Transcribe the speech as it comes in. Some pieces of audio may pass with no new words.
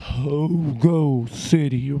PoGo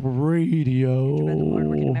City Radio.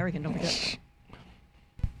 Hardworking American, don't forget.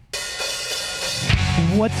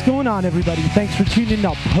 What's going on, everybody? Thanks for tuning in to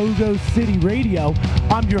PoGo City Radio.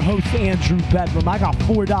 I'm your host, Andrew Bedlam. I got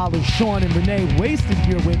 $4. Sean and Renee wasted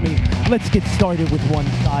here with me. Let's get started with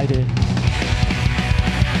One-Sided.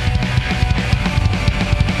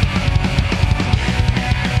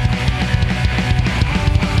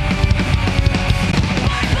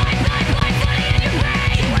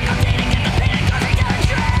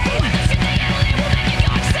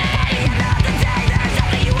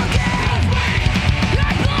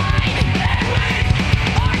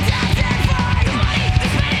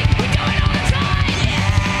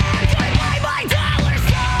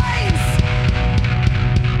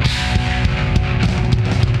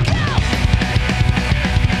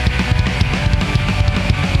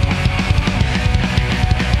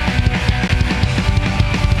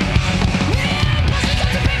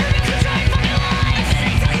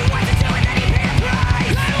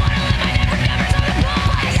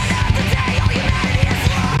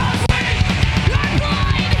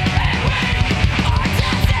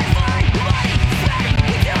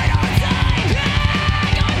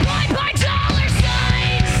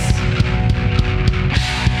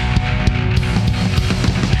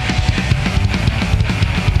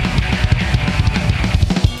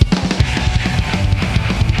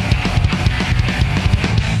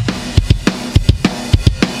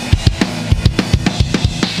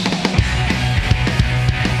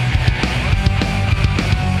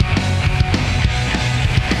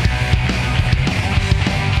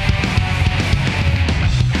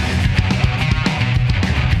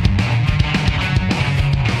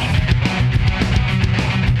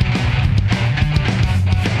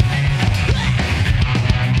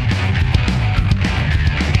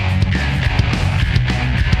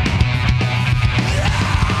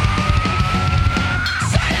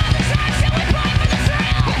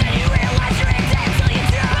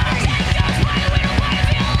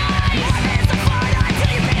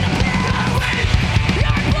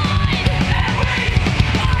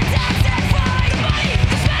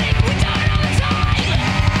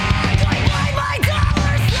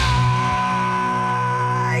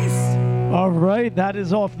 That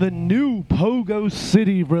is off the new PoGo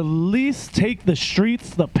City release. Take the Streets,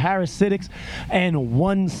 the Parasitix, and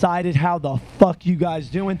One-Sided. How the fuck you guys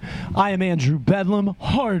doing? I am Andrew Bedlam,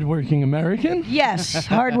 hardworking American. Yes,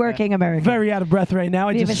 hardworking American. Very out of breath right now.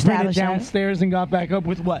 I We've just sprinted established that. downstairs and got back up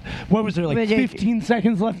with what? What was there, like 15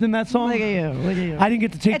 seconds left in that song? Look at you, look at you. I didn't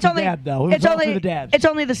get to take the dab, though. It was all for the dabs. It's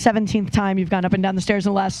only the 17th time you've gone up and down the stairs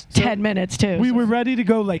in the last 10 minutes, too. We were ready to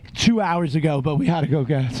go like 2 hours ago, but we had to go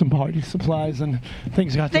get some party supplies and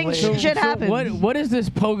things got delayed. Shit happens. What is this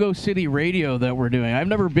PoGo City Radio that we're doing? I've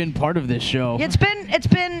never been part of this show. It's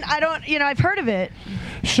been. I don't. I've heard of it.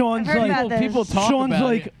 Sean's I've heard like, about this. people talk Sean's about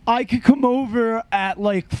like, it. I could come over at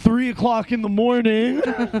like 3 o'clock in the morning.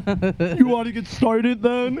 You want to get started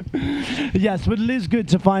then? Yes, but it is good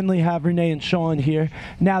to finally have Renee and Sean here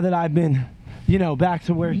now that I've been, back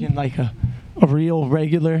to working like a real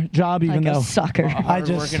regular job, even Like a though sucker.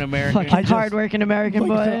 Hardworking American. Fucking hardworking American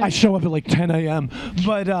boy. I show up at like 10 a.m.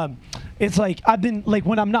 But it's like I've been like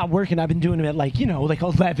when I'm not working, I've been doing it at like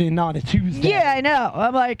 11 on a Tuesday. Yeah, I know.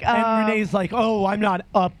 I'm like, and Renee's like, oh, I'm not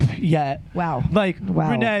up yet. Wow.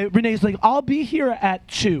 Wow. Renee's like, I'll be here at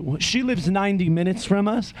 2. She lives 90 minutes from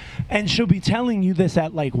us, and she'll be telling you this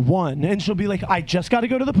at like 1. And she'll be like, I just got to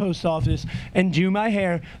go to the post office and do my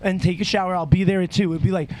hair and take a shower. I'll be there at 2. It'd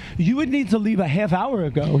be like, you would need to leave a half hour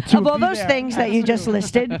ago. Of all those things that you just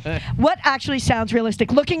listed, what actually sounds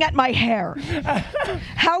realistic? Looking at my hair.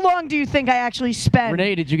 How long do you think I actually spend?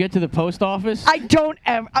 Renee, did you get to the post office? I don't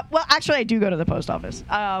ever. Well, actually, I do go to the post office,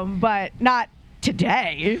 but not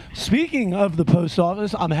today. Speaking of the post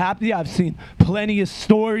office, I'm happy. I've seen plenty of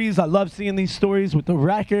stories. I love seeing these stories with the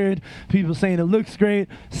record. People saying it looks great,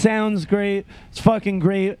 sounds great, it's fucking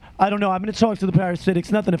great. I don't know. I'm going to talk to the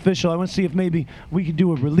Parasitix. Nothing official. I want to see if maybe we could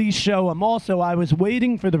do a release show. I was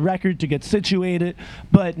waiting for the record to get situated,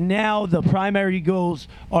 but now the primary goals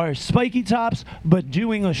are Spiky Tops, but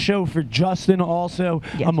doing a show for Justin also,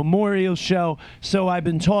 yes. A memorial show. So I've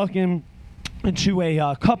been talking to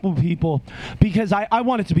a couple people because I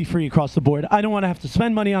want it to be free across the board. I don't want to have to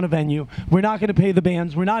spend money on a venue. We're not going to pay the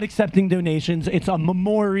bands. We're not accepting donations. It's a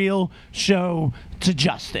memorial show to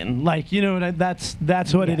Justin. Like, that's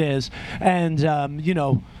what it is. And,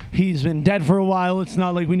 He's been dead for a while. It's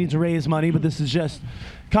not like we need to raise money, but this is just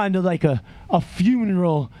kind of like a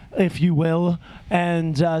funeral, if you will.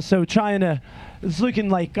 And so it's looking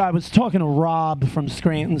like I was talking to Rob from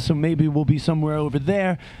Scranton, so maybe we'll be somewhere over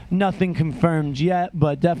there. Nothing confirmed yet,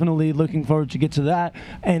 but definitely looking forward to get to that.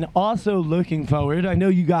 And also looking forward, I know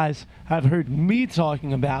you guys have heard me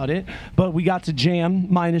talking about it, but we got to jam,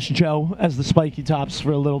 minus Joe, as the Spiky Tops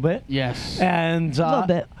for a little bit. Yes. And A little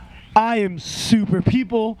bit. I am super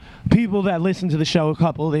people that listen to the show, a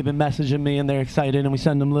couple, they've been messaging me and they're excited and we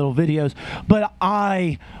send them little videos. But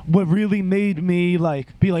what really made me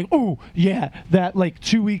be like, oh yeah, that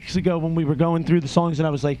 2 weeks ago when we were going through the songs and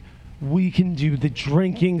I was like, we can do the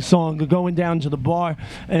drinking song, going down to the bar.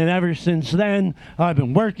 And ever since then, I've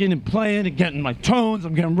been working and playing and getting my tones.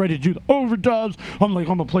 I'm getting ready to do the overdubs. I'm like,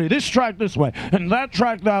 I'm going to play this track this way and that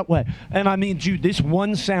track that way. And I mean, dude, this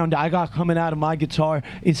one sound I got coming out of my guitar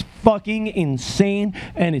is fucking insane.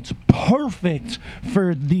 And it's perfect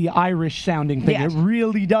for the Irish sounding thing. Yes. It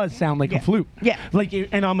really does sound like a flute. Yeah.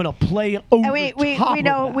 And I'm going to play over And we top of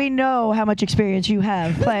know that. we know how much experience you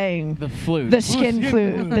have playing The flute. the skin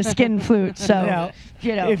flute, the skin flute. So Now,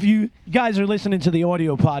 you know, if you guys are listening to the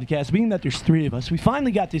audio podcast, being that there's 3 of us, we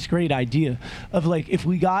finally got this great idea of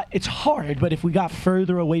it's hard, but if we got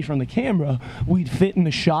further away from the camera, we'd fit in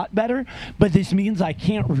the shot better. But this means I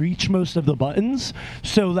can't reach most of the buttons.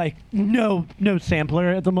 So no sampler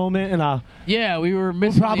at the moment, and Yeah, we were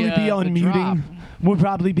missing we'll probably be the drop. unmuting. We'll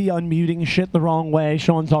probably be unmuting shit the wrong way.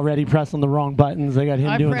 Sean's already pressing the wrong buttons. I got him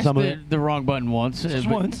I doing pressed some of it. the wrong button once. Just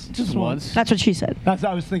but- once. Just once. that's what she said. That's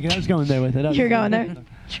what I was thinking. I was going there with it. You're going there.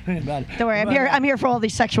 About it. Don't worry, But, I'm here for all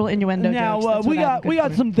these sexual innuendo Now jokes. That's we what I'm got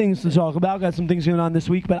good for. some things to talk about. Got some things going on this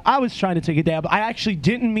week, but I was trying to take a dab. I actually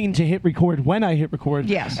didn't mean to hit record when I hit record.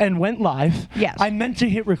 Yes. And went live. Yes. I meant to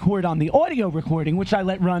hit record on the audio recording, which I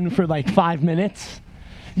let run for 5 minutes.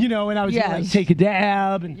 And I was gonna Yes. take a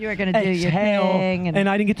dab and You were gonna do your exhale, thing and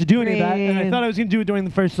I didn't get to do any of that. And I breathe. thought I was gonna do it during the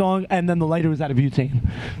first song, and then the lighter was out of butane,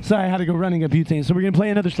 so I had to go running at butane. So we're gonna play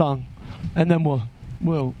another song, and then we'll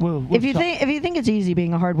If you talk. think it's easy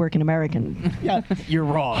being a hardworking American, Yeah. You're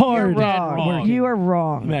wrong. Hard. you're dead wrong. wrong. You are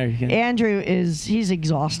wrong. American. Andrew he's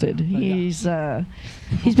exhausted. yeah.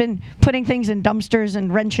 He's been putting things in dumpsters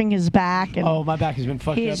and wrenching his back. And Oh, my back has been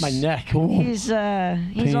fucked up. he's- My neck. Ooh. He's all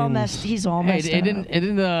Pins. messed. He's all Hey, messed it up.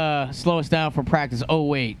 didn't slow us down for practice. Oh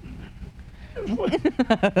wait.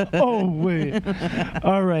 Oh, wait.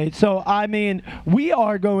 All right. So, we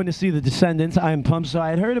are going to see the Descendents. I am pumped. So, I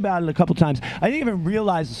had heard about it a couple times. I didn't even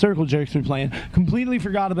realize the Circle Jerks were playing. Completely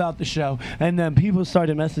forgot about the show. And then people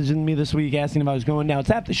started messaging me this week asking if I was going. Now,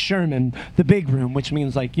 it's at the Sherman, the big room, which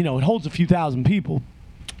means, it holds a few thousand people.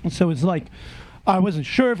 So, it's I wasn't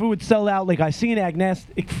sure if it would sell out. I seen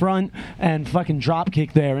Agnostic Front and fucking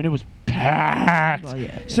Dropkick there, and it was packed. Well,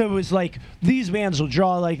 yeah. So it was these bands will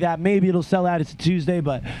draw like that. Maybe it'll sell out. It's a Tuesday,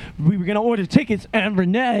 but we were going to order tickets, and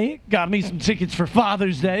Renee got me some tickets for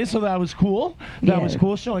Father's Day, so that was cool. That Yeah. was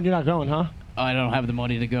cool. Sean, you're not going, huh? I don't have the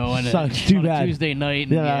money to go on Sucks. Too on a bad. Tuesday night.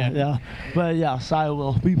 And Yeah. But yes, I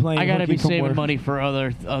will be playing. I gotta hooky be from saving work. money for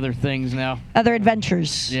other things now. Other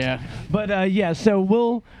adventures. Yeah. But yeah, so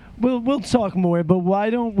we'll talk more. But why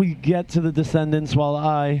don't we get to the Descendants while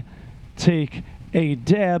I take a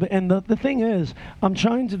dab? And the thing is, I'm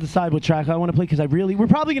trying to decide what track I want to play because we're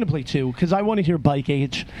probably gonna play 2 because I want to hear Bike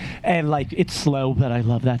Age, and it's slow, but I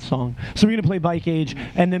love that song. So we're gonna play Bike Age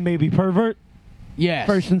and then maybe Pervert. Yes.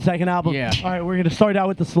 First and second album. Yeah. All right, we're gonna start out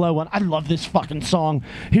with the slow one. I love this fucking song.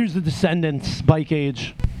 Here's the Descendants, Bike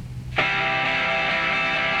Age.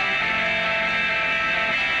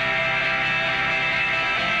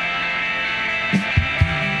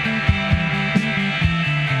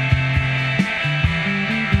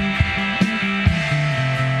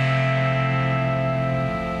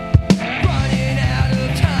 Running out of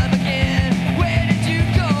time again. Where did you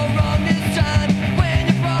go wrong this time? When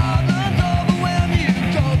your problems overwhelm you,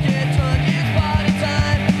 go get drunk, it's party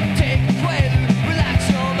time. Take a prelude, relax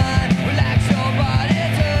your mind, relax your body,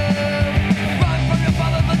 turn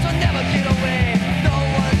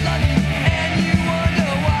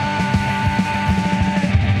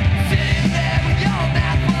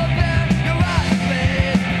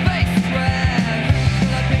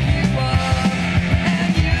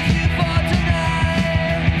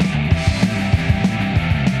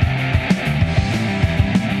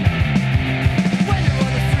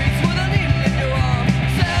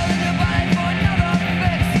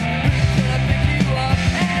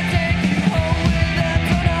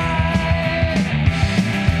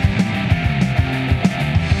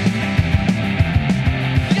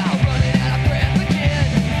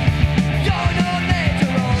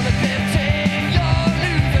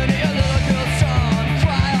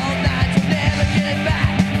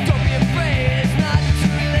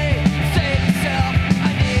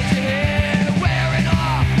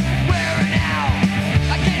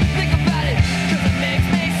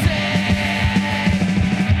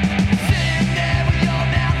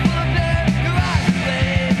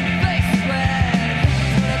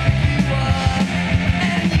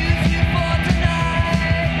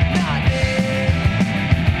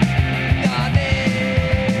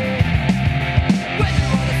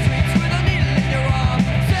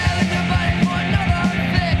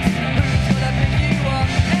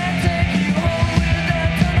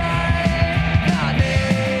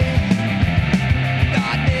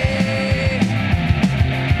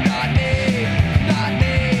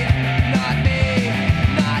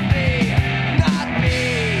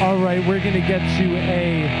we're going to get to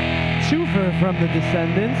a twofer from the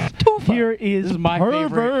Descendents. Here is This is my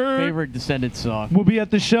Pervert. favorite Descendants song. We'll be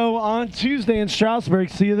at the show on Tuesday in Strasbourg.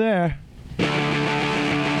 See you there.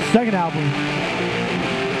 Second album.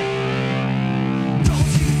 Don't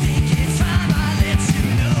you think it's time I let you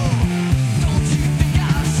know? Don't you think I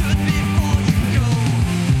should before you go?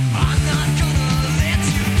 I'm not gonna let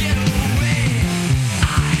you get away.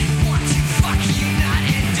 I want to fuck you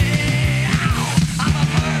night and day. Ow, I'm a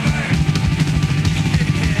pervert.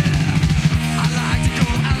 Yeah. I like to go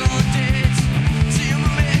out on dates, see a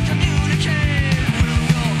movie and communicate. We'll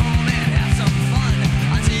go home and have some fun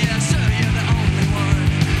until you're sure you're the only one.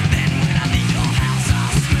 Then when I leave your house,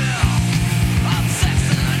 I'll smell of sex,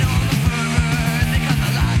 and I know I'm a pervert because I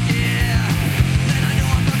like it. Then I know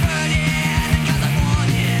I'm perverted because I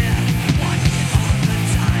want it. Want it all of the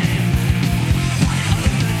time. Want it all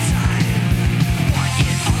of the time. Want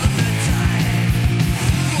it all of the time.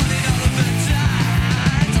 Want it all of the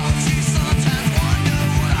time. Don't you sometimes wonder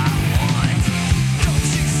what I want? Don't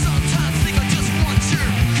you sometimes think I just want your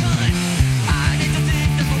cunt? I need to think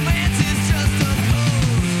that romance is just a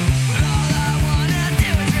pose, but all I wanna do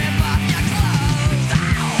is rip off your clothes.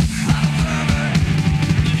 Ow, I'm a pervert.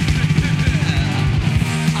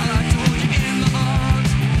 I like to hold you in my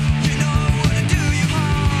arms. You know I wouldn't do you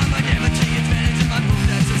harm. I never take advantage of my move,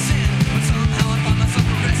 that's a sin. But somehow I find myself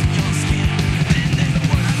caressing your skin. Then there's a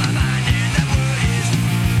word on my mind, and that word is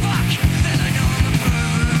fuck. Then I know I'm a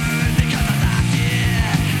pervert because I like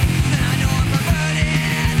it. Then I know I'm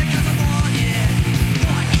perverted because I want it.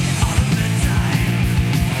 Want it all of the time.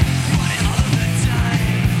 Want it all of the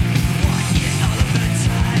time. Want it all of the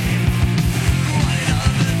time. Want it all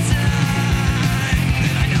of the time.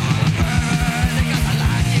 Then I know I'm a pervert because I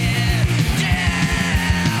like it.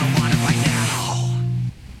 Yeah, want it right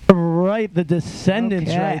now. Right, the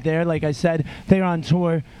Descendants Okay. right there. Like I said, they're on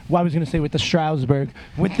tour. Well, I was going to say with the Strasbourg,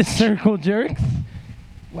 with the Circle Jerks.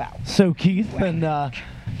 Wow. So Keith and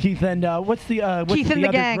what's the Keith and the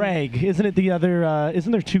other gang. Greg? Isn't it the other? Isn't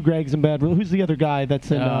there two Gregs in Bad? Who's the other guy that's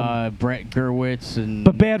in? Brett Gurwitz and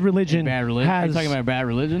but Bad Religion. Bad Religion. Are has. you talking about Bad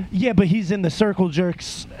Religion? Yeah, but he's in the Circle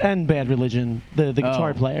Jerks and Bad Religion. The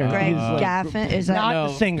guitar player. Greg He's, Gaffin, is that? not No,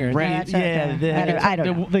 the singer. Brett- The- yeah, okay. I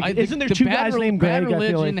don't know. isn't there two guys named Greg? Bad I feel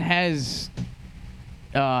Religion like. has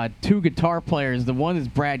two guitar players. The one is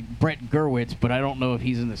Brett Gurwitz, but I don't know if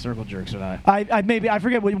he's in the Circle Jerks or not. I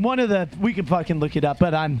forget one of the. We could fucking look it up,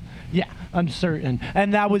 but I'm certain.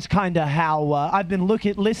 And that was kind of how I've been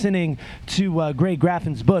listening to Greg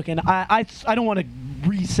Graffin's book, and I don't want to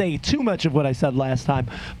re-say too much of what I said last time,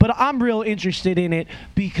 but I'm real interested in it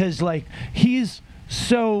because like he's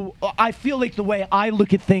so. I feel like the way I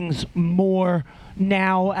look at things more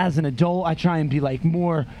now as an adult, I try and be like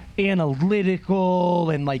more analytical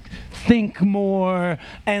and like think more,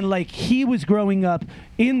 and like he was growing up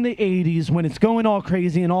in the 80s when it's going all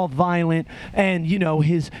crazy and all violent, and you know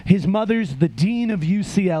his mother's the dean of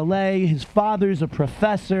UCLA, his father's a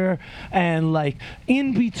professor, and like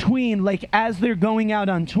in between, like as they're going out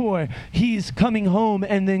on tour, he's coming home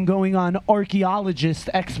and then going on archaeologist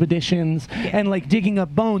expeditions and like digging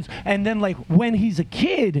up bones, and then like when he's a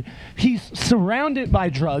kid he's surrounded by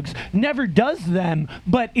drugs, never does them,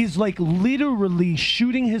 but is like literally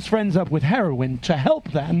shooting his friends up with heroin to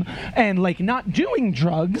help them, and like not doing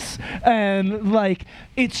drugs, and like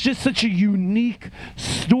it's just such a unique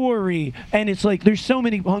story. And it's like there's so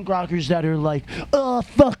many punk rockers that are like, oh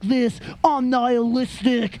fuck this, I'm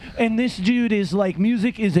nihilistic, and this dude is like,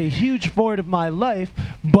 music is a huge part of my life,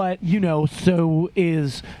 but you know so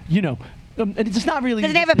is and it's not really.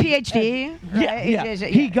 Doesn't he have a PhD? Yeah, Right? yeah.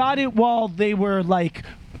 He got it while they were like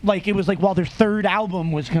it was like while their third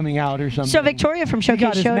album was coming out or something. So Victoria from he Showcase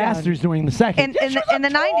got his Showdown. masters during the second. In the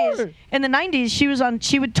 90s,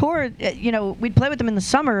 she would tour. We'd play with them in the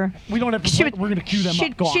summer. We don't have to. She We're going to cue them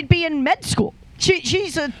up. Go on. She'd be in med school.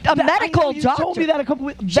 She's a medical I know, you doctor. told me that a couple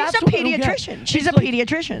weeks. She's That's a what I don't get. pediatrician. She's a It's like-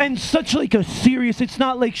 pediatrician. And such like a serious. It's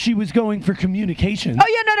not like she was going for communication. Oh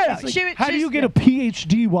yeah, no. It's like, She- how do she's- you get a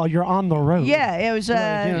PhD while you're on the road? Yeah, it was.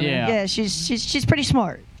 Yeah. She's pretty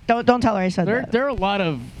smart. Don't tell her I said that. There are a lot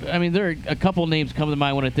of. I mean, there are a couple names come to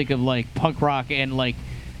mind when I think of like punk rock and like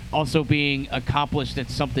also being accomplished at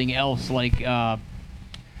something else. Like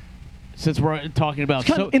since we're talking about It's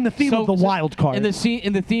kind of in the theme of the wild card. in the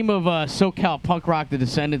theme of SoCal punk rock, the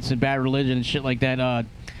Descendants and Bad Religion and shit like that.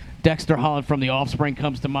 Dexter Holland from The Offspring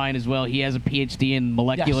comes to mind as well. He has a PhD in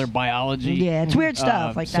molecular Yes. biology. Yeah, it's weird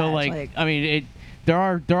stuff like that. So It's like, I mean, there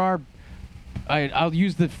are. I'll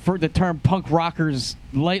use the term punk rockers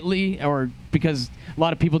lightly, or because a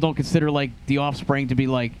lot of people don't consider like The Offspring to be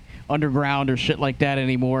like underground or shit like that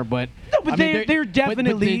anymore. But No, but I mean, they're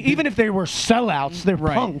definitely, even if they were sellouts, they're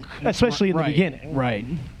Right. punk, especially in the beginning. Right.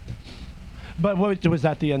 But what was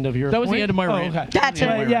that the end of your? That was the point? end of my rant. Okay. That's it.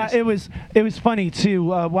 But yeah, it was funny too.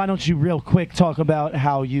 Why don't you real quick talk about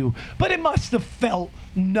how you? But it must have felt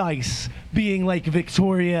nice being like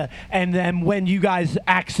Victoria, and then when you guys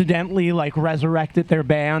accidentally like resurrected their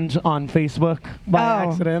band on Facebook by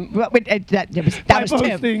accident. Well, that By was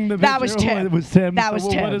posting Tim. the That was picture. Tim. Oh, it was Tim. That So was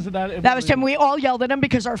what Tim. is that? That was Tim. We all yelled at him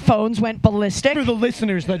because our phones went ballistic. For the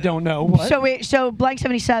listeners that don't know, what? So Blank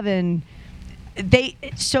 77.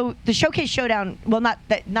 So the Showcase Showdown. Well, not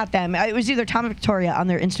them. It was either Tom and Victoria on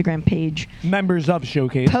their Instagram page members of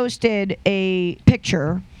Showcase posted a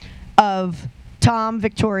picture of Tom,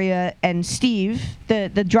 Victoria, and Steve,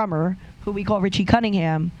 the drummer, who we call Richie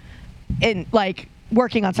Cunningham, in like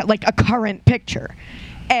working on something, like a current picture,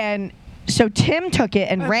 and so Tim took it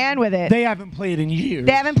and ran with it. They haven't played in years.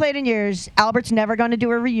 They haven't played in years. Albert's never going to do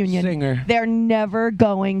a reunion. Singer. They're never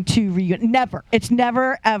going to reunion. Never. It's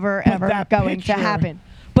never, ever, But ever that going picture- to happen.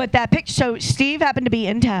 But that picture. So Steve happened to be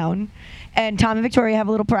in town, and Tom and Victoria have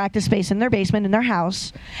a little practice space in their basement in their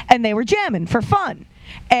house, and they were jamming for fun.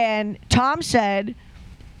 And Tom said,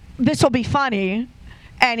 "This will be funny,"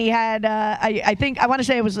 and he had, I want to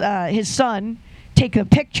say it was his son take a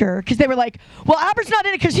picture because they were like, "Well, Albert's not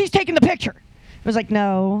in it because he's taking the picture." I was like,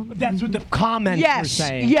 "No." That's what the comments were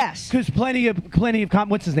saying. Yes. Because plenty of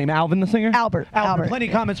what's his name? Alvin, the singer. Albert. Plenty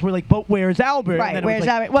of comments were like, "But where's Albert?" Right, And then it where's was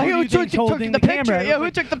like, Albert? Well, who do who you think's took holding the picture? camera? It Yeah, was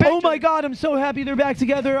who took the Oh picture? my God, I'm so happy they're back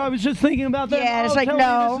together. I was just thinking about that. Yeah, and it's Oh, like, tell me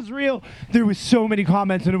no. this is real. There was so many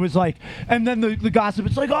comments, and it was like, and then the gossip.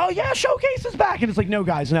 It's like, oh yeah, Showcase is back, and it's like, no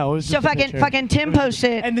guys, no. It was So just a picture. fucking Tim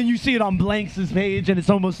posted. And then you see it on Blanks' page, and it's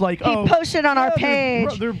almost like, He oh, posted on our yeah,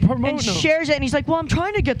 page they're promoting and them. shares it, and he's like, "Well, I'm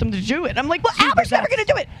trying to get them to do it." I'm like, "Well, See, Albert's but never going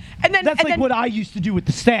to do it." And then, That's and like then what I used to do with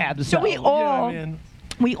the stabs. So we you know what all- I mean?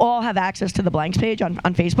 we all have access to the Blanks page on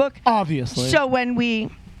Facebook. Obviously. So when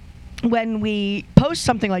we post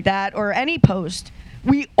something like that or any post,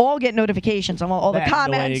 we all get notifications on all the That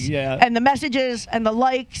comments annoying, yeah. and the messages and the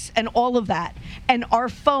likes and all of that. And our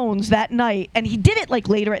phones that night, and he did it like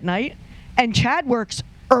later at night, and Chad works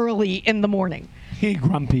early in the morning. He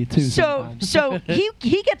grumpy too. So sometimes.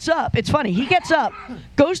 he gets up. It's funny. He gets up,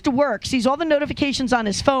 goes to work, sees all the notifications on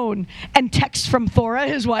his phone, and texts from Thora,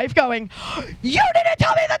 his wife, going, "You didn't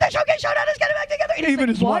tell me that the Showcase Showdown is getting back together." And he's Even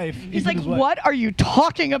like, his "What?" wife. He's Even like, his wife. "What are you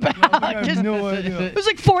talking about?" I have Just- no idea. It was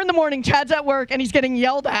like 4 a.m. Chad's at work and he's getting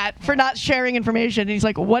yelled at for not sharing information. And he's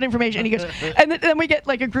like, "What information?" And he goes, and then we get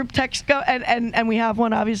like a group text go, and we have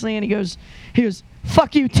one obviously, and he goes,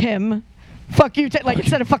 "Fuck you, Tim." Fuck you, Tim. Like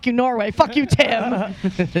instead of fuck you, Norway. Fuck you, Tim.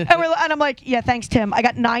 and I'm like, yeah, thanks, Tim. I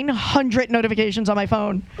got 900 notifications on my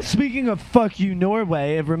phone. Speaking of fuck you,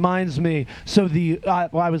 Norway, it reminds me. So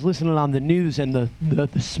I was listening on the news, and the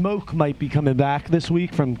smoke might be coming back this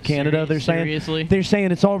week from Canada. Seriously? They're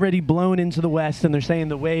saying it's already blown into the west, and they're saying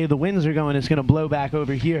the way the winds are going, it's going to blow back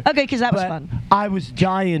over here. Okay, because that was But fun. I was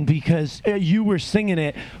dying because you were singing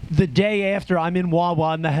it the day after I'm in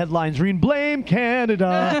Wawa and the headlines reading "Blame Canada,"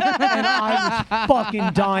 and I was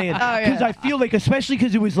fucking dying because I feel like, especially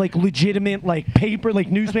because it was like legitimate, like paper, like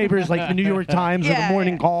newspapers, like the New York Times or the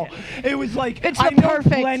Morning Call. It was like It's I the know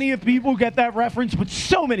perfect- plenty of people get that reference, but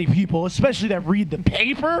so many people, especially that read the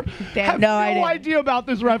paper, They have have no no idea about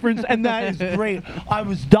this reference, and that is great. I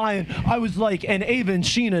was dying. I was like, and Ava and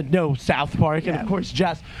Sheena know South Park, and of course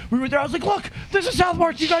Jess. We were there. I was like, look, this is South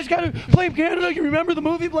Park. You guys got to Blame Canada. You remember the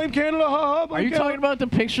movie Blame Canada? Ha, ha, Are Blame you Canada. talking about the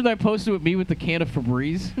picture that I posted with me with the can of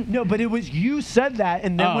Febreze? No, but it was you said that,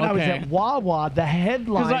 and then Oh, when I was okay. at Wawa, the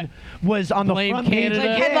headline I- was on the Blame front page. Canada?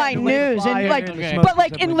 Like Yeah, headline news and like, Okay. but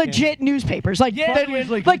like in legit newspapers, like Yeah, the, it was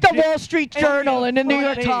like like the legit- Wall Street Journal and the New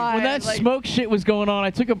York When Times. When that like- smoke shit was going on,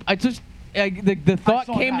 the thought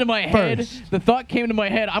saw came that to my head. first. The thought came to my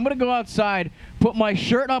head. I'm gonna go outside, put my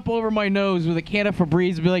shirt up over my nose with a can of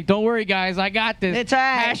Febreze, and be like, "Don't worry, guys, I got this." It's all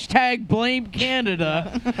right. Hashtag Blame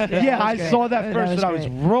Canada. Yeah, I great. saw that That first, was and I was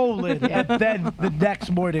great. rolling. And then the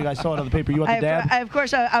next morning, I saw it on the paper. You want the dab? Of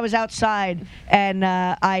course, I was outside, and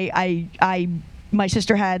my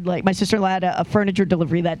sister had a furniture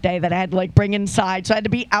delivery that day that I had to like bring inside, so I had to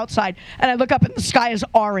be outside. And I look up and the sky is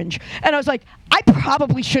orange, and I was like, I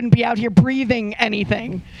probably shouldn't be out here breathing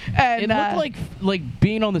anything. And It looked like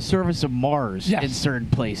being on the surface of Mars Yes. in certain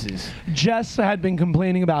places. Jess had been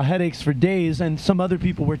complaining about headaches for days, and some other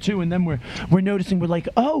people were too. And then we're noticing, we're like,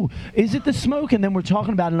 oh, is it the smoke? And then we're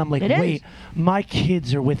talking about it, and I'm like, It is. wait, my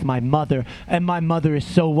kids are with my mother, and my mother is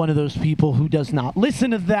so one of those people who does not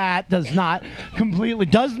listen to that, does not completely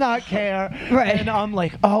does not care. Right. And I'm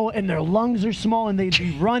like, oh, and their lungs are small and they'd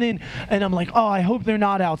be running. And I'm like, oh, I hope they're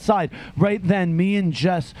not outside. Right then, me and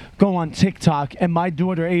Jess go on TikTok, and my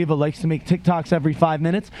daughter Ava likes to make TikToks every 5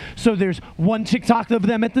 minutes. So there's one TikTok of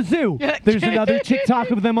them at the zoo. There's another TikTok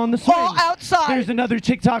of them on the swing. All outside. There's another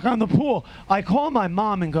TikTok on the pool. I call my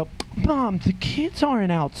mom and go, Mom, the kids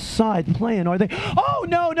aren't outside playing, are they? Oh,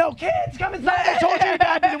 no, kids, come inside. I told you your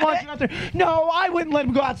dad didn't want you out there. No, I wouldn't let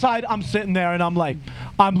him go outside. I'm sitting there, and I'm like,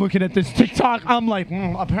 I'm looking at this TikTok. I'm like,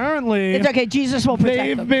 apparently It's okay. Jesus will protect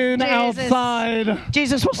they've them. been Jesus. outside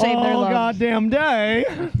Jesus will save their all lungs. goddamn day.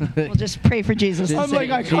 We'll just pray for Jesus. I'm like,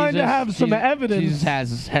 I kind of have some evidence.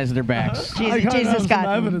 Jesus has their backs. I kinda Jesus have got some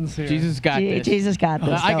them. evidence here. Jesus got this. Jesus got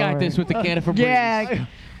this. I don't got worry. this with the can of Febreze. Yeah.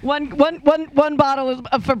 One bottle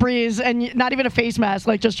of Febreze and not even a face mask,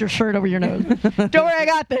 like just your shirt over your nose. Don't worry, I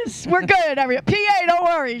got this. We're good. PA, don't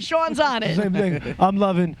worry. Sean's on it. Same thing. I'm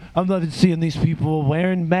loving seeing these people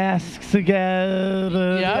wearing masks again.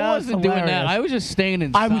 Yeah, I wasn't doing that. I was just staying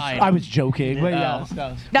inside. I was joking. But yeah.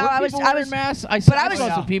 No, Were I was people wearing masks. I but I saw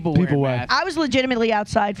was- some people People wearing wear. masks. I was legitimately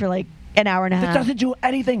outside for like an hour and a That half. doesn't do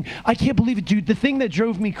anything. I can't believe it, dude. The thing that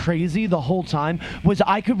drove me crazy the whole time was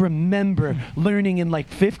I could remember learning in like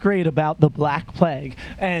 5th grade about the Black Plague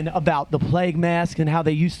and about the plague mask and how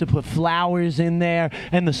they used to put flowers in there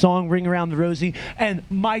and the song Ring Around the Rosie. And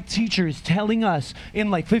my teacher is telling us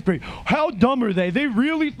in like 5th grade, how dumb are they? They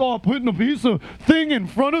really thought putting a piece of thing in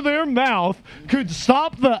front of their mouth could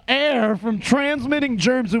stop the air from transmitting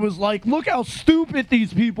germs. It was like, look how stupid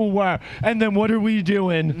these people were. And then what are we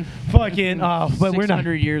doing? Fucking, but we're not.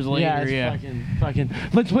 600 years later, Yeah, it's fucking.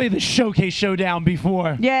 Let's play the showcase showdown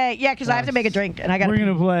before. Yeah, because I have to make a drink and I got. We're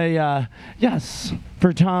gonna play, yes,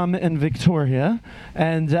 for Tom and Victoria,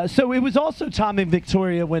 and so it was also Tom and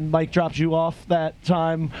Victoria when Mike dropped you off that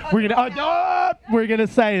time. We're gonna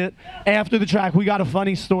say it after the track. We got a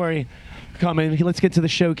funny story coming. Let's get to the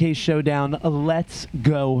showcase showdown. Let's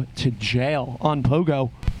go to jail on PoGo.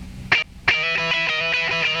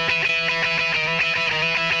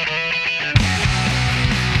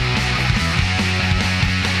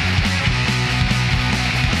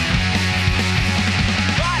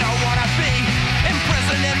 I don't wanna be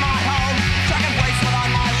imprisoned in my home, tracking bracelet on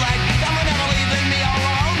my leg, and we're never leaving me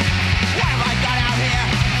alone. What have I got out here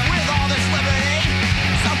with all this liberty?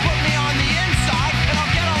 Some put me on the inside, and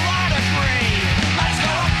I'll get a law degree. Let's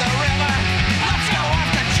go up the river, let's go off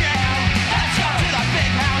to jail, let's go to the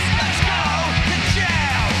big house.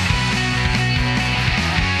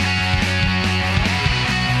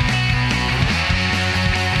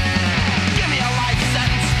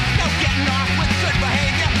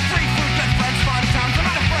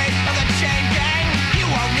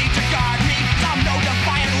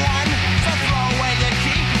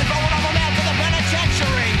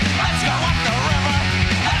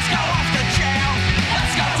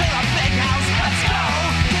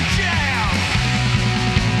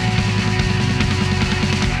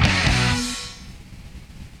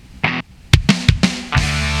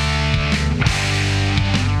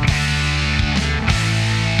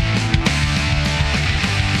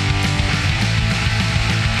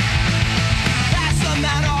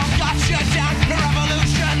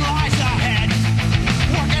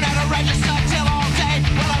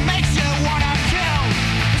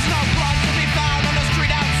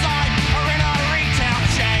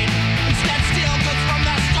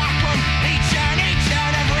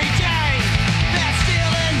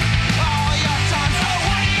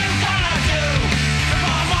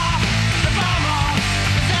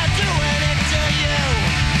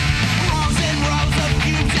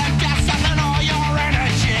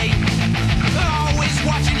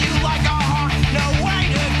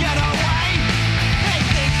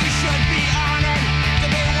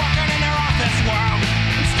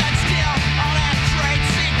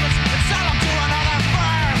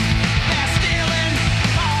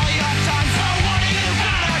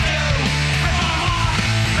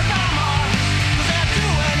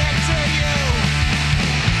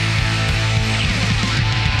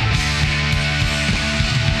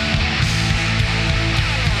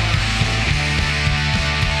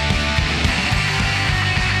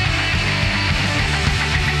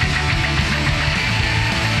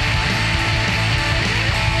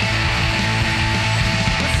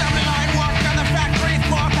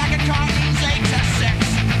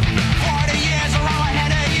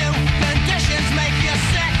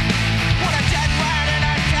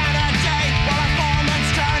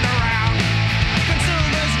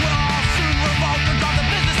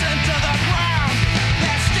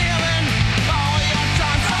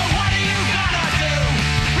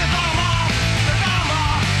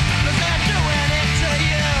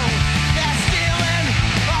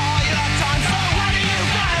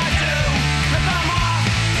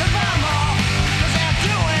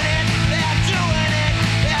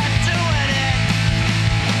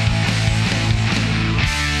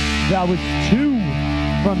 that was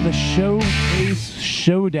 2 from the Showcase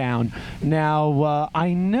Showdown. Now,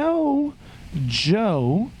 I know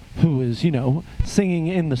Joe, who is, singing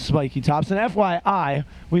in the Spiky Tops. And FYI,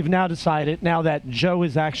 we've now decided, now that Joe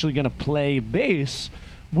is actually going to play bass,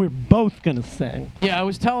 we're both going to sing. Yeah, I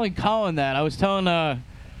was telling Colin that. I was telling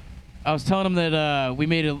him that we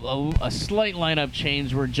made a slight lineup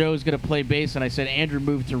change where Joe's going to play bass, and I said Andrew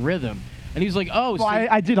moved to rhythm. And he was like, oh. Well,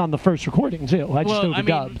 I did on the first recording, too. I just did the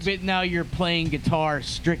dubs. But now you're playing guitar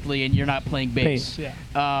strictly, and you're not playing bass. Yeah.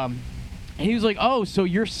 And he was like, oh, so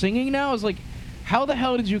you're singing now? I was like, how the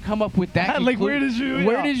hell did you come up with that? Like, where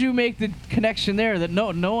did you make the connection there that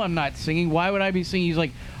no, I'm not singing. Why would I be singing? He's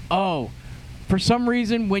like, oh, for some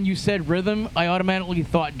reason when you said rhythm, I automatically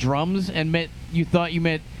thought drums and you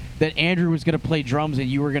meant that Andrew was going to play drums and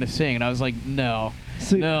you were going to sing. And I was like, no.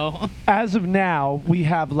 As of now, we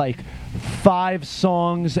have like 5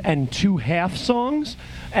 songs and 2 half songs.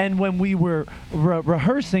 And when we were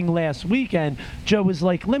rehearsing last weekend, Joe was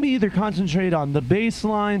like, let me either concentrate on the bass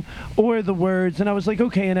line or the words. And I was like,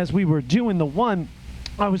 okay. And as we were doing the one,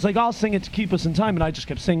 I was like, I'll sing it to keep us in time. And I just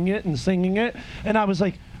kept singing it. And I was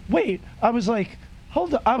like, wait. I was like,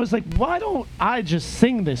 hold on. I was like, why don't I just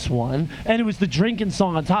sing this one? And it was the drinking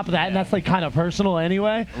song on top of that. And that's like kind of personal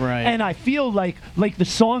anyway. Right. And I feel like the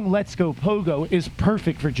song Let's Go Pogo is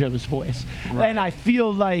perfect for Joe's voice. Right. And I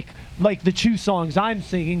feel like the 2 songs I'm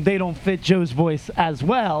singing, they don't fit Joe's voice as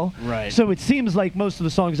well. Right. So it seems like most of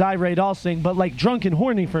the songs I write, I'll sing. But like Drunk and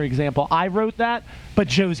Horny, for example, I wrote that, but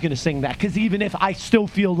Joe's going to sing that. Because even if I still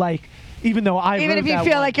feel like, even if you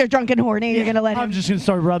feel like you're drunk and horny, you're gonna let him. I'm just gonna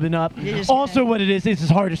start rubbing up. Also, what it is, it's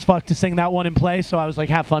hard as fuck to sing that one and play. So I was like,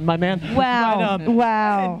 have fun, my man. Wow. But,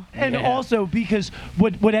 wow. And also because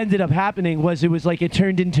what ended up happening was it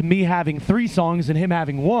turned into me having 3 songs and him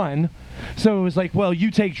having 1. So it was like, well,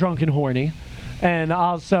 you take Drunk and Horny, and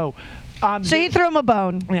also. So you threw him a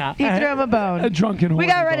bone. Yeah. You threw him a bone. A drunk and horny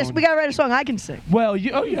we gotta write a song I can sing. Well,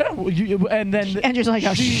 and then Andrew's like,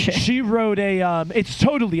 oh shit. She wrote it's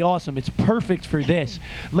totally awesome. It's perfect for this,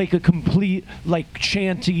 like a complete like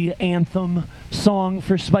chanty anthem song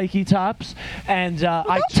for Spiky Tops. And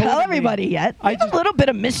Don't tell everybody yet. Leave a little bit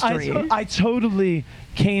of mystery. I totally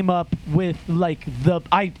came up with like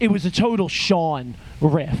it was a total Sean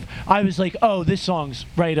riff. I was like, oh, this song's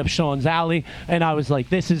right up Sean's alley, and I was like,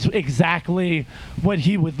 this is exactly what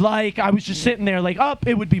he would like. I was just sitting there like,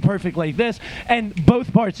 it would be perfect like this. And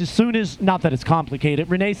both parts, as soon as, not that it's complicated,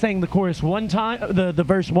 Renee sang the chorus one time, the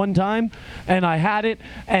verse one time, and I had it,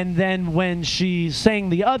 and then when she sang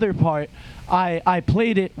the other part, I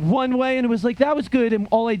played it one way, and it was like, that was good, and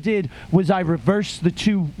all I did was I reversed the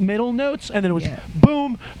 2 middle notes, and then it was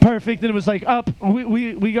boom, perfect, and it was like,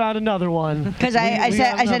 we got another one. Because I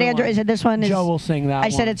said, Andrew, I said, this one is... Joe will sing that I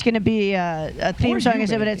said, it's going to be a theme song. I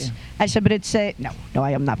said, but it's no,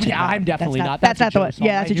 I am not. Yeah, I'm definitely not. That's not the one. Song.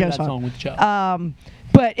 Yeah, that's a Joe song with Joe.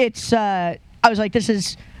 But it's, I was like, this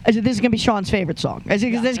is going to be Sean's favorite song. I said,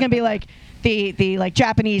 because this is going to be like, the like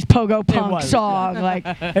Japanese pogo punk song, like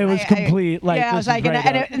it was complete. Like I was like,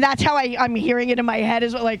 and that's how I'm hearing it in my head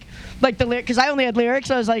is like the lyric, because I only had lyrics.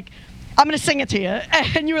 So I was like, I'm gonna sing it to you,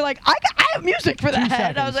 and you were like, I have music for that.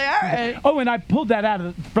 And I was like, all right. Oh, and I pulled that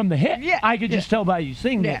out from the hit. Yeah, I could just tell by you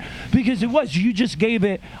singing it, because you just gave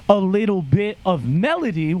it a little bit of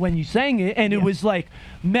melody when you sang it, and it was like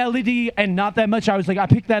melody and not that much. I was like, I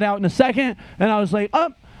picked that out in a second, and I was like,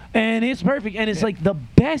 and it's perfect, and it's like the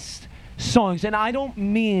best songs, and I don't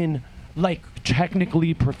mean like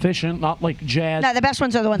technically proficient, not like jazz. No, the best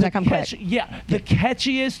ones are the ones that come quick. Yeah, the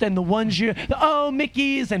catchiest and the ones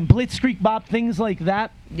Mickey's and Blitzkrieg Bop, things like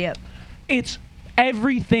that. Yep. It's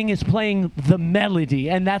everything is playing the melody,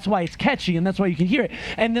 and that's why it's catchy, and that's why you can hear it.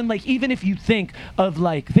 And then like even if you think of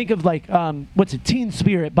what's it, Teen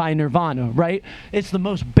Spirit by Nirvana, right? It's the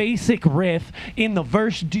most basic riff. In the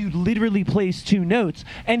verse, dude literally plays 2 notes,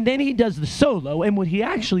 and then he does the solo, and what he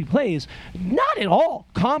actually plays, not at all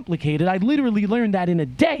complicated. I literally learned that in a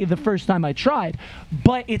day the first time I tried,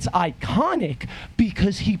 but it's iconic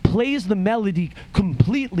because he plays the melody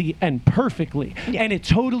completely and perfectly, and it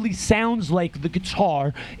totally sounds like the guitar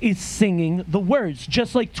is singing the words,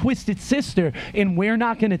 just like Twisted Sister in We're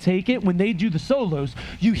Not Gonna Take It. When they do the solos,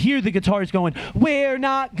 you hear the guitars going, we're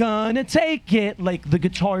not gonna take it, like the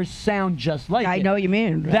guitars sound just like it. I know what you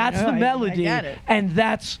mean. That's the melody, I get it. and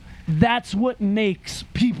that's what makes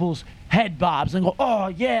people's head bobs and go, oh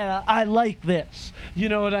yeah, I like this. You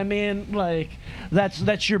know what I mean? Like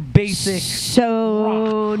that's your basic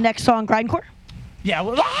So rock. next song, Grindcore. Yeah,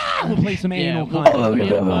 we'll play some anal we'll-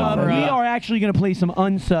 content. We are actually going to play some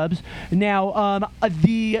Unsubs. Now,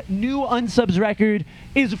 the new Unsubs record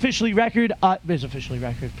is officially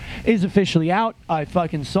out. I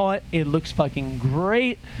fucking saw it. It looks fucking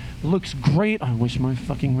great. Looks great. I wish my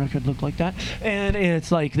fucking record looked like that. And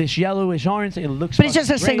it's like this yellowish orange. It looks But it's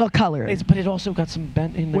just a fucking single great. color. But it also got some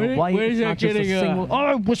bent in there. White. where is It's that not just a getting, single. Oh,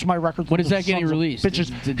 I wish my record. When is looked that getting sons of released?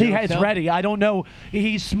 Bitches. Did He Joe has tell? ready. I don't know.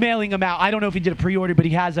 He's mailing them out. I don't know if he did a pre-order, but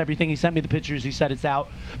he has everything. He sent me the pictures. He said it's out,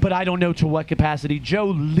 but I don't know to what capacity. Joe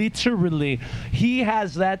literally, he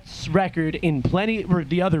has that record in plenty, or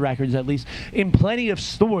the other records at least, in plenty of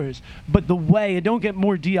stores. But the way it don't get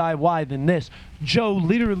more DIY than this. Joe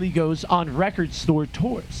literally goes on record store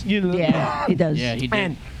tours. You know. Yeah, he does. Yeah, he did.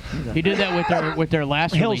 And He did that with their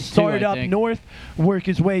last he'll release start too, I up think. north, work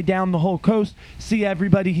his way down the whole coast, see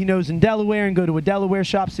everybody he knows in Delaware, and go to a Delaware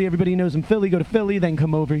shop, see everybody he knows in Philly, go to Philly, then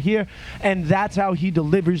come over here. And that's how he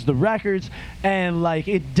delivers the records. And, like,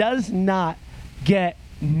 it does not get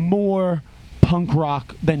more punk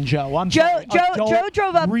rock than Joe. Joe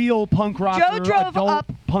drove up. Real punk rocker. Joe drove adult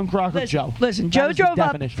up. Punk rocker Joe. Listen, That Joe is the drove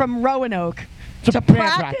up definition. from Roanoke To to band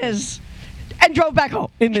practice and drove back home.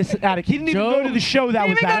 in this attic. He didn't even Joe- go to the show that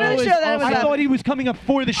He was didn't even that. go to the show that was I that. thought he was coming up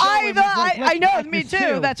for the show. I and was thought, like, I "Let's know, practice me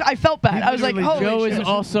too. I felt bad. He I was like, literally- holy Joe shit. is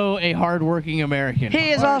also a hardworking American.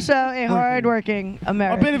 He is also a hardworking A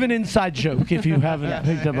American. bit of an inside joke if you haven't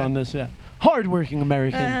picked up on this yet. Hardworking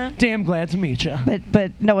American. Uh-huh. Damn glad to meet you.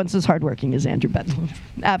 But no one's as hardworking as Andrew Bedlam.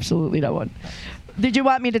 Absolutely no one. Did you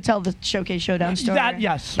want me to tell the Showcase Showdown story? That,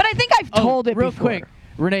 yes. But I think I've told it real before. quick.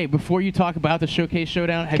 Renee, before you talk about the Showcase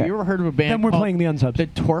Showdown, have Okay. you ever heard of a band Then we're called playing the Unsubs. The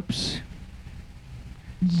Torps?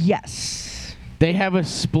 Yes. They have a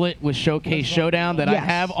split with Showcase Showdown that I Yes.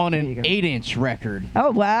 have on There you an go. 8-inch record. Oh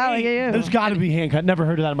wow! Look at you. There's got to be Hank. Never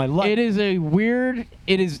heard of that in my life. It is a weird.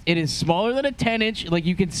 It is smaller than a 10-inch. Like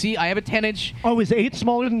you can see, I have a 10-inch. Oh, is 8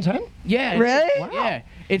 smaller than 10? Yeah. Really? Yeah.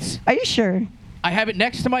 It's. Are you sure? I have it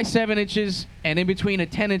next to my 7 inches, and in between a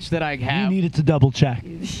 10-inch that I You have. needed to double check.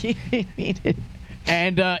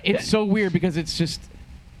 And it's so weird because it's just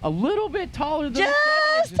a little bit taller than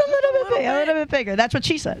Just a little bit bigger. That's what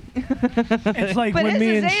she said. It's like But when his me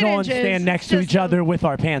is and 8 Sean inches, stand next to just each other with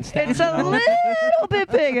our pants down. It's a little bit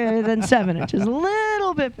bigger than 7 inches. A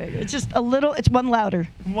little bit bigger. It's just a little. It's one louder.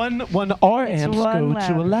 One our It's amps one go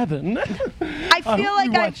louder. to 11. I feel like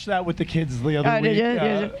we I. watched that with the kids the other Oh, week. did you?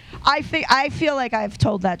 Did you? I feel like I've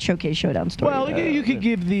told that Showcase Showdown story. Well, you could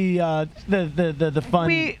give the fun.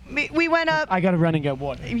 we went up. I gotta run and get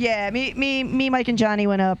water. Yeah, me, Mike, and Johnny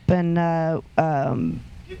went up, and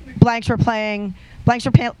Blanks were playing. Blanks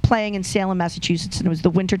were playing in Salem, Massachusetts, and it was the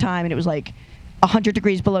winter time, and it was like 100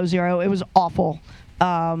 degrees below zero. It was awful.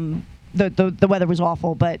 The weather was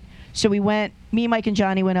awful, but so we went. Me, Mike, and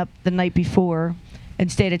Johnny went up the night before, and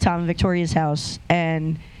stayed at Tom and Victoria's house,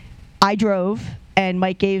 and I drove. And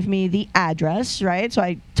Mike gave me the address, right? So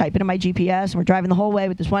I type it in my GPS, and we're driving the whole way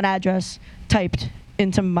with this one address typed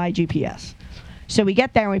into my GPS. So we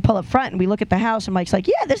get there, and we pull up front, and we look at the house, and Mike's like,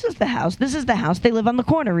 yeah, this is the house. This is the house. They live on the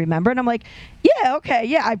corner, remember? And I'm like, yeah, okay,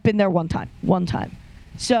 yeah, I've been there one time.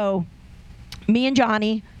 So me and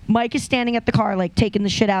Johnny, Mike is standing at the car, like, taking the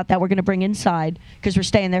shit out that we're going to bring inside because we're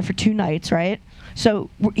staying there for 2 nights, right? So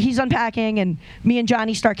he's unpacking, and me and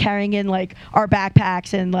Johnny start carrying in, like, our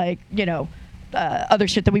backpacks and, like, you know, other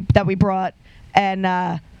shit that we brought,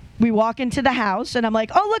 and we walk into the house, and I'm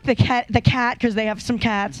like, oh look, the cat, because they have some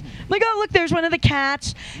cats. I'm like, oh look, there's one of the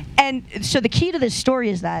cats. And so the key to this story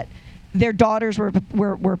is that their daughters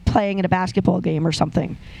were playing in a basketball game or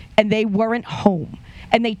something, and they weren't home.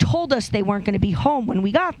 And they told us they weren't going to be home when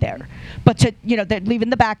we got there, but they're leaving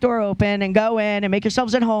the back door open and go in and make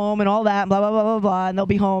yourselves at home and all that, blah blah blah blah blah, and they'll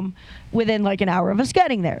be home within like an hour of us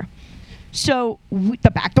getting there. So the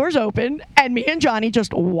back door's open, and me and Johnny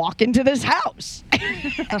just walk into this house,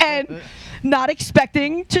 and not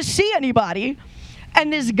expecting to see anybody.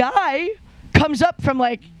 And this guy comes up from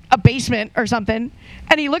like a basement or something,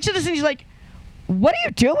 and he looks at us and he's like, "What are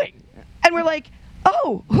you doing?" And we're like,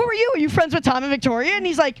 "Oh, who are you? Are you friends with Tom and Victoria?" And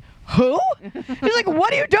he's like, "Who?" He's like,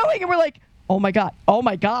 "What are you doing?" And we're like, "Oh my God.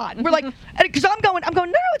 We're like, because I'm going,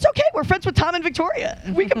 no, it's okay. We're friends with Tom and Victoria.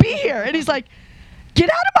 We can be here. And he's like, get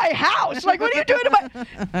out of my house. Like, what are you doing to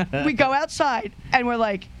my... We go outside, and we're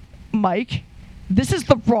like, Mike, this is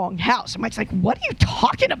the wrong house. And Mike's like, what are you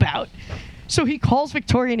talking about? So he calls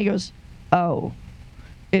Victoria, and he goes, oh,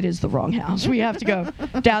 it is the wrong house. We have to go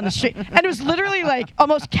down the street. And it was literally like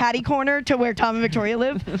almost catty corner to where Tom and Victoria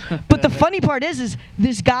live. But the funny part is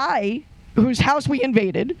this guy whose house we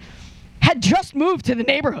invaded had just moved to the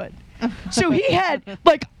neighborhood. So he had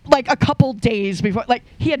like a couple days before, like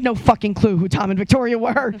he had no fucking clue who Tom and Victoria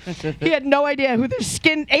were. He had no idea who this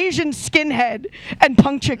Asian skinhead and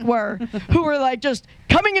punk chick were, who were like just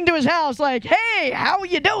coming into his house like, hey, how are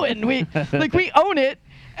you doing? We own it.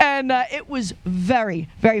 And it was very,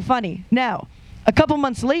 very funny. Now, a couple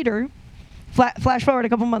months later, flash forward a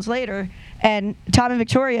couple months later, and Tom and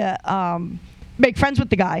Victoria make friends with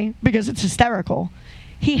the guy because it's hysterical.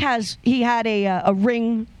 He had a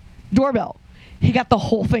Ring doorbell. He got the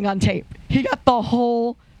whole thing on tape. He got the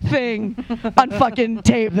whole thing on fucking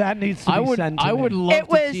tape. That needs to be sent to I me. would love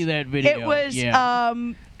to see that video. It was. Yeah.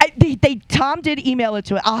 Tom did email it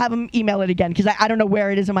to it. I'll have him email it again because I don't know where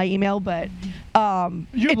it is in my email, but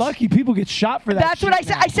You're lucky people get shot for that. That's what I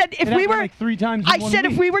said. now. I said if It we happened were like 3 times. I in 1 said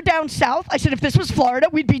week. if we were down south, I said if this was Florida,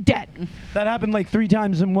 we'd be dead. That happened like 3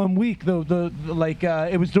 times in 1 week. It was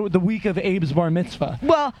the week of Abe's bar mitzvah.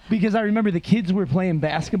 Well, Because I remember the kids were playing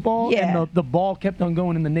basketball, Yeah. and the ball kept on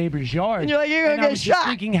going in the neighbor's yard. And you're like, you're gonna and I get was just shot.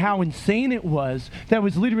 thinking how insane it was. That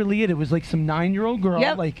was literally it. It was like some 9-year-old girl,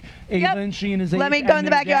 Yep. like Ava, Yep. and she and his Let Abe me go in and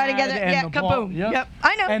the their backyard dad together. and Yeah, the ball. kaboom. Yep.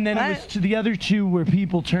 I know. And then it was to the other 2 where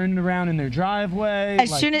people turned around in their driveway.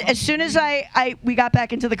 As soon as we got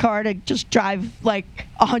back into the car to just drive like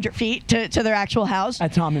 100 feet to their actual house.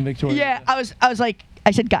 at Tom and Victoria. Yeah, I was like,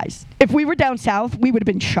 I said, guys, if we were down south, we would have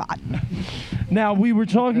been shot. Now, we were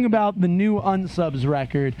talking about the new Unsubs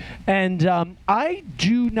record, and I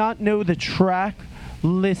do not know the track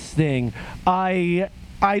listing. I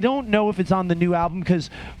don't know if it's on the new album, because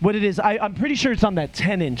what it is, I'm pretty sure it's on that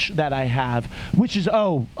 10-inch that I have, which is,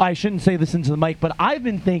 I shouldn't say this into the mic, but I've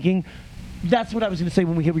been thinking, that's what I was going to say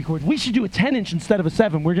when we hit record. We should do a 10-inch instead of a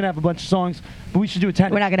 7. We're going to have a bunch of songs, but we should do a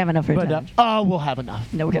 10-inch. We're not going to have enough for a But 10-inch. we'll have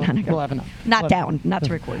enough. No, we're gonna We'll have enough. Not We'll have down, enough. not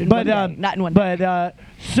to record. In But one day. Not in one day. But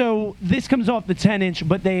so this comes off the 10-inch,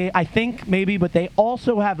 but I think maybe they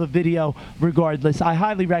also have a video. Regardless, I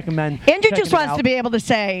highly recommend. Andrew checking just it wants out. to be able to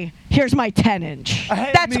say, "Here's my 10-inch."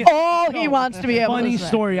 That's all he wants to be able Funny to say.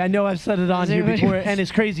 story. I know I've said it on here before, and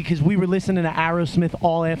it's crazy because we were listening to Aerosmith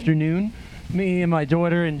all afternoon. Me and my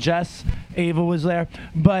daughter and Jess. Ava was there,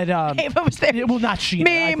 but Ava was there. Well, not she.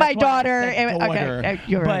 Me, That's my why I daughter, said okay,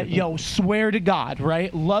 you're but right. yo, swear to God,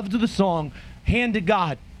 right? Loved the song. Hand to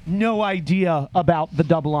God. No idea about the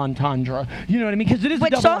double entendre. You know what I mean? Because it is Which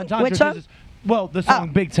a double song? entendre. Which 'cause song? it's- Well, the song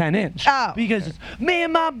Oh. Big 10-inch. Oh. Because it's me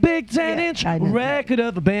and my Big 10-inch I know that. record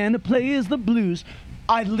of a band that plays the blues.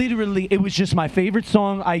 It was just my favorite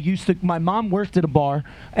song. My mom worked at a bar,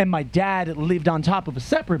 and my dad lived on top of a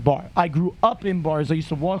separate bar. I grew up in bars. I used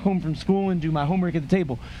to walk home from school and do my homework at the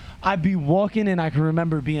table. I'd be walking, and I can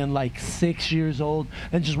remember being like 6 years old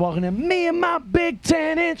and just walking in, me and my Big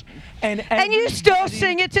 10-inch. And you still everybody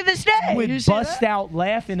sing it to this day. You would see bust that? out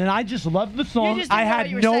laughing, and I just loved the song. just didn't I know had what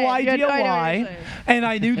you were no saying. You had idea no idea what you were why, saying. and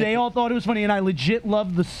I knew they all thought it was funny, and I legit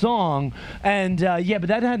loved the song. And but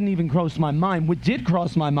that hadn't even crossed my mind. What did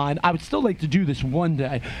cross my mind, I would still like to do this one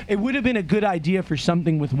day. It would have been a good idea for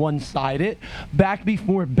something with one-sided. Back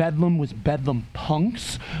before Bedlam was Bedlam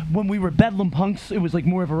Punx. When we were Bedlam Punx, it was like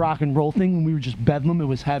more of a rock and roll thing. When we were just Bedlam, it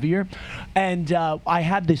was heavier. And I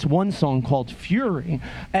had this one song called Fury,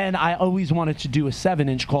 and I always wanted to do a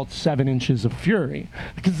 7-inch called 7 Inches of Fury,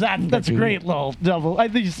 because that's a great little double. I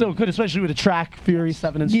think you still could, especially with a track Fury,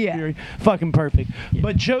 7 Inches of Fury. Fucking perfect.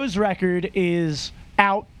 But Joe's record is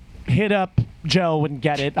out. Hit up Joe and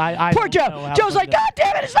get it. I Poor don't Joe. know how Joe's to like, do it. God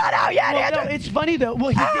damn it, it's not out yet. Well, no, Andrew." it's funny though.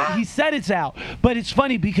 Well, he said it's out, but it's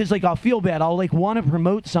funny because like I'll feel bad. I'll like want to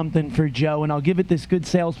promote something for Joe, and I'll give it this good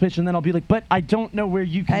sales pitch, and then I'll be like, but I don't know where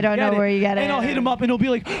you can. I don't get know it. where you get it. And I'll hit him up, and he'll be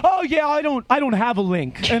like, oh yeah, I don't have a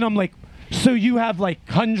link, and I'm like. So you have like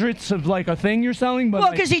hundreds of like a thing you're selling, but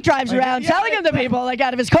Well, because he drives around selling them to people like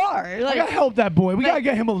out of his car. I Like, gotta help that boy. We gotta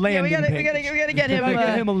get him a yeah, landing. we gotta page. get him. We gotta get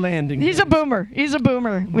him a landing. He's a page. boomer. He's a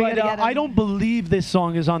boomer. We But gotta get him. I don't believe this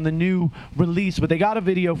song is on the new release, but they got a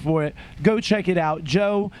video for it. Go check it out.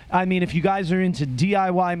 Joe, I mean, if you guys are into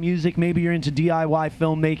DIY music, maybe you're into DIY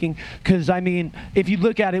filmmaking, because, I mean, if you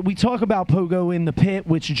look at it, we talk about Pogo in the Pit,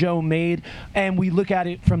 which Joe made, and we look at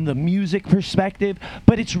it from the music perspective,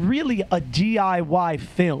 but it's really a DIY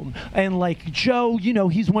film. And, like, Joe, you know,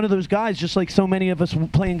 he's one of those guys, just like so many of us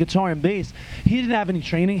playing guitar and bass. He didn't have any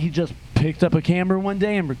training. He just picked up a camera one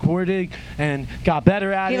day and recorded and got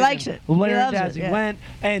better at it. He likes and it. He Learned loves as it, he yeah. went,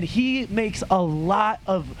 and he makes a lot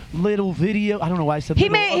of little video. I don't know why I said He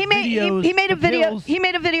little, made videos a of video. pills. He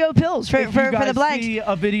made a video of pills for If you guys the Blanks. see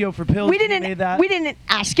a video for pills. We he made that. didn't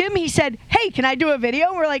ask him. He said, "Hey, can I do a video?"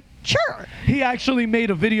 And we're like, Sure. He actually made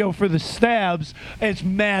a video for the Stabs. It's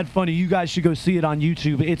mad funny. You guys should go see it on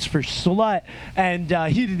YouTube. It's for Slut, and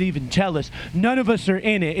he didn't even tell us. None of us are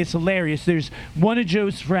in it. It's hilarious. There's one of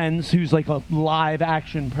Joe's friends who's like a live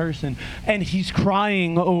action person, and he's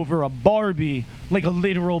crying over a Barbie, like a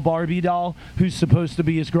literal Barbie doll, who's supposed to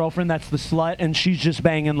be his girlfriend. That's the Slut, and she's just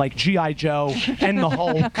banging like G.I. Joe and the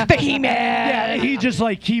Hulk. Behemoth. Yeah, he just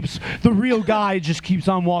like keeps, the real guy just keeps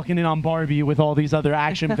on walking in on Barbie with all these other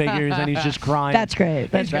action figures. And he's just crying. That's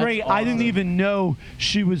great. That's great. I didn't even know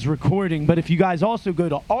she was recording. But if you guys also go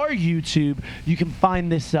to our YouTube, you can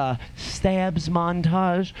find this Stabs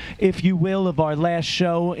montage, if you will, of our last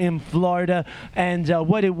show in Florida. And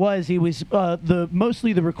what it was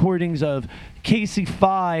mostly the recordings of Casey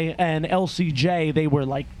Phi and LCJ. They were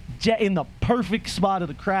like in the perfect spot of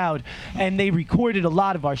the crowd, and they recorded a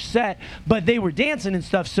lot of our set, but they were dancing and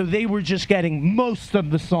stuff, so they were just getting most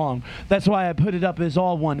of the song. That's why I put it up as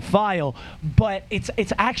all one file, but it's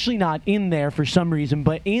actually not in there for some reason.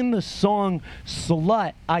 But in the song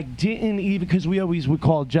Slut, I didn't even, because we always would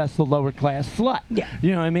call Jess the lower class slut. Yeah.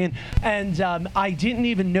 You know what I mean? And I didn't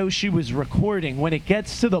even know she was recording. When it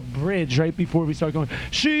gets to the bridge right before we start going,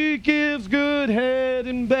 she gives good head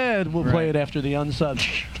in bed, we'll play it after the Unsubs.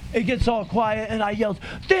 It gets all quiet, and I yelled,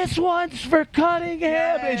 "This one's for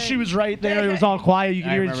Cunningham!" And she was right there. It was all quiet. You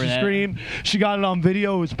could hear her scream. She got it on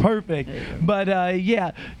video. It was perfect. But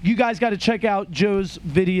yeah, you guys got to check out Joe's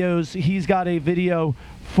videos. He's got a video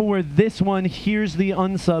for this one. Here's the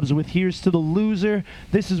Unsubs with Here's to the Loser.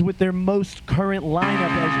 This is with their most current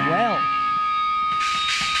lineup as well.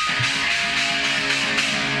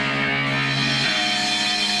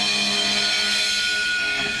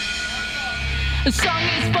 The song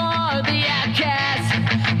is for the outcasts.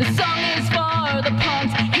 The song is for the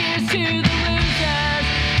punks. Here's to the losers,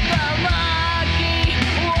 the lucky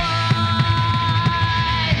ones.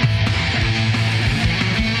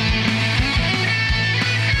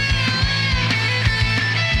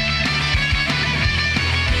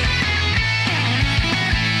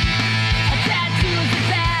 A tattoo is a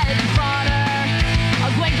bad fodder. A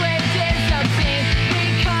blank grave is obscene. We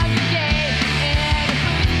congregate in a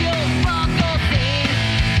booth buckle scene.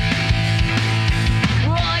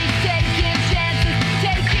 We're always taking chances,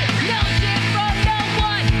 taking no shit from no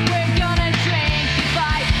one. We're gonna drink and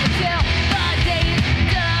fight until the day is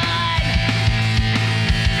done.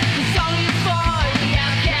 The song is for the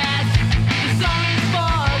outcasts. The song is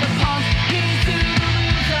for the punks. Here's to the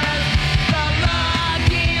losers, the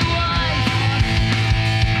lucky ones.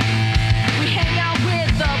 We hang out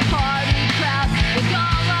with the party crowd, with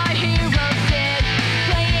all our heroes did,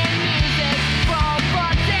 playing music for all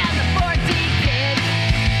bucks and the 40 kids.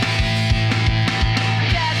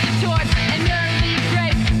 Pass the torch and early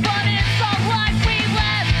grave, but it's all life we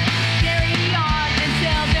live. Carry on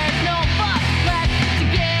until there's no fuck left to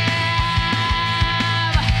give.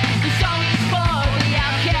 The song is for the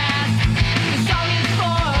outcasts. The song is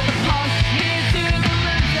for the punks. Here's to the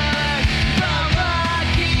losers, the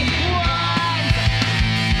lucky ones.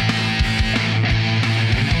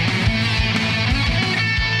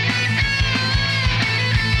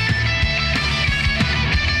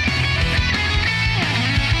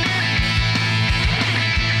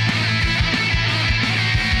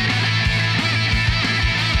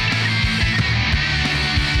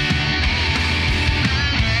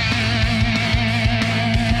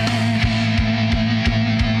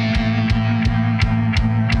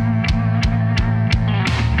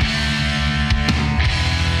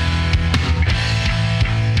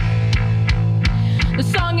 The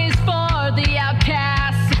song is for the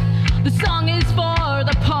outcasts. The song is for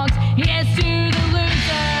the punks. Here's to the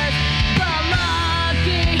losers, the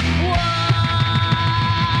lucky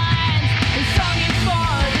ones. The song is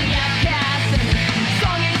for the outcasts. The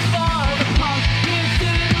song is for the punks. Here's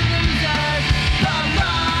to the losers, the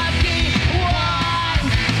lucky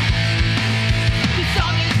ones. The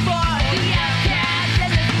song is for the outcasts.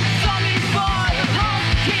 And the song is for the punks.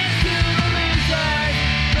 Here's to the losers,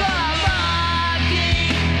 the lucky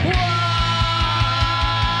ones.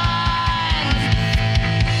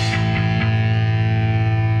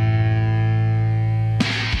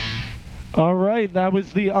 All right, that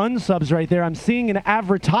was the Unsubs right there. I'm seeing an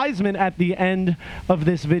advertisement at the end of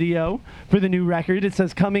this video for the new record. It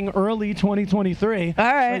says coming early 2023. All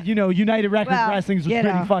right. But, you know, United Records Well, Wrestling's was you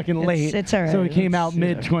pretty know, fucking it's- late. it's all right. So it came out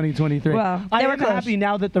mid 2023. Well, I they were am close. happy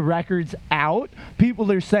now that the record's out. People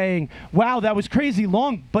are saying, wow, that was crazy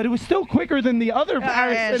long, but it was still quicker than the other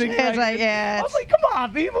Parasitix it's records. like, yeah, I was it's- like, come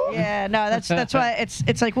on, people. Yeah, no, that's why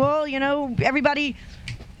it's like, well, you know, everybody,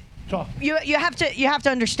 Talk. you have to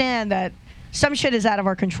understand that some shit is out of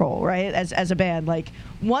our control, right? As a band, like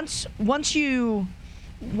once you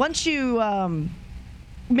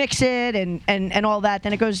mix it and all that,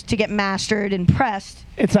 then it goes to get mastered and pressed.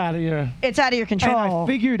 It's out of your control. And I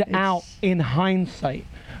figured out in hindsight,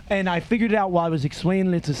 and I figured it out while I was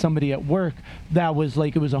explaining it to somebody at work that was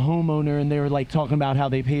like, it was a homeowner, and they were like talking about how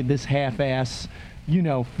they paid this half-ass,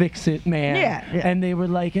 fix it man. Yeah. And they were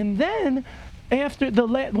like, and then after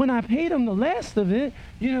when I paid him the last of it,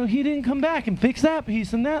 he didn't come back and fix that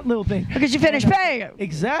piece and that little thing. Because you finished paying him.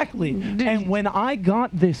 Exactly. And when I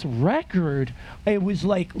got this record, it was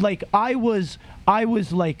like I was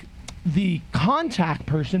like the contact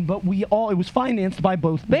person, but it was financed by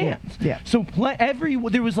both bands. Yeah. So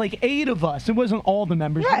there was like 8 of us. It wasn't all the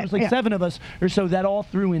members. Right, There was like 7 of us or so that all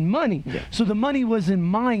threw in money. Yeah. So the money was in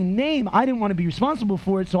my name. I didn't want to be responsible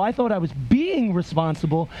for it, so I thought I was being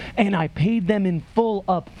responsible, and I paid them in full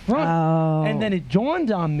up front. Oh. And then it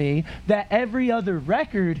dawned on me that every other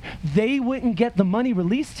record, they wouldn't get the money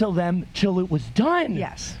released till it was done.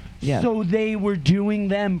 Yes. Yeah. So they were doing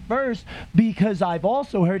them first, because I've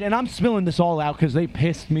also heard, and I'm spilling this all out because they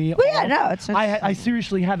pissed me Well, yeah, off. no, it's I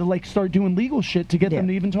seriously had to start doing legal shit to get them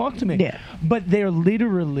to even talk to me. Yeah. But they're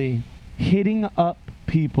literally hitting up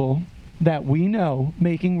people that we know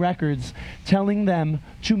making records, telling them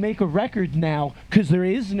to make a record now because there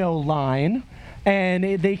is no line. And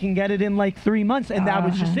they can get it in like 3 months. And that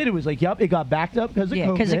was just it. It was like, it got backed up because of COVID.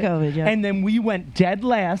 Yeah, 'cause of COVID, yeah. And then we went dead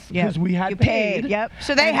last because we had You paid, yep.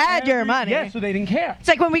 So they had your money. Yeah, so they didn't care. It's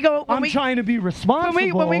like when we go. I'm trying to be responsible. When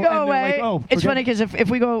we go and they're away, like, oh, it's forget funny because if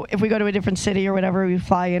we go to a different city or whatever, we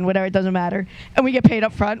fly in, whatever, it doesn't matter, and we get paid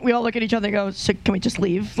up front. We all look at each other and go, "So can we just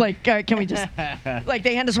leave? Like, can we just?" Like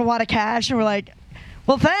they hand us a wad of cash and we're like,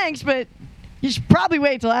 "Well, thanks, but you should probably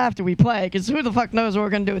wait till after we play because who the fuck knows what we're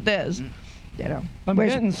gonna do with this." I'm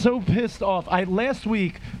getting so pissed off. Last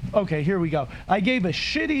week, okay, here we go. I gave a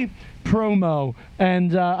shitty promo,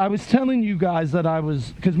 and I was telling you guys that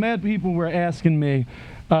because mad people were asking me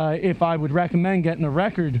if I would recommend getting a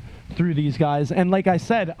record through these guys. And like I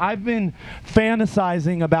said, I've been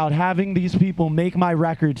fantasizing about having these people make my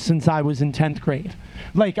records since I was in 10th grade.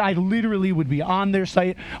 Like, I literally would be on their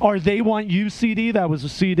site. Or They Want You CD, that was a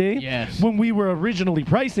CD. Yes. When we were originally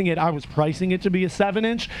pricing it, I was pricing it to be a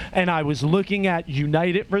 7-inch, and I was looking at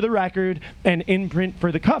United for the record and Imprint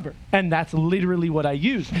for the cover. And that's literally what I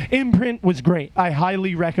used. Imprint was great. I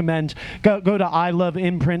highly recommend. Go to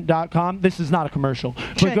iloveimprint.com. This is not a commercial,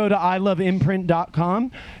 but go to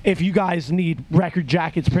iloveimprint.com if you guys need record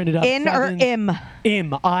jackets printed up. In or im?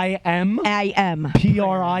 Im. I-M. I-M.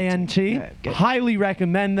 P-R-I-N-T. Good. Highly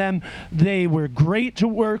recommend them. They were great to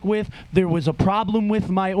work with. There was a problem with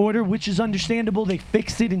my order, which is understandable. They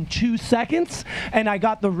fixed it in 2 seconds, and I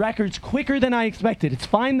got the records quicker than I expected. It's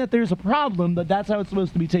fine that there's a problem, but that's how it's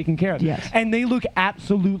supposed to be taken care of. Yes. And they look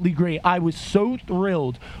absolutely great. I was so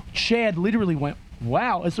thrilled. Chad literally went,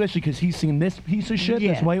 wow, especially because he's seen this piece of shit,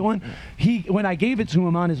 this white one. When I gave it to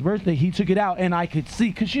him on his birthday, he took it out, and I could see,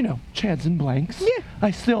 because, Chad's in blanks. Yeah.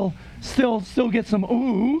 I still get some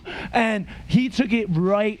ooh, and he took it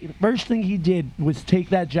right. First thing he did was take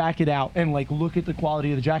that jacket out and, look at the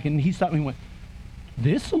quality of the jacket, and he stopped me and went,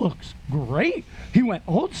 this looks great. He went,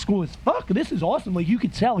 old school as fuck. This is awesome. You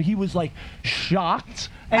could tell he was, shocked.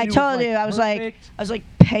 And I told you, I was like,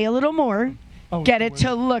 pay a little more. Oh, get it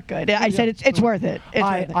to look good. I said it's worth it. It's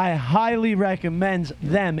worth it. I highly recommend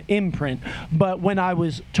them, Imprint. But when I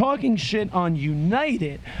was talking shit on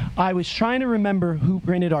United, I was trying to remember who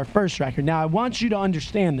printed our first record. Now, I want you to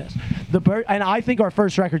understand this. And I think our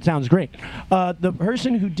first record sounds great. The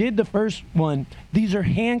person who did the first one, these are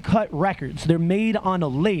hand-cut records. They're made on a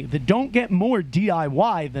lathe. They don't get more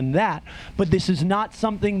DIY than that, but this is not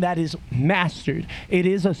something that is mastered. It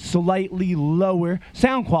is a slightly lower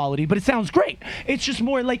sound quality, but it sounds great. It's just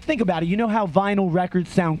more think about it. You know how vinyl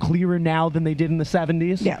records sound clearer now than they did in the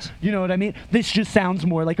 70s? Yes. You know what I mean? This just sounds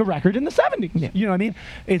more like a record in the 70s. Yeah. You know what I mean?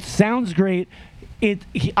 It sounds great.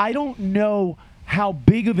 I don't know how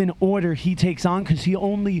big of an order he takes on because he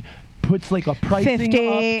only puts a pricing 50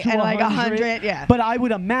 up to and 100, yeah. But I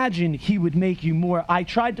would imagine he would make you more. I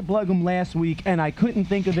tried to plug him last week and I couldn't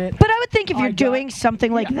think of it. But I would think if you're doing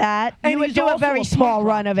something like that, And you would he's do a also very a small punk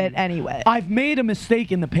run rock of it dude. anyway. I've made a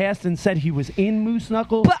mistake in the past and said he was in Moose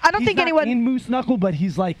Knuckle. But I don't He's think not anyone in Moose Knuckle, but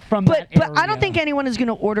he's from But that area. I don't think anyone is going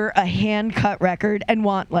to order a hand cut record and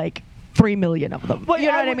want 3 million of them. But you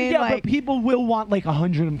know what I mean? Yeah, but people will want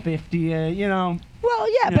 150. Well,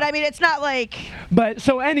 yeah, but I mean, it's not like. But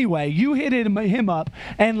so anyway, you hit him up,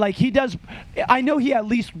 and like he does, I know he at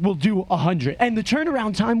least will do 100, and the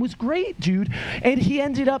turnaround time was great, dude. And he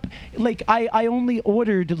ended up like I only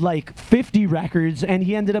ordered like 50 records, and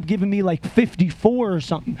he ended up giving me like 54 or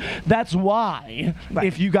something. That's why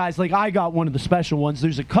if you guys like, I got one of the special ones.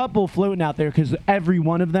 There's a couple floating out there because every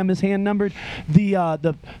one of them is hand numbered. The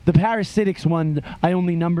Parasitix one, I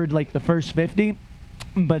only numbered like the first 50.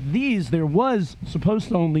 But these, there was supposed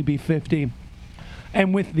to only be 50.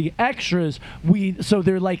 And with the extras, so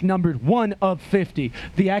they're like numbered 1 of 50.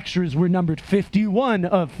 The extras were numbered 51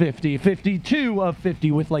 of 50, 52 of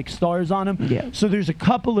 50 with like stars on them. Yeah. So there's a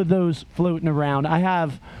couple of those floating around. I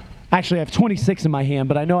have 26 in my hand,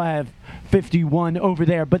 but I know I have 51 over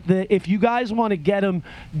there. But if you guys want to get them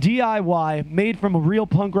DIY, made from a real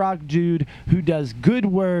punk rock dude who does good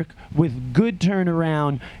work with good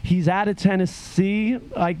turnaround. He's out of Tennessee,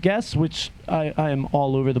 I guess, which I am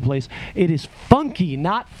all over the place. It is funky,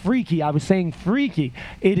 not freaky. I was saying freaky.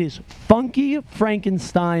 It is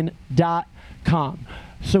funkyfrankenstein.com.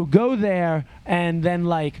 So go there, and then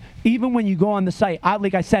like even when you go on the site,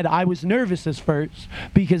 like I said, I was nervous at first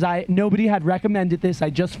because nobody had recommended this.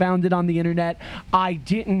 I just found it on the internet. I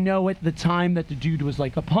didn't know at the time that the dude was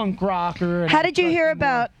like a punk rocker. How did you hear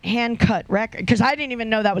about hand cut record? Because I didn't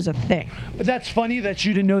even know that was a thing. But that's funny that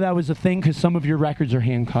you didn't know that was a thing because some of your records are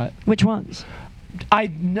hand cut. Which ones?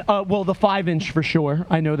 Well, the 5-inch for sure.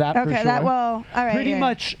 I know that for sure. Okay, all right. Pretty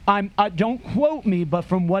much, don't quote me, but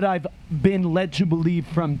from what I've been led to believe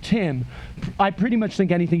from Tim, I pretty much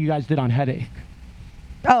think anything you guys did on Headache.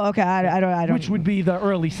 Oh, okay. I don't. Which would be the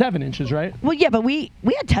early 7 inches, right? Well, yeah, but we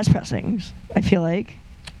had test pressings, I feel like.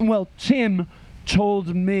 Well, Tim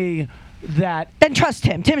told me that. Then trust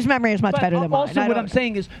him. Tim's memory is much better than mine. Also, what I'm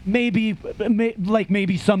saying is maybe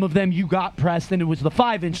some of them you got pressed and it was the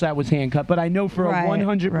 5-inch that was hand cut, but I know for a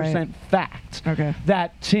 100% fact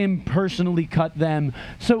that Tim personally cut them.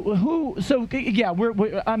 So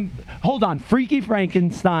hold on, Freaky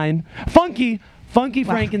Frankenstein,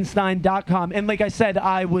 funkyfrankenstein.com. And like I said,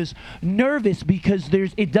 I was nervous because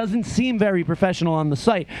it doesn't seem very professional on the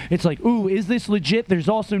site. It's like, ooh, is this legit? There's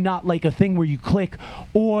also not like a thing where you click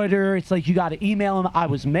order. It's like you got to email them. I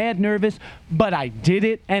was mad nervous, but I did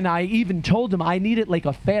it. And I even told him I needed like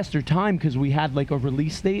a faster time because we had like a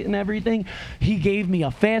release date and everything. He gave me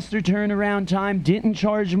a faster turnaround time, didn't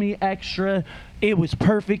charge me extra. It was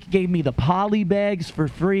perfect. Gave me the poly bags for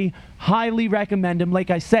free. Highly recommend them. Like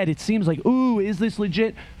I said, it seems like, ooh, is this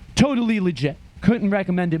legit? Totally legit. Couldn't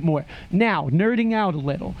recommend it more. Now, nerding out a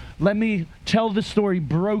little. Let me tell the story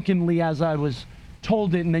brokenly as I was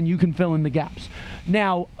told it, and then you can fill in the gaps.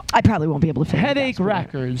 Now, I probably won't be able to fill in the Headache gaps.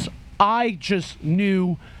 Records, I just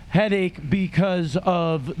knew Headache because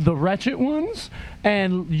of the Wretched ones,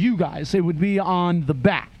 and you guys, it would be on the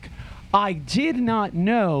back. I did not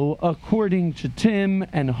know, according to Tim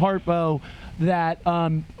and Harpo, that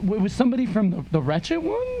it was somebody from the Wretched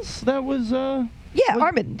ones that was. Yeah,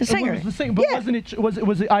 Armin, the singer. Was the singer, but wasn't it?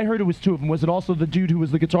 Was it? I heard it was 2 of them. Was it also the dude who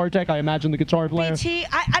was the guitar tech? I imagine the guitar player. BT,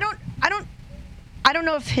 I don't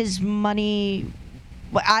know if his money.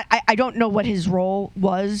 I don't know what his role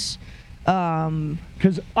was. Because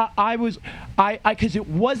because it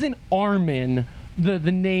wasn't Armin. The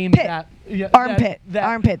name Pit. that. Yeah, Armpit.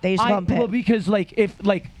 Armpit. They used to call him Pit. Well, because I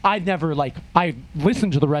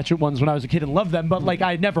listened to the Wretched ones when I was a kid and loved them, but like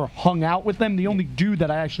I never hung out with them. The only dude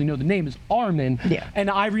that I actually know the name is Armin. Yeah.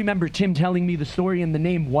 And I remember Tim telling me the story, and the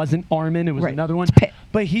name wasn't Armin. It was another one. It's Pit.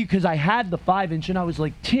 But because I had the 5-inch, and I was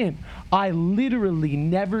like, Tim, I literally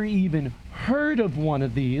never even heard of one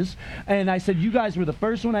of these. And I said, you guys were the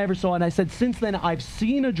first one I ever saw. And I said, since then, I've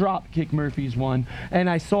seen a Dropkick Murphys one, and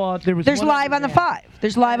I saw there's There's one Live on the band. 5.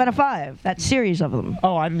 There's Live on a 5. That series of them.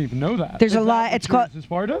 Oh, I didn't even know that. There's Is a that lot. what It's called. yours is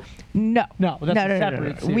part of? No. No, that's a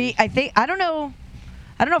separate series. I don't know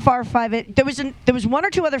if our 5. There was 1 or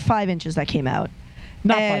 2 other 5-inches that came out.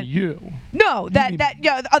 Not by you. No,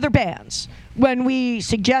 other bands. When we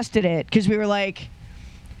suggested it, because we were like,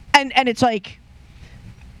 and it's like,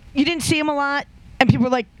 you didn't see them a lot, and people were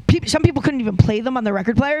like, some people couldn't even play them on the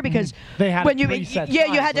record player because they had when you preset you size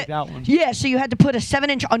had like to that one. so you had to put a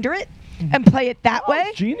 7-inch under it and play it that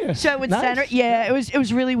way. Genius. So it would Nice. center. Yeah, it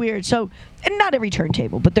was really weird. So, and not every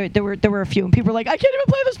turntable, but there were a few, and people were like, I can't even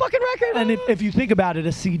play this fucking record. And if you think about it,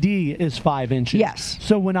 a CD is 5 inches. Yes.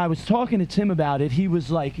 So when I was talking to Tim about it, he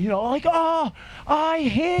was like, oh, I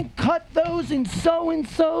hand cut those in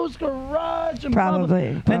so-and-so's garage. And blah, blah, blah.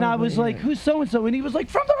 Probably. And I was like, who's so-and-so? And he was like,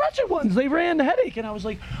 from the Wretched ones. They ran the Headache. And I was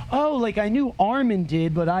like, oh, like I knew Armin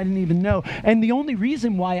did, but I didn't even know. And the only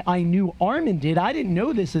reason why I knew Armin did, I didn't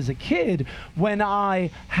know this as a kid, kid,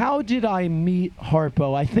 how did I meet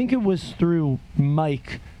Harpo? I think it was through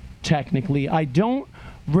Mike, technically. I don't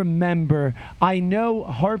remember. I know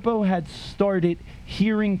Harpo had started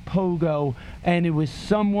hearing PoGo, and it was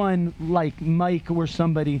someone like Mike or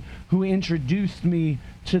somebody who introduced me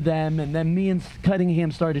to them, and then me and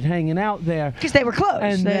Cuttingham started hanging out there. Because they were close.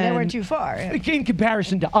 And They then- weren't too far. In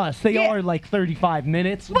comparison to us, they Yeah. are like 35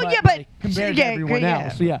 minutes. Well, yeah, but- like, compared yeah, to everyone yeah.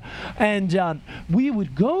 else, yeah. And we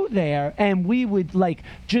would go there, and we would like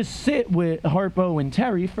just sit with Harpo and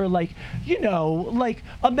Terry for like, like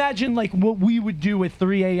imagine like what we would do at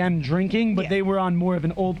 3 a.m. drinking, but Yeah. they were on more of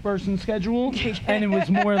an old person schedule, and it was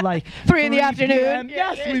more like 3 in the 3 afternoon. p.m. Yeah,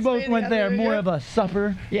 Yes, yeah, we it's both 3 in the went there, afternoon, more yeah. of a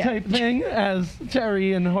supper Yeah. type thing, as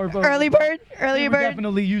Terry and Harpo. Early bird? They Early were bird?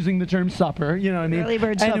 definitely using the term supper, you know what I mean? Early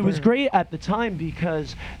bird and it was supper. great at the time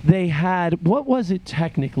because they had, what was it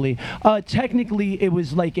technically? Technically, it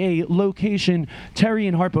was like a location, Terry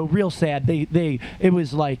and Harpo, real sad. It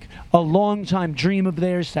was like a long time dream of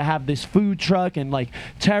theirs to have this food truck, and like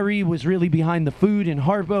Terry was really behind the food, and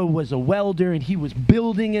Harpo was a welder, and he was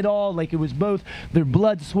building it all. Like it was both their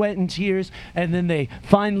blood, sweat, and tears. And then they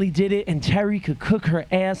finally did it, and Terry could cook her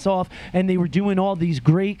ass off, and they were doing all these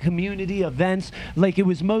great community events. Like it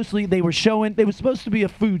was mostly, they were supposed to be a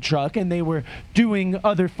food truck, and they were doing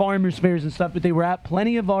other farmers fairs and stuff, but they were at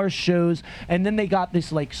plenty of our shows. And then they got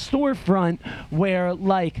this like storefront where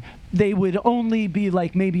like they would only be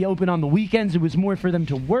like maybe open on the weekends. It was more for them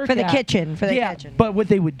to work For the at. kitchen, for the yeah, kitchen. But what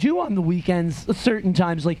they would do on the weekends, certain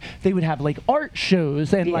times, like they would have like art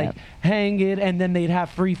shows and Yeah. like hang it, and then they'd have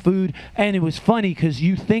free food. And it was funny because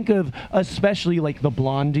you think of especially like the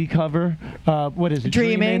Blondie cover. What is it?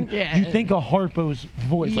 Dreamin'. Yeah. You think of Harpo's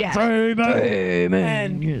voice. Yeah. Like, Dreamin'.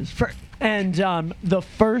 And, Yes. the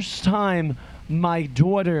first time my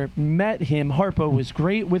daughter met him, Harpo was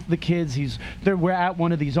great with the kids. We're at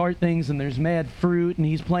one of these art things, and there's mad fruit, and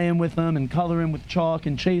he's playing with them and coloring with chalk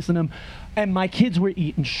and chasing them. And my kids were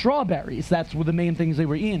eating strawberries. That's one of the main things they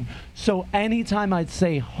were eating. So anytime I'd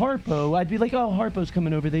say Harpo, I'd be like, "Oh, Harpo's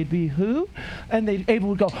coming over." They'd be, "Who?" And Ava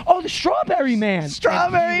would go, "Oh, the Strawberry Man." And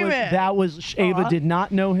Strawberry he was- Man. That was Ava did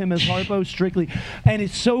not know him as Harpo strictly, and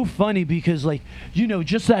it's so funny because like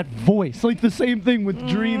just that voice, like the same thing with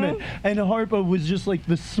Dreamin', and Harpo was just like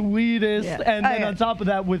the sweetest, Yeah. and then yeah. on top of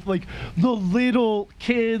that with like the little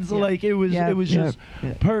kids, like it was Yeah. just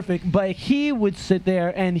Yeah. perfect. But he would sit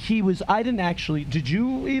there, and I didn't actually. Did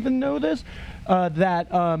you even know this? That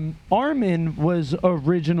Armin was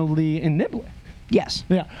originally in Niblick. Yes.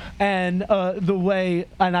 Yeah, and the way,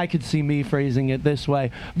 and I could see me phrasing it this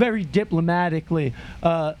way, very diplomatically,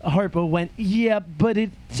 Harpo went, "Yeah, but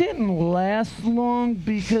it didn't last long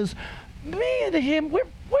because me and him, we're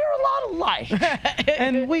a lot alike,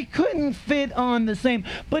 and we couldn't fit on the same."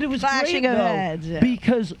 But it was Clashing great of though, heads, yeah.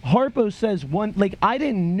 because Harpo says I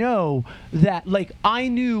didn't know that, I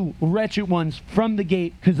knew Wretched Ones from the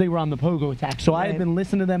gate because they were on the Pogo Attack, so I had Right. been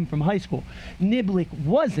listening to them from high school. Niblick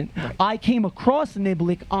wasn't. I came across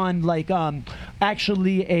Niblick on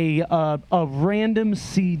actually a random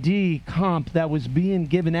CD comp that was being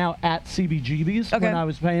given out at CBGB's Okay. when I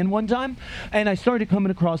was paying one time, and I started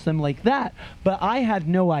coming across them like that. But I had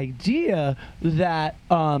no idea that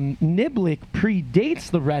Niblick predates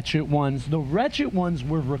the Wretched Ones. The Wretched Ones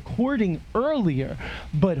were recording earlier,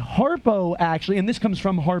 but Harpo actually, and this comes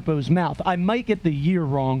from Harpo's mouth, I might get the year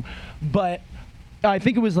wrong, but I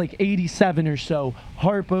think it was like 87 or so.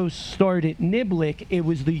 Harpo started Niblick. It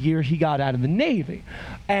was the year he got out of the Navy.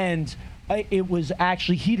 And it was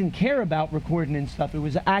actually, he didn't care about recording and stuff. It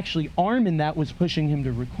was actually Armin that was pushing him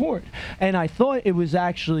to record. And I thought it was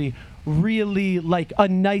actually really like a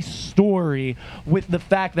nice story with the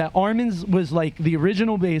fact that Armin's was like the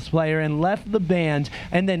original bass player and left the band,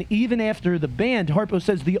 and then even after the band, Harpo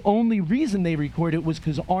says the only reason they recorded was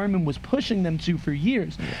because Armin was pushing them to for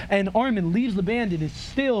years, and Armin leaves the band and is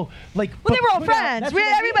still like, Well, they were all put out- friends. that's what I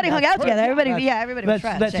mean. Everybody hung That's out together. perfect. Everybody- yeah, everybody was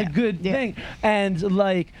friends, That's yeah. a good Yeah. thing. And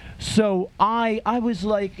like, so I was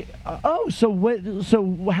like, oh,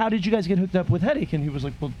 so how did you guys get hooked up with Headache? And he was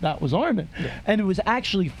like, well, that was Armin. And it was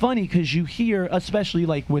actually funny because you hear, especially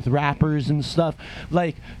like with rappers and stuff,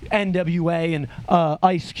 like NWA and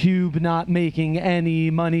Ice Cube not making any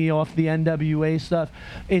money off the NWA stuff.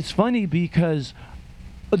 It's funny because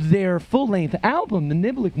their full-length album, the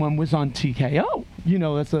Niblick one, was on TKO.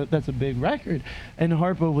 That's a big record. And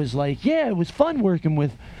Harpo was like, yeah, it was fun working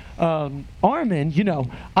with Armin.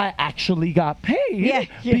 I actually got paid Yeah.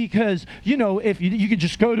 because if you could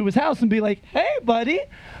just go to his house and be like, hey buddy,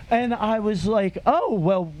 and I was like, oh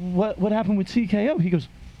well, what happened with TKO? He goes,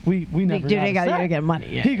 We never Dude, got they a got set." to get money.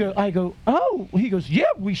 Yeah. I go, oh. He goes, yeah,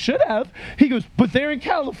 we should have. He goes, but they're in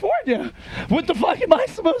California. What the fuck am I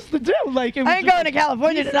supposed to do? Like, it was I ain't just going to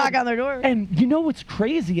California he to knock said- on their door. And you know what's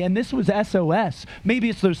crazy? And this was SOS. Maybe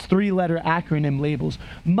it's those 3-letter acronym labels.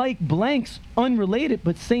 Mike Blanx, unrelated,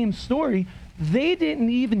 but same story. They didn't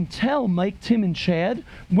even tell Mike, Tim, and Chad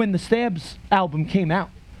when the Stabs album came out.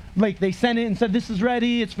 Like, they sent it and said, this is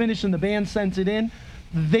ready, it's finished, and the band sent it in.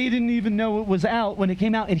 They didn't even know it was out when it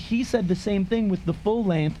came out. And he said the same thing with the full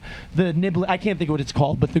length, the Nibble, I can't think of what it's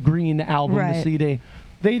called, but the green album, the Right. CD.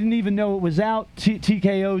 They didn't even know it was out.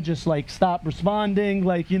 TKO just, like, stopped responding.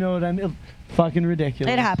 Like, you know what I mean? Fucking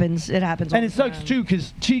ridiculous. It happens. It happens. And all it the sucks time. too,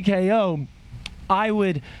 because TKO,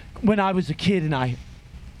 when I was a kid and I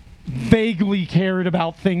vaguely cared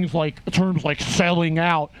about things like terms like selling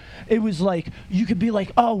out, it was like, you could be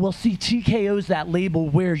like, oh, well, see, TKO's that label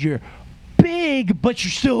where you're big, but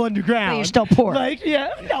you're still underground. But you're still poor. Like,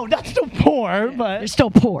 yeah, no, not still poor, but They're still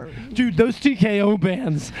poor. dude, those TKO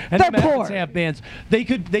bands and They're the poor. Half bands, they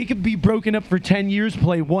could be broken up for 10 years,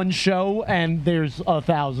 play one show, and there's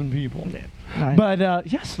 1,000 people. Right.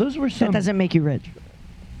 But yes, those were That some. doesn't make you rich.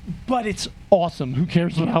 But it's awesome. Who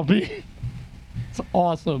cares about me? It's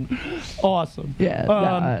awesome. Awesome.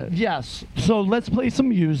 Yeah, Yes. So let's play some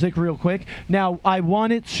music real quick. Now, I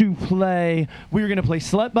wanted to play, we were going to play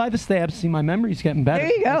Slut by the Stabs. See, my memory's getting better.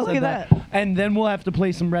 There you go, I look said at that. And then we'll have to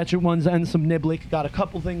play some Wretched Ones and some Niblick. Got a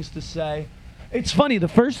couple things to say. It's funny, the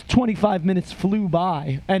first 25 minutes flew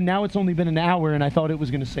by, and now it's only been an hour, and I thought it was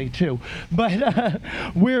going to say 2. But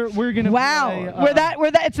we're going to Wow.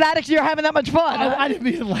 play... It's that you're having that much fun. huh? I didn't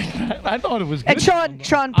mean it like that. I thought it was good. And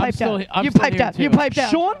Sean piped still- out. I'm You still piped here out. too. You piped out.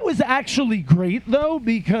 Sean was actually great, though,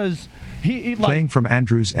 because he like, Playing from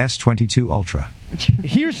Andrew's S22 Ultra.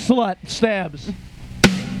 here's Slut, Stabs.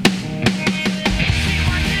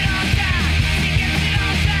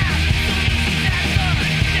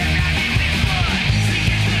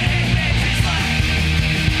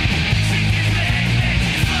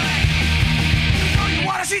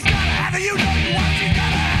 She's gotta have it, you know you want, she's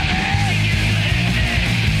gotta have it.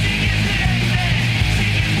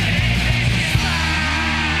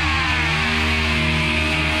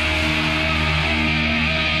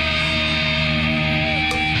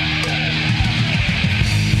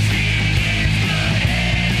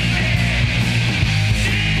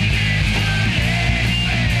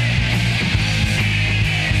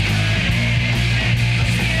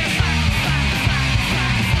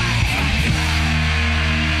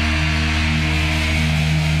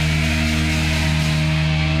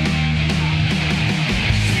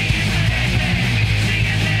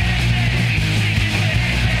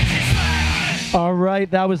 All right,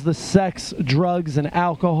 that was the Sex, Drugs, and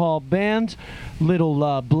Alcohol Band.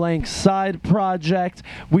 Little blank side project.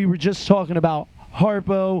 We were just talking about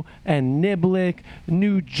Harpo and Niblick,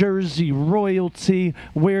 New Jersey royalty.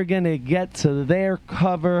 We're going to get to their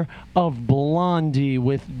cover of Blondie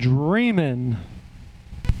with Dreamin'.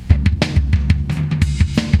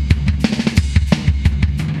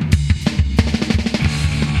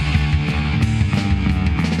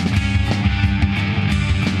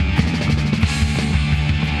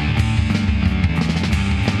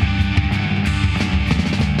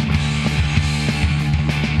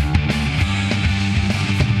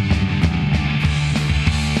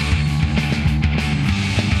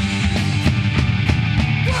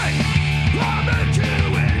 I'm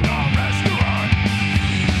in a restaurant.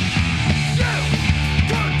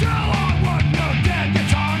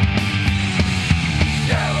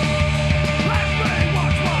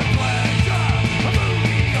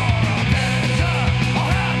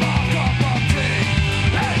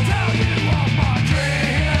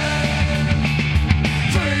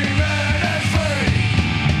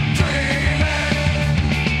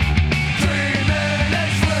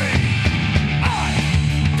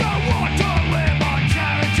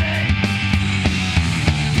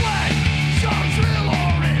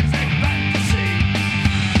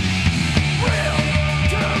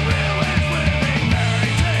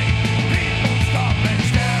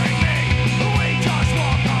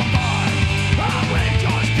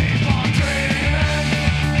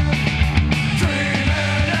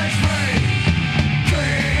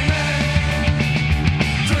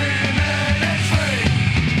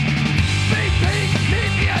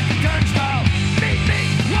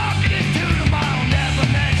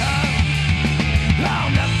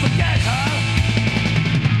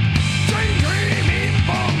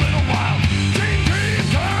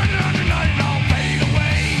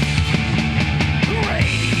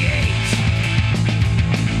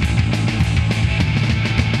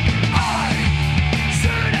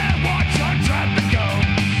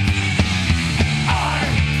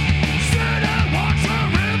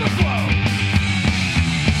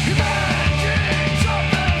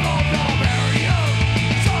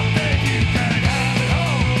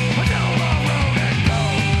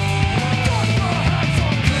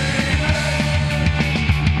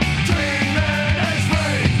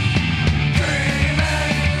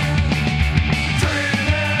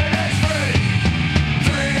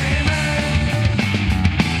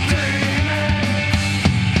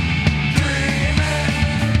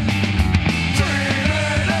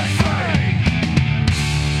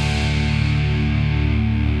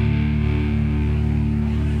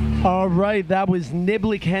 right. That was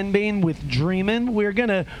Niblick Henbane with Dreamin'.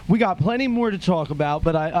 We got plenty more to talk about,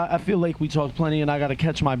 but I feel like we talked plenty, and I got to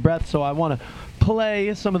catch my breath, so I want to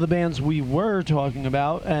play some of the bands we were talking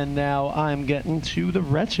about, and now I'm getting to the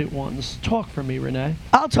wretched ones. Talk for me, Renee.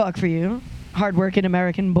 I'll talk for you. Hardworking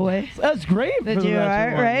American boy. That's great. Did for the you? wretched Right,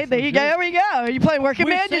 ones. right. There you go. There we go. You play working We're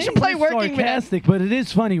man. You should saying play we're working man. sarcastic, but it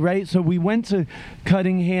is funny, right? So we went to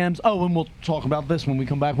Cunningham's. Oh, and we'll talk about this when we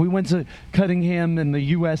come back. We went to Cunningham and the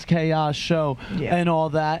U.S. Chaos show and all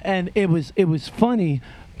that, and it was funny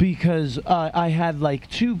because I had like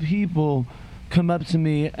two people come up to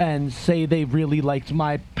me and say they really liked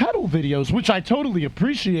my pedal videos, which I totally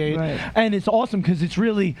appreciate, and it's awesome because it's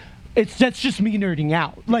really. That's just me nerding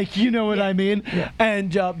out, like, you know what I mean? Yeah.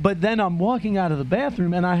 And but then I'm walking out of the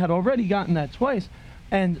bathroom, and I had already gotten that twice,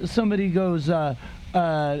 and somebody goes, I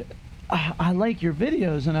like your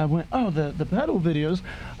videos, and I went, oh, the pedal videos,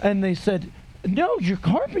 and they said, no, your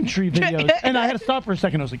carpentry videos, and I had to stop for a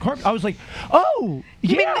second. I was like, I was like, oh,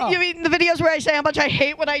 yeah. You mean the videos where I say how much I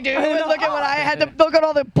hate what I do, and know. look at what I had to look at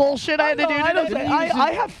all the bullshit I had to do.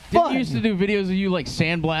 I have Didn't fun. you used to do videos of you like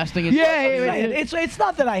sandblasting and It's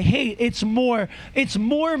not that I hate. It's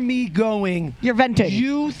more me going. You're venting.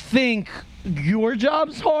 You think your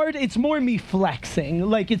job's hard? It's more me flexing.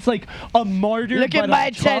 Like it's like a martyr. Look but at my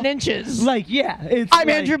I'm 10 tough. inches. Like it's. I'm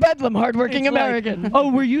like, Andrew Bedlam, hardworking it's like, American.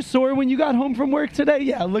 oh, were you sore when you got home from work today?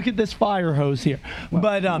 Yeah, look at this fire hose here.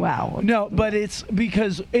 But wow. No, but it's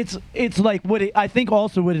because it's like I think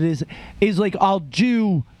also what it is like I'll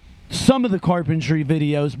do some of the carpentry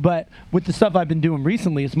videos, but with the stuff I've been doing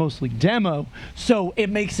recently, it's mostly demo, so it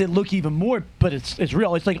makes it look even more, but it's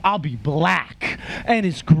real. It's like I'll be black, and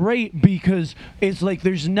it's great because it's like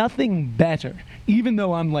there's nothing better. Even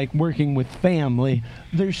though I'm like working with family,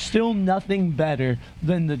 there's still nothing better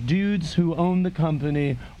than the dudes who own the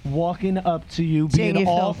company walking up to you, Seeing being you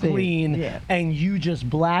all filthy. clean, and you just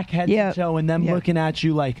black head Yep. to toe, and them Yep. looking at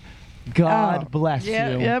you like, God Oh. bless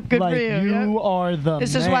Yep, you. yep, good for like, you, You yep. are the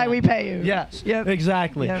This man. is why we pay you. Yes, Yep.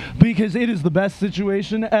 exactly. Yep. Because it is the best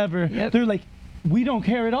situation ever. Yep. They're like, we don't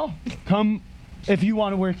care at all. Come, if you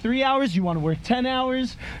want to work 3 hours, you want to work 10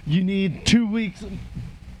 hours, you need 2 weeks.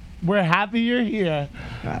 We're happy you're here.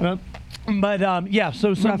 But yeah,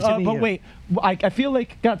 so some. Rough to be But here. wait, I feel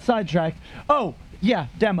like got sidetracked. Oh. Yeah,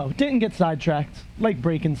 demo. Didn't get sidetracked. Like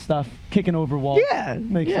breaking stuff, kicking over walls. Yeah,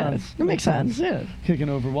 Makes yeah, sense. it makes sense, yeah. Kicking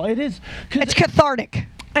over walls. It is. 'Cause It's cathartic.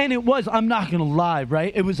 and it was, I'm not going to lie,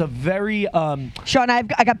 right? It was a very, Sean, I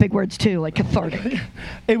got big words too, like cathartic.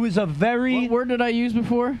 it was a very. What word did I use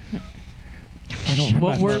before? I don't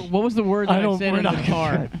What remember. word? What was the word that I, said we're in the not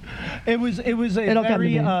car? gonna- It was a It'll come to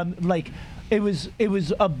very, me. like, it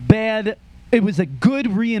was a bad. It was a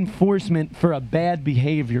good reinforcement for a bad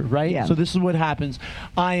behavior, right? Yeah. So this is what happens.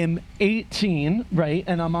 I am 18, right,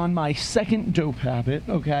 and I'm on my second dope habit,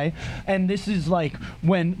 okay? And this is like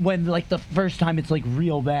when like the first time it's like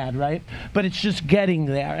real bad, right? But it's just getting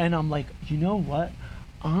there, and I'm like, you know what?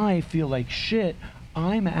 I feel like shit.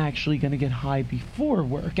 I'm actually going to get high before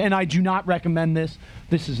work, and I do not recommend this.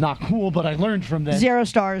 This is not cool, but I learned from this. 0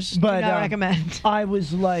 stars. But Do not recommend. I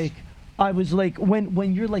was like,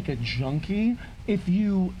 when you're like a junkie, if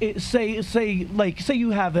you say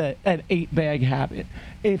you have an 8-bag habit,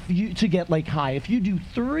 if you to get like high, if you do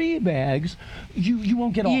 3 bags, you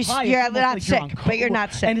won't get all high. You're It's almost not like you're on sick, but you're coke.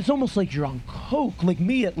 not sick. And it's almost like you're on coke, like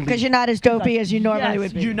me at least. Because you're not as dopey as you normally Yes,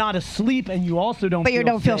 would be. You're not asleep, and you also don't. But you feel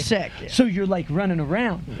don't feel sick. So you're like running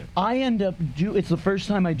around. I end up It's the first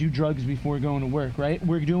time I do drugs before going to work. Right?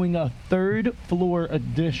 We're doing a 3rd floor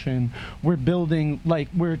addition. We're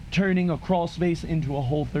we're turning a crawl space into a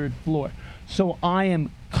whole 3rd floor. So I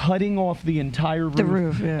am cutting off the entire roof, The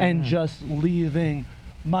roof, yeah, and yeah. just leaving.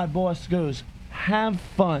 My boss goes, "Have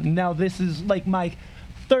fun." Now this is like my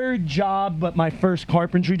 3rd job, but my first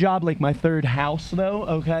carpentry job, like my 3rd house though,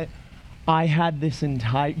 okay? I had this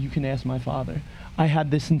entire, you can ask my father. I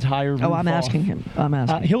had this entire roof Oh, I'm asking off. him. I'm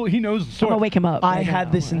asking. He knows the story. gonna wake him up I right had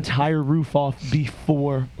now. this entire roof off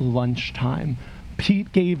before lunchtime.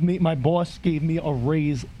 My boss gave me a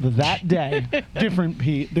raise that day. Different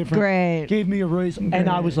Pete, different. Great. Gave me a raise, and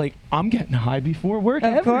I was like, I'm getting high before work.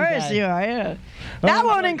 Of every course day. you are, yeah. That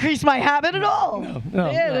won't increase my habit at all. no,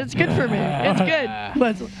 yeah, no. that's good for me. It's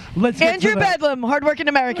good. Let's get Andrew to that. Bedlam, hardworking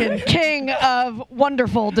American, king of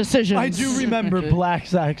wonderful decisions. I do remember Black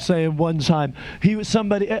Zach saying one time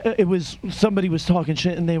somebody was talking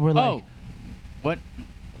shit, and they were like, Oh, what?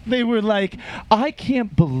 they were like, I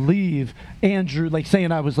can't believe Andrew, like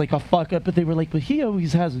saying I was like a fuck up, but they were like, but he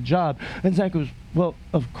always has a job. And Zach goes, well,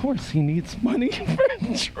 of course he needs money for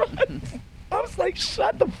drugs. I was like,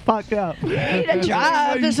 shut the fuck up. I need a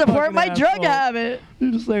job to support my drug habit.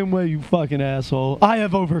 You're the same way, you fucking asshole. I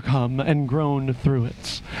have overcome and grown through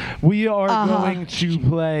it. We are going to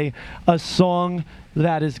play a song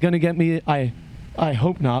that is going to get me. I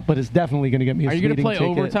hope not, but it's definitely going to get me a Are you going to speeding play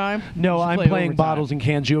ticket. overtime? No, You should I'm play playing overtime. bottles and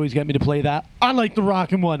cans. You always get me to play that. I like the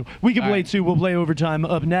rockin' one. We can All play right. two. We'll play overtime.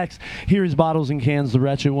 Up next, here is Bottles and Cans, The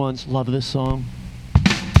Wretched Ones. Love this song.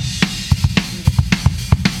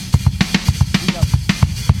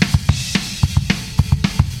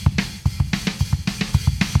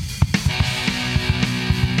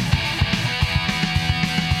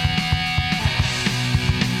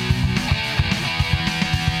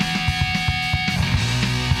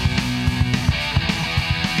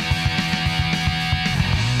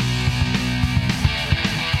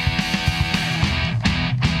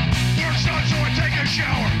 Work's done, so I take a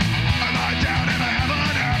shower. I lie down and I have a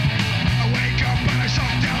nap. I wake up and I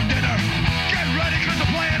suck down dinner. Get ready 'cause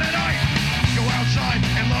I'm playing tonight. Go outside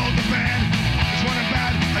and load the band. It's running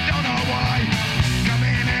bad, I don't know why. Come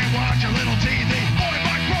in and watch a little TV. Boy,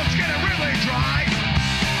 my throat's getting really dry.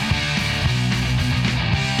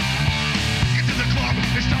 Get to the club,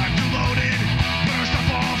 it's time to load in. Put our stuff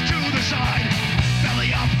off to the side.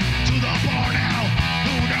 Belly up to the bar now.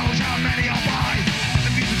 Who knows how many I'll buy?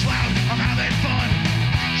 The music's loud, I'm having fun.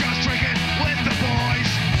 Just drinking with the boys.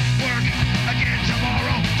 Work again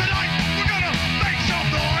tomorrow. Tonight, we're gonna make some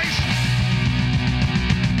noise.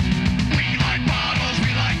 We like bottles,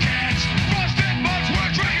 we like cans. Frosted mugs,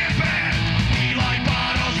 we're drinking bad. We like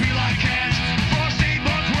bottles, we like cans. Frosted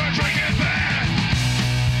mugs, we're drinking bad.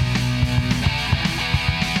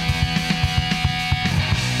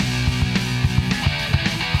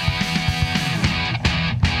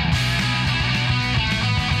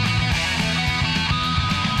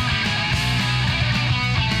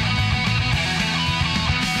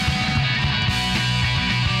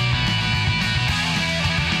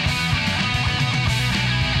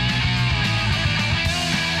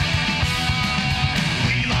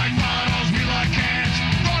 We like bottles, we like cans.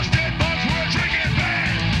 Frosted mugs, we're drinking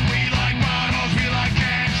bad.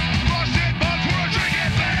 We like bottles, we like cans. Frosted mugs, we're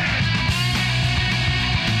drinking bad.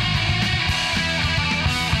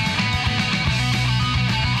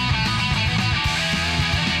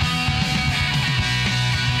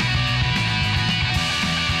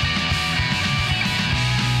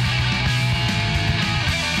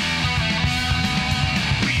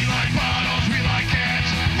 We like bottles, we like cans.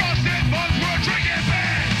 Frosted mugs, we're drinking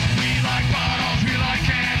bad. We like bottles, we like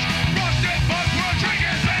cans. Frosted mugs, we're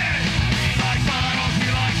drinking bad. We like bottles, we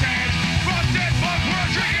like cans. Frosted mugs, we're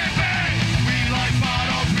drinking bad. We like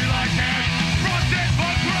bottles, we like cans. Frosted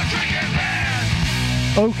mugs, we're drinking bad.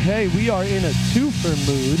 Okay, we are in a twofer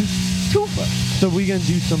mood. Twofer. So we're going to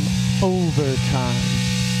do some overtime,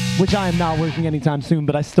 which I am not working anytime soon,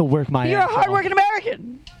 but I still work my You're a ass off. hardworking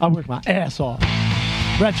American. I work my ass off.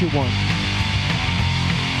 Wretched One.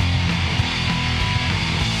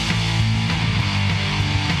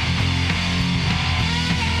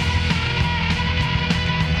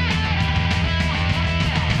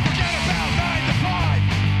 Forget about 9 to 5.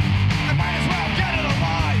 I might as well get it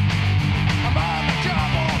alive. I'm on the job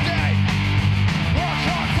all day. Work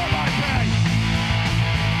hard for my pay.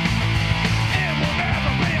 It will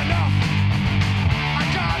never be enough. I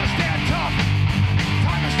gotta stand tough.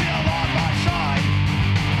 Time is still on my side.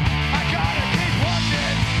 I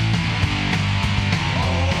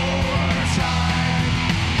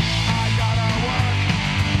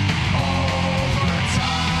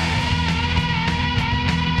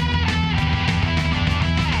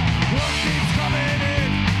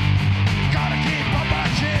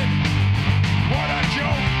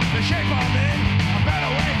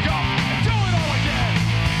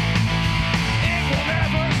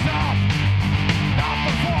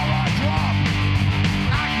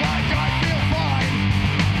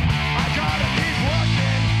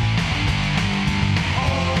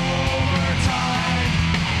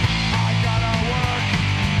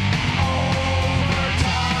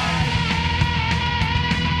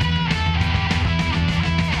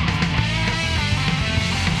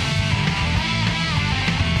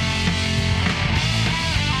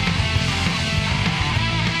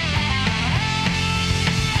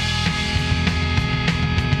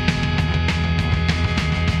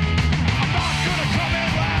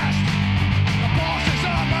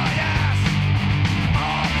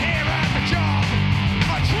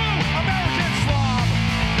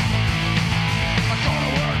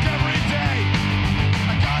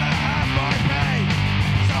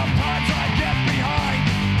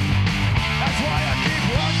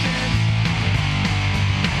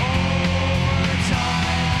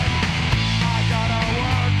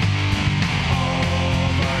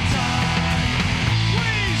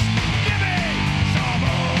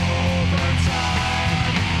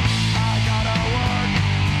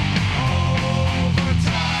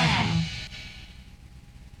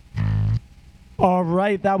All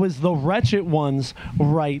right, that was the Wretched Ones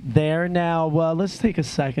right there. Now, let's take a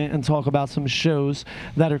second and talk about some shows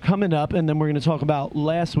that are coming up, and then we're going to talk about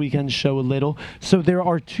last weekend's show a little. So there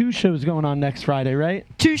are 2 shows going on next Friday, right?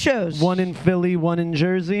 2 shows. One in Philly, one in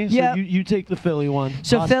Jersey. So Yep. you take the Philly one.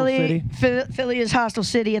 So Hostel City. Philly is Hostel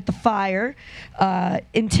City at the Fire,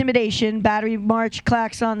 Intimidation, Battery March,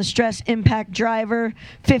 Klaxon, The Stress, Impact Driver,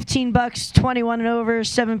 $15, 21 and over,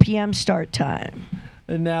 7 p.m. start time.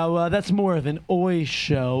 Now, that's more of an oi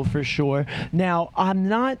show for sure. Now, I'm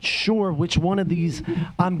not sure which one of these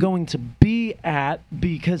I'm going to be at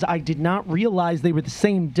because I did not realize they were the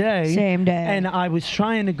same day. Same day. And I was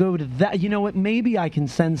trying to go to that. You know what? Maybe I can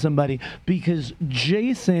send somebody because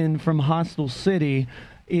Jason from Hostel City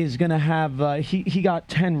is going to have, he got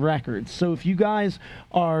 10 records. So if you guys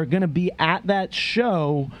are going to be at that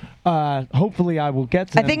show, hopefully I will get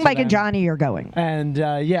to I them think to Mike and them. Johnny are going. And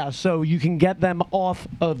yeah, so you can get them off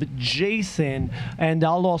of Jason, and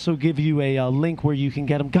I'll also give you a link where you can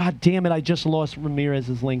get them. God damn it, I just lost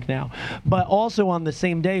Ramirez's link now. But also on the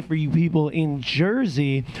same day for you people in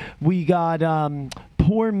Jersey, we got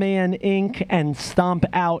Poor Man Inc. and Stomp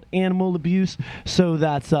Out Animal Abuse. So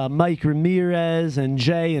that's Mike Ramirez and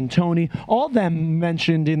Jay and Tony, all them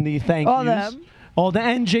mentioned in the thank All yous. them.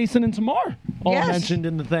 And Jason and Tamar, all Yes. mentioned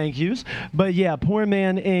in the thank yous. But yeah, Poor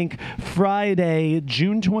Man Inc. Friday,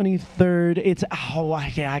 June 23rd. It's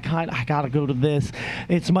I gotta go to this.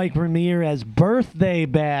 It's Mike Ramirez's birthday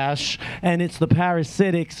bash, and it's the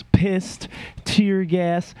Parasitix, Pissed, Tear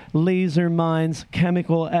Gas, Laser Minds,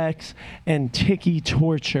 Chemical X, and Tiki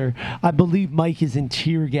Torture. I believe Mike is in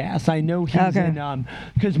Tear Gas. I know he's Okay. in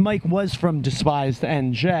because Mike was from Despised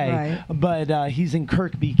NJ, Right. but he's in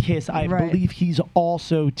Kirkby Kiss. I Right. believe he's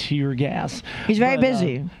also Tear Gas. He's very But,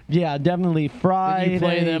 busy. Yeah, definitely Friday. Did you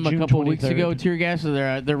play them a June couple weeks 23rd. ago? Tear gas. So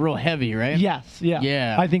they're real heavy, right? Yes, yeah.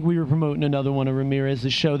 Yeah. I think we were promoting another one of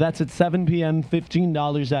Ramirez's show. That's at 7 p.m.,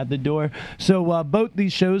 $15 at the door. So both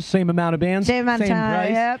these shows, same amount of bands, Same amount of time, price.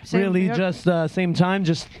 yep, same- really yep. just same time,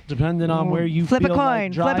 just depending on where you Flip a feel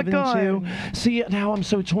like coin, flip a driving coin. to. See, now I'm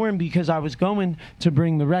so torn because I was going to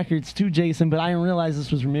bring the records to Jason, but I didn't realize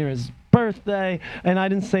this was Ramirez's birthday, and I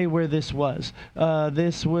didn't say where this was.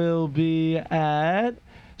 This will be at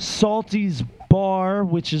Salty's Bar,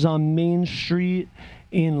 which is on Main Street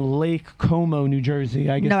in Lake Como, New Jersey.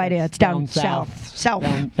 I guess No that's idea. It's down south. South.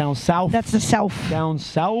 Down south. That's the South. down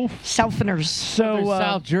south. Southerners. So There's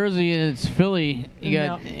South Jersey and it's Philly. You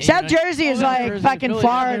got No. South Jersey is South like Jersey and fucking Philly,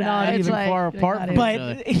 Florida. They're not It's even like- far they're apart not from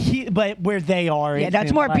even- each other. but where they are, Yeah, it's that's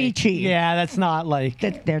in, more like- beachy. Yeah, that's not like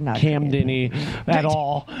They're not Camden-y at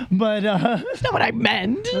all. But That's not what I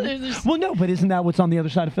meant. well, no, but isn't that what's on the other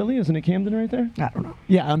side of Philly? Isn't it Camden right there? I don't know.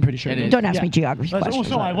 Yeah, I'm pretty sure. It is. Don't ask Yeah. me geography That's- questions.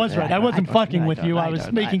 Oh, so I was right. I wasn't fucking with you. I was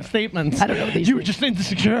making statements. I don't know these You were things. just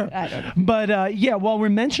insecure. I don't know. But yeah, while we're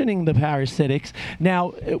mentioning the Parasitix,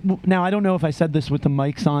 now I don't know if I said this with the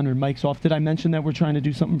mics on or mics off. Did I mention that we're trying to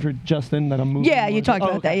do something for Justin that I'm moving? Yeah, you more- talked Oh,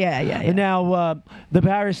 about that. okay. Yeah. Now, the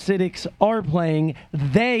Parasitix are playing.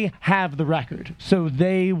 They have the record, so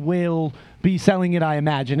they will be selling it, I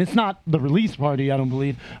imagine. It's not the release party, I don't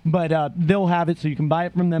believe, but they'll have it, so you can buy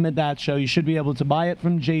it from them at that show. You should be able to buy it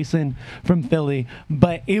from Jason from Philly,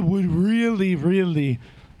 but it would really, really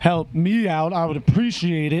help me out. I would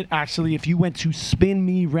appreciate it, actually, if you went to Spin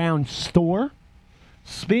Me Round Store.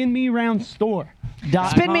 Spin Me Round Store.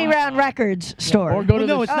 Spin Me Round Records store. Or go to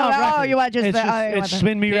no, the it's not oh, record. you want just it's the- just, oh, you it's want the-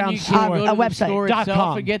 Spin Me Can Round you Store. go to a the website. store .com.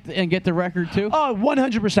 itself and get the record too? Oh,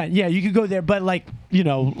 100%. Yeah, you could go there, but like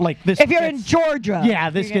this. If you're in gets- Georgia. yeah,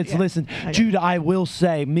 this you gets get- listened. Okay. Dude, I will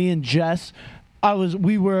say, me and Jess,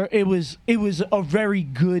 it was a very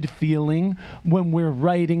good feeling when we're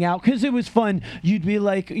writing out, because it was fun. You'd be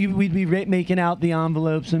like, we'd be making out the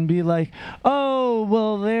envelopes and be like, oh,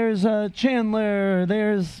 well, there's Chandler,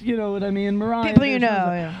 there's, you know what I mean, Mariah. People you there's know,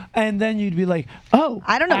 Rosa. yeah. And then you'd be like, oh,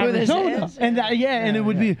 I don't know who this Arizona. is. And and it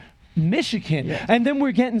would be Michigan. And then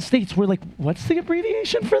we're getting states. We're like, what's the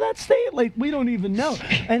abbreviation for that state? Like, we don't even know.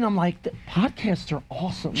 And I'm like, the podcasts are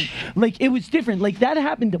awesome. Like, it was different. Like, that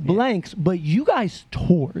happened to Blanks, but you guys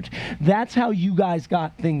toured. That's how you guys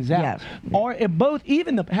got things out. Yes. Or both,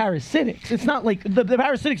 even the Parasitix. It's not like the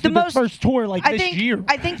Parasitix did the most- first tour like I this think, year.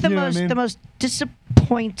 I think the You know what I most mean? the most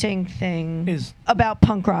disappointing thing Is- about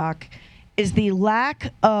punk rock is the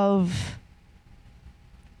lack of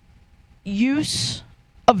use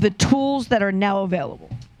of the tools that are now available.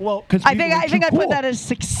 Well, because I think I put that as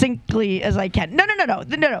succinctly as I can.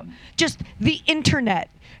 No. Just the internet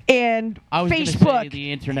and I was gonna say Facebook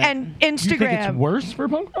the internet. and You think it's Instagram. worse for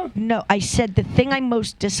punk rock? No, I said the thing I'm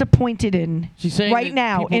most disappointed in She's saying right that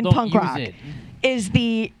now people in don't punk use rock it. is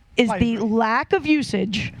the I agree. lack of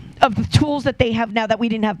usage of the tools that they have now that we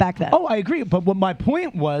didn't have back then. Oh, I agree. But what my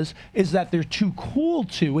point was is that they're too cool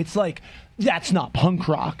to. It's like that's not punk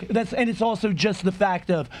rock. And it's also just the fact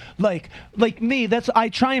of like me. I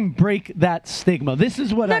try and break that stigma. This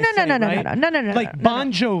is what No, I no, say, no, no, right? no, no, no, no, Like no,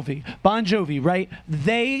 Bon Jovi, right?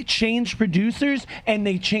 They changed producers and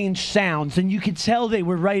they changed sounds, and you could tell they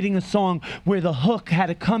were writing a song where the hook had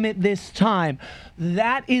to come at this time.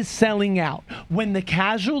 That is selling out. When the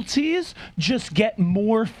Casualties just get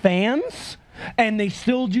more fans and they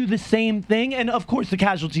still do the same thing, and of course the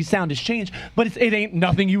Casualty sound has changed, but it ain't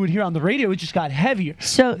nothing you would hear on the radio. It just got heavier.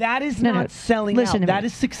 So that is no, not no. selling Listen out. to That me.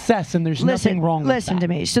 is success, and there's Listen, nothing wrong with that. listen to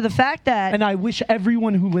me. So the fact that And I wish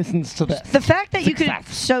everyone who listens to this. the fact that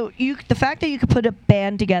success. the fact that you could put a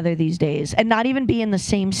band together these days and not even be in the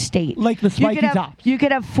same state, Like the Spiky Tops. You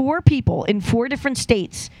could have 4 people in 4 different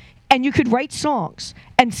states, and you could write songs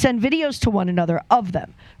and send videos to one another of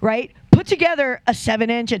them, right? Put together a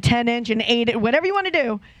 7-inch, a 10-inch, an 8, whatever you want to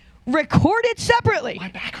do. Record it separately.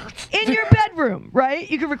 My back hurts. In your bedroom, right?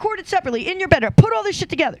 You could record it separately in your bedroom. Put all this shit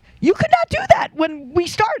together. You could not do that when we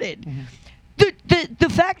started. The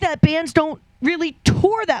fact that bands don't really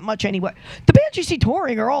tour that much anymore. The bands you see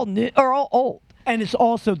touring are all old. And it's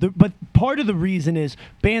also but part of the reason is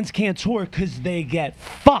bands can't tour because they get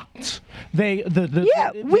fucked. We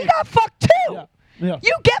got fucked too. Yeah.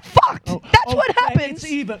 You get fucked. That's what and happens.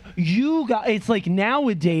 It's like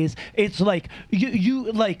nowadays. It's like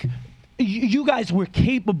you guys were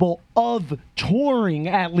capable of touring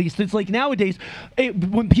at least. It's like nowadays,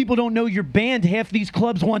 when people don't know your band, half these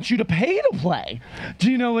clubs want you to pay to play.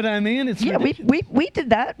 Do you know what I mean? It's ridiculous. we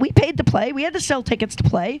did that. We paid to play. We had to sell tickets to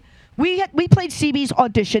play. We played CB's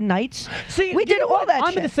audition nights. See, we did all that shit.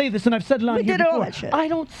 I'm going to say this, and I've said it on We here did all before. that shit. I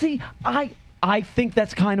don't see. I think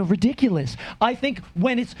that's kind of ridiculous. I think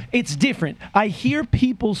when it's different. I hear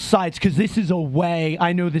people's sides because this is a way.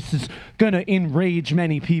 I know this is gonna enrage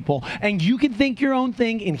many people, and you can think your own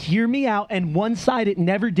thing and hear me out. And one side, it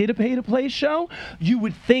never did a pay-to-play show. You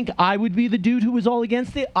would think I would be the dude who was all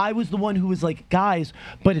against it. I was the one who was like, guys,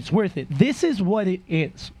 but it's worth it. This is what it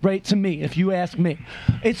is, right? To me, if you ask me,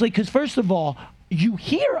 it's like because first of all. You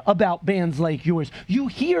hear about bands like yours. You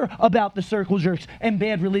hear about the Circle Jerks and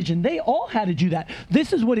Bad Religion. They all had to do that.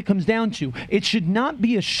 This is what it comes down to. It should not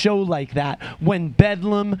be a show like that when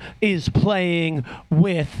Bedlam is playing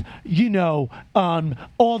with,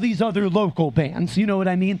 all these other local bands. You know what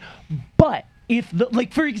I mean? But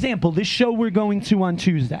for example, this show we're going to on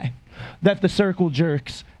Tuesday, that the Circle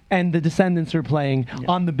Jerks and the Descendents are playing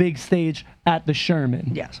on the big stage at the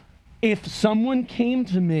Sherman. Yes. If someone came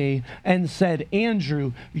to me and said,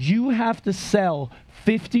 Andrew, you have to sell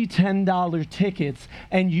 $10 tickets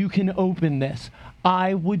and you can open this,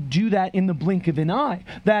 I would do that in the blink of an eye.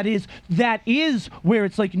 That is where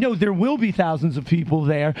it's like, no, there will be thousands of people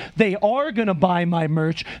there. They are going to buy my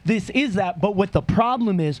merch. This is that. But what the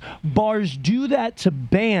problem is, bars do that to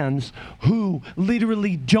bands who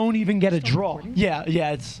literally don't even get a draw. Yeah,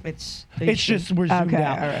 it's just we're zoomed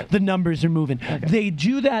out. All right. The numbers are moving. Okay. They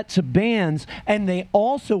do that to bands, and they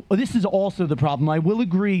also, this is also the problem. I will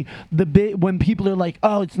agree, when people are like,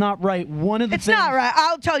 oh, it's not right. One of the It's things not right.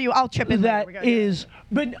 I'll tell you. I'll chip in that later. is,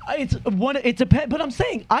 but it depends. But I'm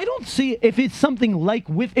saying I don't see if it's something like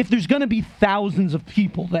if there's going to be thousands of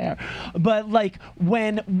people there, but like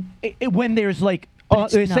when there's like.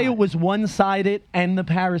 Say it was one-sided and the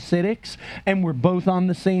Parasitix, and we're both on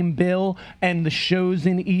the same bill, and the show's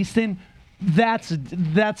in Easton. That's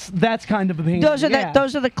kind of a pain. Those are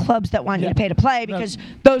the clubs that want you to pay to play because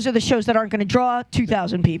those are the shows that aren't going to draw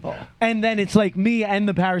 2,000 people. And then it's like me and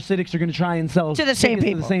the Parasitix are going to try and sell to the same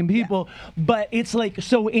people. To the same people. Yeah. But it's like,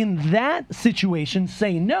 so in that situation,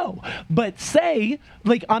 say no. But say,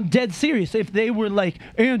 like, I'm dead serious. If they were like,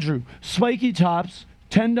 Andrew, Spiky Tops,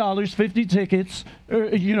 $10, 50 tickets,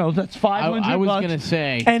 that's $500. I was gonna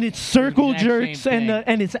say, and it's Circle Jerks,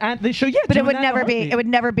 and it's at this show. Yeah, but it would never be. It would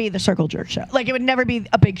never be the Circle Jerk show. Like it would never be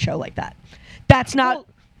a big show like that. That's not.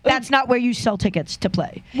 That's not where you sell tickets to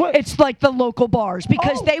play. What? It's like the local bars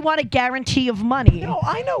because they want a guarantee of money. No,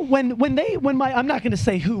 I know I'm not going to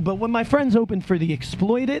say who, but when my friends opened for the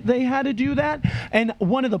Exploited, they had to do that. And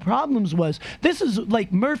one of the problems was, this is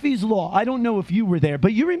like Murphy's Law. I don't know if you were there,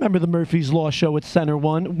 but you remember the Murphy's Law show at Center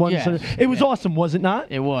One? Yes. It was awesome, was it not?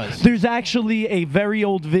 It was. There's actually a very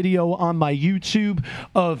old video on my YouTube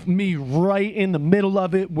of me right in the middle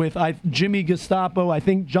of it with Jimmy Gestapo, I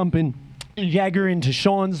think, jumping Jagger into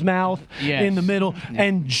Sean's mouth Yes. in the middle,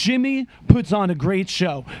 and Jimmy puts on a great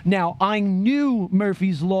show. Now, I knew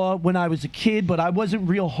Murphy's Law when I was a kid, but I wasn't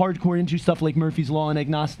real hardcore into stuff like Murphy's Law and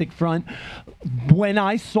Agnostic Front. When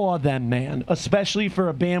I saw them, man, especially for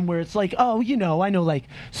a band where it's like, oh, you know, I know like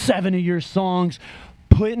 7 of your songs,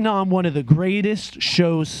 putting on one of the greatest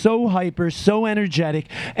shows, so hyper, so energetic,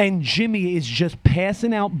 and Jimmy is just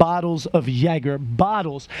passing out bottles of Jaeger,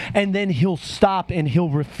 bottles, and then he'll stop and he'll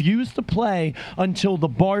refuse to play until the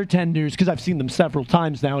bartenders, because I've seen them several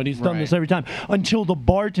times now, and he's done this every time, until the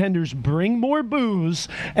bartenders bring more booze,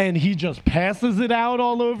 and he just passes it out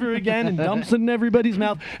all over again and dumps it in everybody's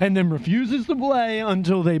mouth, and then refuses to play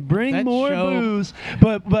until they bring That more show- booze.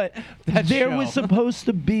 But That there show. was supposed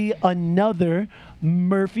to be another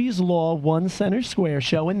Murphy's Law One Center Square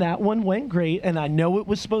show, and that one went great, and I know it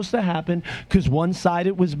was supposed to happen because one side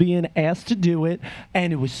it was being asked to do it,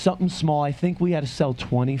 and it was something small. I think we had to sell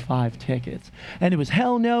 25 tickets, and it was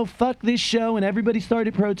hell no, fuck this show, and everybody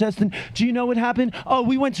started protesting. Do you know what happened? Oh,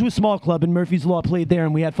 we went to a small club and Murphy's Law played there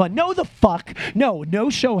and we had fun. No, the fuck. No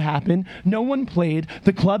show happened. No one played.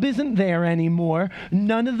 The club isn't there anymore.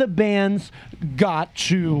 None of the bands got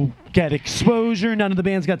to get exposure. None of the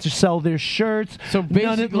bands got to sell their shirts. So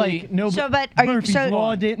none of, basically- no, So, but are you- Murphy's so-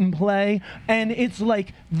 Law didn't play, and it's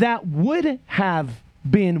like that would have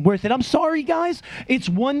been worth it. I'm sorry, guys. It's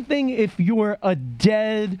one thing if you're a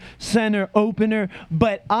dead center opener,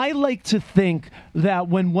 but I like to think that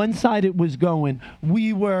when One Sided was going,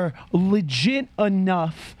 we were legit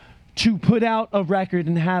enough to put out a record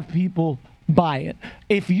and have people buy it.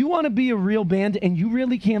 If you want to be a real band and you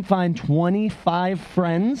really can't find 25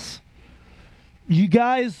 friends, you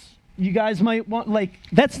guys might want, like,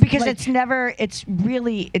 that's Because like, it's never, it's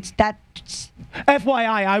really, it's that.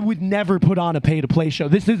 FYI, I would never put on a pay-to-play show.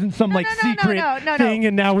 This isn't some No, secret no. thing,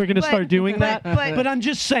 and now we're going to But- start doing but- that. but- I'm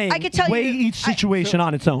just saying, I could tell weigh you- each situation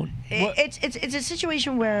on its own. It's a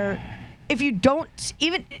situation where if you don't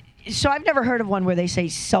even, so I've never heard of one where they say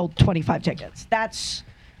sell 25 tickets. That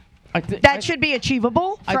should be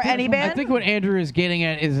achievable I for think- any band. I think what Andrew is getting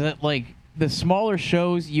at is that, like, the smaller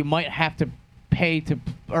shows you might have to pay to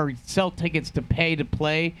or sell tickets to pay to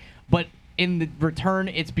play, but in the return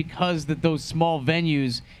it's because that those small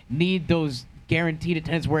venues need those guaranteed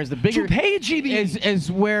attendance, whereas the bigger To pay GBH. is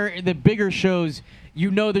where the bigger shows, you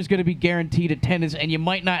know, there's going to be guaranteed attendance, and you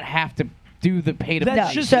might not have to do the pay to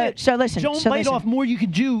That's play. just so- it. so listen, Don't so bite listen. off more. You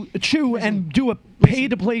could chew and do a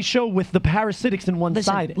pay-to-play show with the Parasitix and One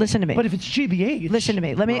Sided. Listen to me. But if it's GBH, Listen to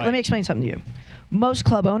me. Let me Right. explain something to you. Most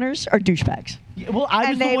club owners are douchebags. Well, I was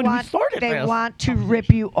and the they one want, who started They this. want to rip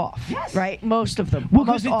you off. Yes. Right? Most of them. Well,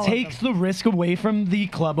 Almost because all it of takes them. the risk away from the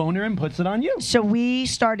club owner and puts it on you. So when we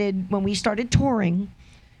started touring,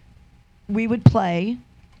 we would play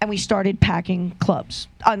and we started packing clubs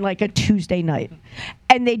on like a Tuesday night.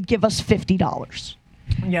 And they'd give us $50.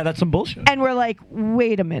 Yeah, that's some bullshit. And we're like,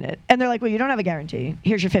 wait a minute. And they're like, well, you don't have a guarantee.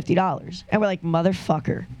 Here's your $50. And we're like,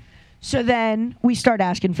 motherfucker. So then we start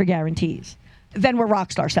asking for guarantees. Then we're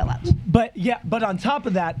rockstar sellouts. But on top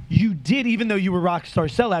of that, you did, even though you were Rockstar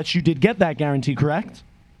sellouts, you did get that guarantee, correct?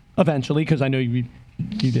 Eventually, because I know you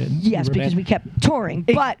did. Yes, because we kept touring.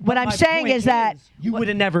 But what I'm my saying point is that you would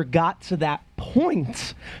have never got to that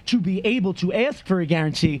point to be able to ask for a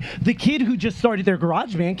guarantee. The kid who just started their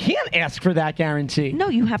garage band can't ask for that guarantee. no,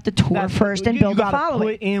 you have to tour That's first what and you build a gotta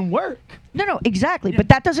following. Put in work. No, exactly. But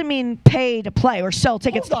that doesn't mean pay to play or sell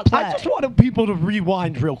tickets Hold to on, play. I just wanted people to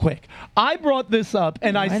rewind real quick. I brought this up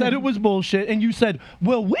and I I said know. it was bullshit, and you said,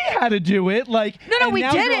 "Well, we had to do it." Like, No, and we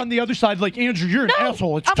now did you're it. on the other side, like Andrew, you're an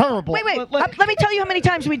asshole. It's terrible. Wait, But, like- let me tell you how many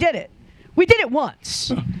times we did it. We did it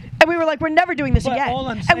once. And we were like, we're never doing this But again. all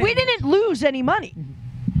I'm And we saying didn't lose any money.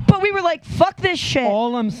 But we were like, fuck this shit.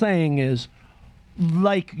 All I'm saying is,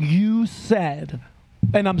 like you said,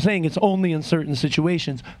 and I'm saying it's only in certain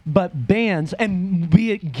situations, but bands, and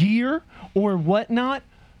be it gear or whatnot,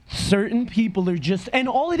 certain people are just, and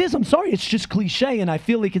all it is, I'm sorry, it's just cliche, and I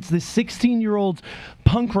feel like it's this 16-year-old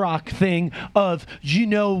punk rock thing of, you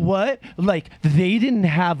know what, like, they didn't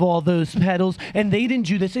have all those pedals, and they didn't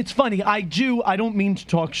do this. It's funny, I don't mean to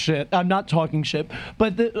talk shit, I'm not talking shit,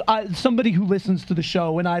 but somebody who listens to the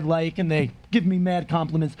show, and I like, and they give me mad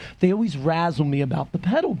compliments, they always razzle me about the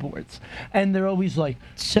pedal boards, and they're always like,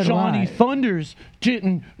 So do Johnny I. Thunders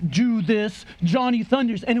didn't do this, Johnny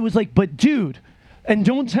Thunders, and it was like, but dude, and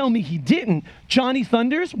don't tell me he didn't. Johnny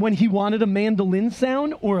Thunders, when he wanted a mandolin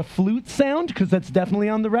sound or a flute sound, because that's definitely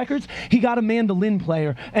on the records, he got a mandolin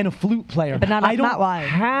player and a flute player. But not I don't live.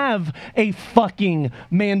 have a fucking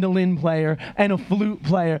mandolin player and a flute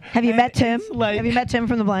player. Have you And met Tim? it's like- Have you met Tim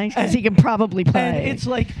from the Blanks? Because he can probably play. And it's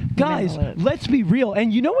like, Guys, let's be real.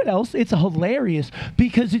 And you know what else? It's hilarious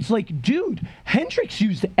because it's like, dude, Hendrix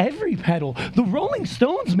used every pedal. The Rolling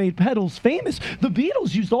Stones made pedals famous. The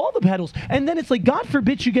Beatles used all the pedals. And then it's like, God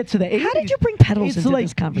forbid you get to the 80s. How did you bring pedals it's into like,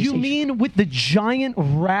 this conversation? You mean with the giant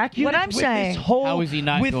rack unit? What I'm with saying- This whole, How is he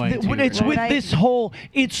not with going to? It's What with I- this whole,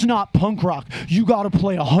 it's not punk rock. You got to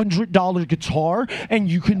play $100 guitar and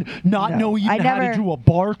you can not No, know even I how to never- do a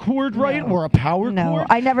bar chord right No. or a power No, chord.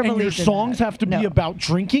 I never and your believed in songs that. have to be No. about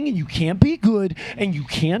drinking and you can't be good and you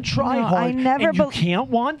can't try No, hard I never and you bel- can't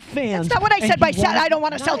want fans. That's not what I and said by you I don't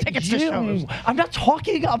wanna sell not tickets to you. shows. I'm not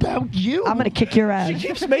talking about you. I'm gonna kick your ass. She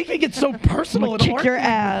keeps making it so personal. I'm gonna and kick your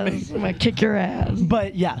arguing with ass. me. I'm gonna kick your ass.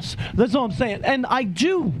 But yes, that's all I'm saying. And I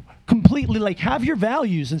do completely like have your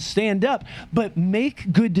values and stand up, but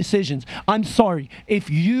make good decisions. I'm sorry. If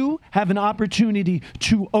you have an opportunity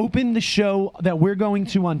to open the show that we're going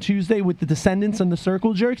to on Tuesday with the Descendents and the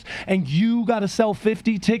Circle Jerks, and you got to sell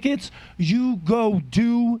 50 tickets, you go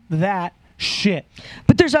do that shit.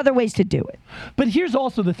 But there's other ways to do it. But here's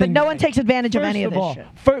also the thing. no Renee. one takes advantage of First any of this all,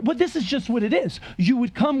 shit. But this is just what it is. You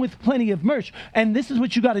would come with plenty of merch, and this is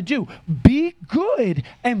what you got to do. Be good,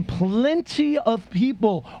 and plenty of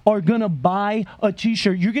people are gonna buy a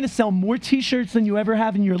T-shirt. You're gonna sell more T-shirts than you ever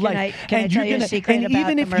have in your life. Can I and tell you're you a gonna, secret and about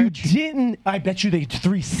even the if merch? you didn't, I bet you they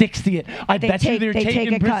 360 it. I bet you they're they taking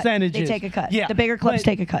take a cut. percentages. They take a cut. Yeah, The bigger clubs but-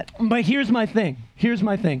 take a cut. But here's my thing.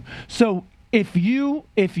 So if you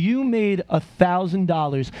made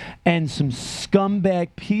 $1,000 and some scumbag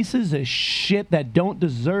pieces of shit that don't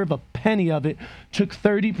deserve a penny of it took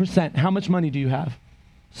 30%, how much money do you have?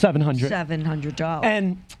 $700. $700.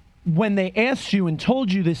 And when they asked you and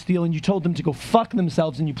told you this deal and you told them to go fuck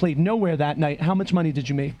themselves and you played nowhere that night, how much money did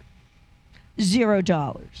you make?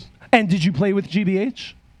 $0. And did you play with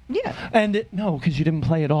GBH? Yeah. And no, because you didn't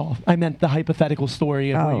play at all. I meant the hypothetical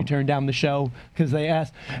story of where Oh. you turned down the show because they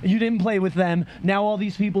asked. You didn't play with them. Now all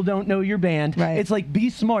these people don't know your band. Right. It's like, be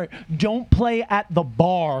smart. Don't play at the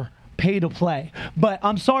bar. Pay to play. But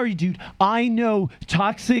I'm sorry, dude. I know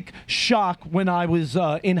Toxic Shock when I was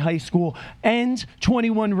in high school and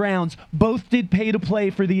 21 Rounds both did pay to play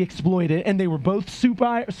for the Exploited, and they were both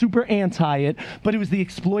super anti it. But it was the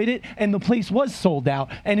Exploited, and the place was sold out,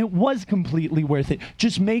 and it was completely worth it.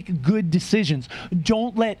 Just make good decisions.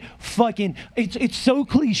 Don't let fucking. It's so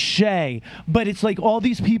cliche, but it's like all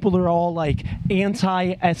these people are all like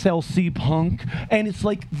anti SLC punk, and it's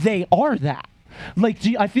like they are that. Like,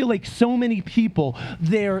 I feel like so many people,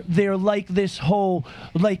 they're like this whole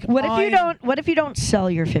like. What if you don't sell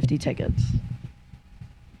your 50 tickets?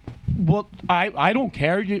 Well, I don't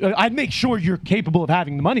care. I'd make sure you're capable of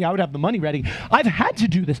having the money. I would have the money ready. I've had to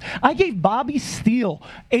do this. I gave Bobby Steele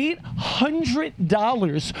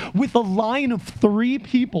 $800 with a line of 3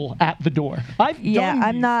 people at the door. I've done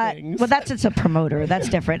I'm these not. things. Well, it's a promoter. That's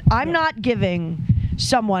different. I'm not giving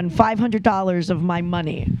someone $500 of my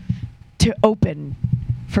money to open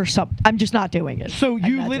for some. I'm just not doing it. So I'm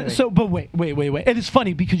you not doing it. but wait. And it's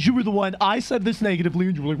funny because you were the one I said this negatively,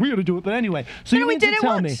 and you were like, "We got to do it." But anyway, so No, you we mean did to it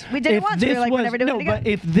tell once. me We did it if once. We were this like, we're was- never doing no, it but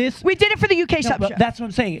again. if this We did it for the UK No, sub but show. that's what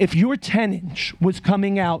I'm saying. If your 10-inch was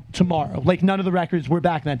coming out tomorrow, like none of the records were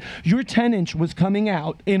back then, your 10-inch was coming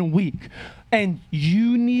out in a week, and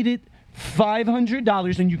you needed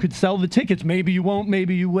 $500, and you could sell the tickets. Maybe you won't.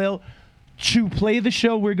 Maybe you will. To play the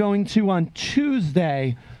show we're going to on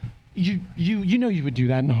Tuesday, you know you would do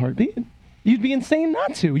that in a heartbeat. You'd be insane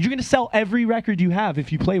not to. You're going to sell every record you have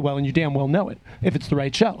if you play well, and you damn well know it, if it's the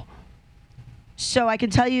right show. So I can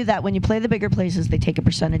tell you that when you play the bigger places, they take a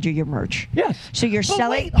percentage of your merch. Yes. So you're But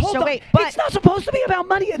selling. Wait, hold so on. wait, but it's not supposed to be about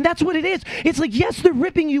money, and that's what it is. It's like, yes, they're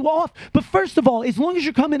ripping you off, but first of all, as long as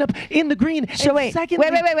you're coming up in the green, so and wait, secondly,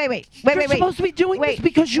 wait. you're supposed to be doing this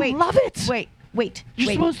because you love it. Wait.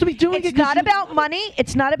 You're supposed to be doing it It's 'cause not you about love money.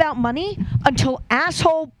 It's not about money until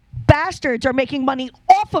asshole bastards are making money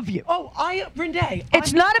off of you. Oh, Renee.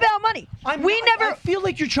 It's not about money. I feel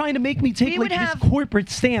like you're trying to make me take We like would have- this corporate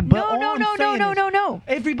stand. But No, all no, I'm no, saying no, is no, no.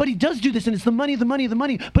 Everybody does do this, and it's the money.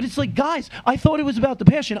 But it's like, guys, I thought it was about the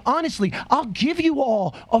passion. Honestly, I'll give you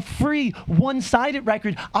all a free one-sided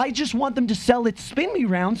record. I just want them to sell it Spin Me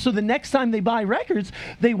Round, so the next time they buy records,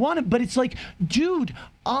 they want it. But it's like, dude,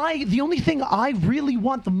 the only thing I really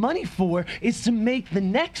want the money for is to make the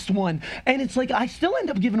next one. And it's like, I still end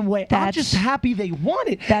up giving them away. I'm That's- just happy they want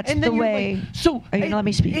it. That's and then the you're way- Like, so Are you gonna let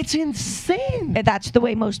me speak? It's insane. That's the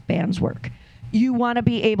way most bands work. You want to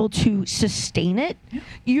be able to sustain it.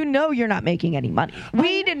 You know you're not making any money.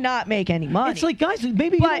 We did not make any money. It's like, guys,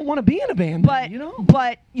 maybe you But- don't want to be in a band, but then, you know?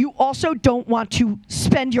 but you also don't want to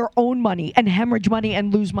spend your own money and hemorrhage money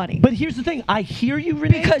and lose money. But here's the thing. I hear you,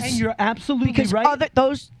 Renee, Because- and you're absolutely because right.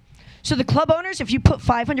 So the club owners, if you put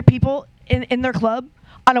 500 people in their club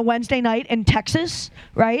on a Wednesday night in Texas,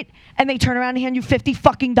 right, and they turn around and hand you $50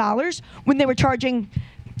 fucking when they were charging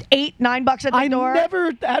 $8-9 at the door. I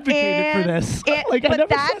never advocated for this. Like, I but never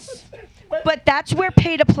that's said this. but that's where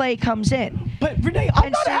pay to play comes in. But Renee, I'm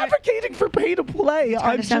And not Sarah- advocating for pay to play.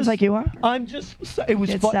 Kinda sounds like you are. I'm just. It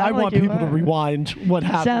was It fun. I sound want like you people to are. rewind what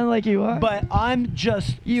happened. Sound like you are. But I'm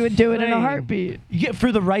just. You would do it in a saying- heartbeat. Yeah,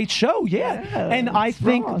 for the right show, yeah. Yeah, And I it's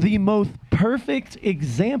think wrong. the most perfect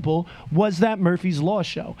example was that Murphy's Law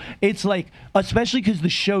show. It's like, especially because the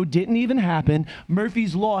show didn't even happen,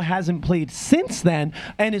 Murphy's Law hasn't played since then,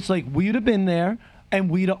 and it's like we'd have been there and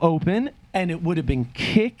we'd have opened, and it would have been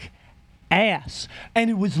kick ass. And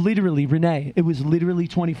it was literally, Renee, it was literally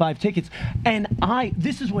 25 tickets. And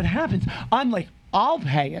this is what happens. I'm like, I'll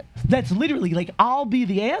pay it. That's literally like, I'll be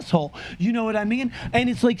the asshole. You know what I mean? And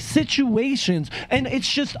it's like situations. And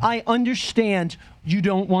it's just, I understand you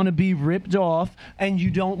don't want to be ripped off and you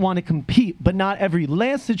don't want to compete. But not every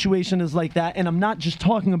last situation is like that. And I'm not just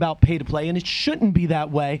talking about pay to play, and it shouldn't be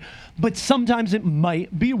that way. But sometimes it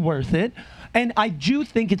might be worth it. And I do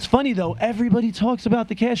think it's funny, though. Everybody talks about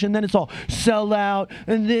the cash, and then it's all sell out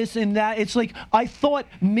and this and that. It's like, I thought,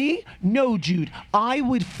 no, Jude. I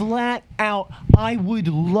would flat out, I would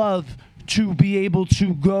love to be able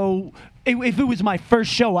to go. If it was my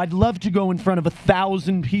first show, I'd love to go in front of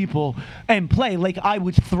 1,000 people and play. Like, I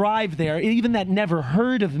would thrive there. Even that never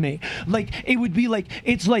heard of me. Like, it would be like,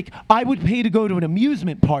 it's like I would pay to go to an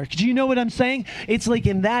amusement park. Do you know what I'm saying? It's like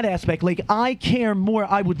in that aspect. Like, I care more.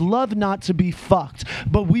 I would love not to be fucked.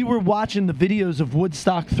 But we were watching the videos of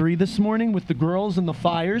Woodstock 3 this morning with the girls and the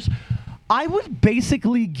fires. I would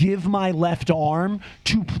basically give my left arm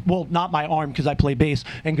to, well, not my arm because I play bass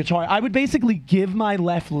and guitar. I would basically give my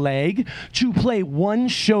left leg to play one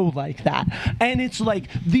show like that. And it's like,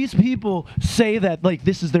 these people say that, like,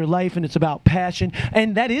 this is their life and it's about passion.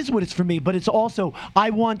 And that is what it's for me. But it's also,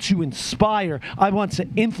 I want to inspire. I want to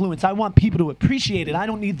influence. I want people to appreciate it. I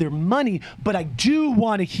don't need their money, but I do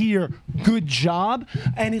want to hear good job.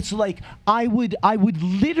 And it's like, I would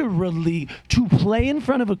literally, to play in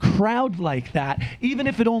front of a crowd like that, even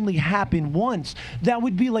if it only happened once, that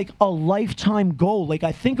would be like a lifetime goal. Like,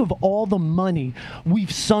 I think of all the money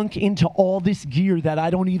we've sunk into all this gear that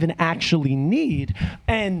I don't even actually need,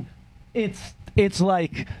 and it's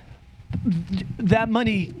like that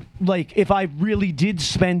money, like, if I really did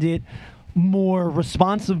spend it more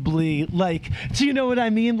responsibly, like, do you know what I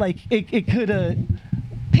mean? Like, it could have.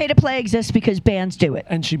 Pay to play exists because bands do it.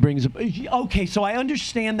 And she brings up, okay, so I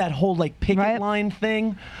understand that whole like picket Right. line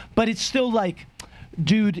thing, but it's still like,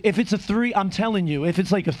 dude, if it's I'm telling you, if it's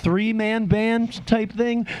like a 3-man band type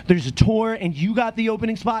thing, there's a tour and you got the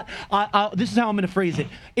opening spot. This is how I'm gonna phrase it.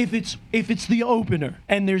 If it's the opener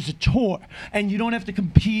and there's a tour and you don't have to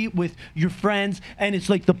compete with your friends, and it's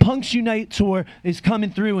like the Punx Unite tour is coming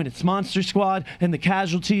through and it's Monster Squad and the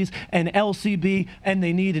Casualties and LCB and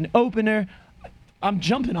they need an opener, I'm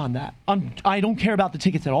jumping on that. I don't care about the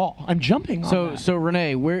tickets at all. I'm jumping on that. So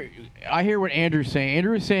Renee, I hear what Andrew's saying.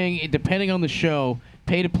 Andrew is saying, depending on the show,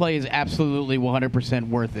 pay to play is absolutely 100%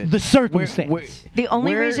 worth it. The circumstance. The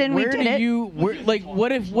only reason we did it. Like,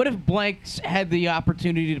 what if Blanks had the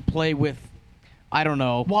opportunity to play with, I don't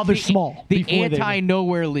know, While they're small, the before they-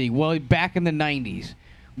 anti-nowhere league? Well, back in the 90s,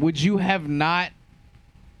 would you have not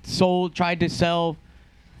tried to sell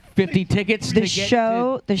 50 tickets The to get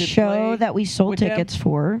show to play that we sold with them? tickets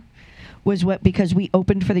for was because we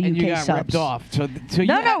opened for the And UK you got subs. ripped off. So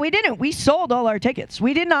No, we didn't. We sold all our tickets.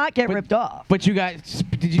 We did not get ripped off. But you got.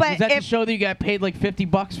 But Was that the if- show that you got paid like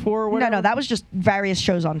 $50 for? Or whatever? No, that was just various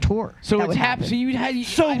shows on tour. So that it's would happened. So you had.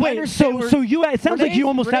 So I wait, understand where- so you, it sounds like you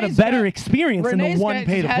almost had a Renee's better got- experience in the Renee's one got-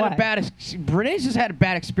 pay to just had play. a bad Renee's just had a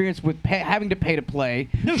bad experience with having to pay to play.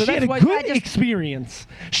 No, so she had that's a why good experience.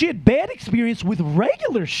 She had bad experience with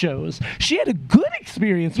regular shows. She had a good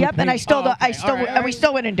experience. Yep, with and pay- I still, Oh, okay. All right, all and we right.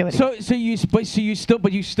 still went into it. So you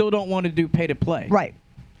still don't want to do pay to play. Right.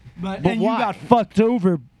 But But and why? you got fucked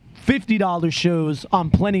over. $50 shows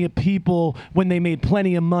on plenty of people when they made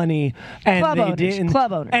plenty of money, and Club they owners, didn't.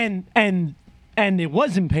 club owners. And it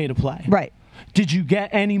wasn't pay to play. Right. Did you get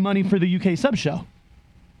any money for the UK sub show?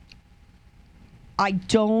 I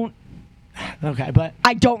don't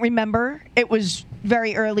remember. It was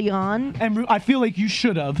very early on. And I feel like you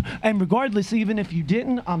should have. And regardless, even if you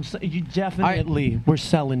didn't, you definitely were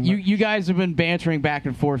selling. You guys have been bantering back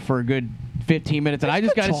and forth for a good 15 minutes, and It's I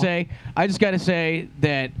just good got to say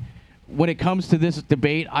that when it comes to this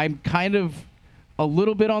debate, I'm kind of a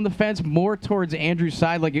little bit on the fence, more towards Andrew's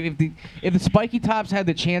side. Like if the Spiky Tops had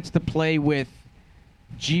the chance to play with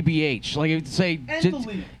GBH, like if say And the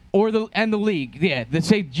league. or the league. Yeah, let's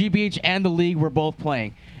say GBH and the league were both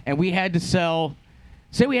playing, and we had to sell.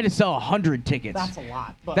 Say we had to sell 100 tickets. That's a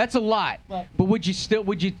lot. That's a lot. But would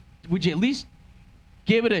you at least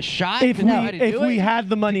give it a shot? If to try to do we it? had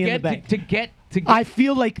the money To in the get- bank. to get. I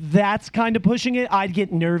feel like that's kind of pushing it. I'd get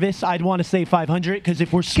nervous. I'd want to say 500 because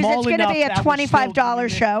if we're Because small it's going to enough, be a that we're still $25 doing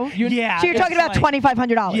show. it. Yeah. So you're talking it's about like-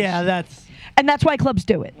 $2,500. Yeah, that's. And that's why clubs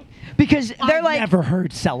do it. Because they're I've like, never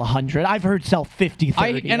heard sell 100. I've heard sell 50,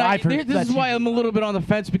 30. I've heard this is that's why I'm a usually- little bit on the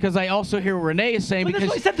fence because I also hear what Renee is saying. But that's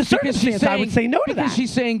because why I said the because she's circumstance, I would say no to because that.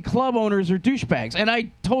 she's saying club owners are douchebags, and I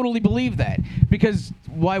totally believe that because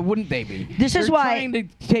why wouldn't they be? This is They're why- trying to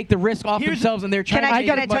take the risk off Here's- themselves, and they're trying Can I- to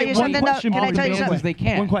can make I as tell much you money something, though? question, Can I tell you as something? they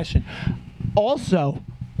can. One question. Also,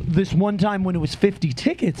 this one time when it was 50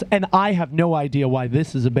 tickets, and I have no idea why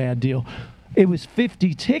this is a bad deal. It was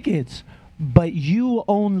 50 tickets, but you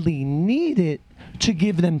only needed to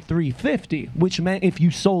give them 350, which meant if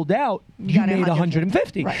you sold out, you got made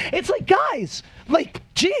 150. Right. It's like, guys, like,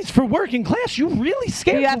 geez, for working class, you really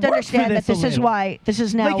scared you have to work for understand that a this is little. why, this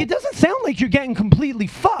is now, Like, it doesn't sound like you're getting completely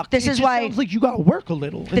fucked. This It is just why- sounds like you got to work a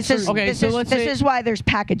little. this is, Okay, this so is, let's this say- is why there's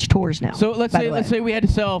package tours now. So let's by say the way. we had to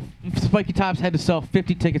sell Spiky Tops had to sell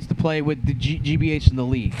 50 tickets to play with the GBH and the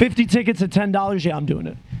league. 50 tickets at $10. Yeah, I'm doing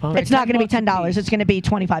it. It's not going to be $10 a $10. piece. It's going to be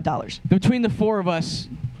 $25. Between the four of us,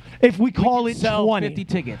 If we call could it sell 20, 50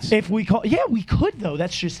 tickets. If we call, yeah, we could though.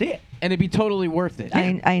 That's just it. and it'd be totally worth it.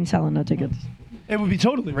 I ain't selling no tickets. It would be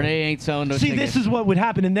totally. Renee ain't selling no See, tickets. this is what would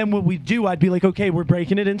happen, and then what we do, I'd be like, okay, we're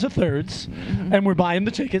breaking it into thirds, and we're buying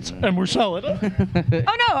the tickets, and we're selling it.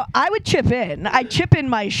 Oh no, I would chip in. I'd chip in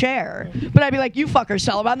my share, but I'd be like, "You fuckers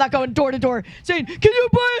sell them." I'm not going door to door saying, "Can you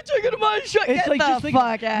buy a ticket to my show?" It's Get like the just like,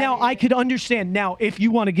 fuck out. now I could understand now if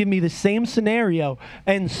you want to give me the same scenario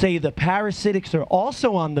and say the Parasitix are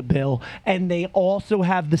also on the bill and they also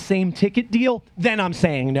have the same ticket deal, then I'm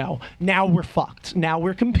saying no. Now we're fucked. Now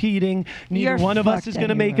we're competing. Neither You're one of us fucked is going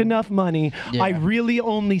to make anyway. enough money. Yeah. I really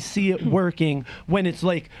only see it working when it's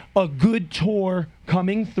like a good tour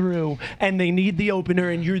coming through and they need the opener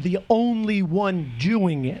and you're the only one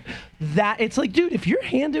doing it. That it's like, dude, if you're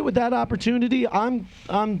handed with that opportunity, I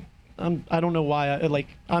don't know why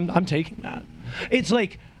I'm taking that. It's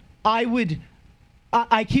like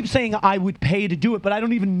I keep saying I would pay to do it, but I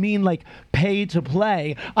don't even mean like pay to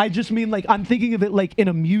play. I just mean like I'm thinking of it like an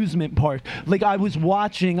amusement park. Like I was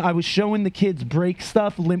showing the kids break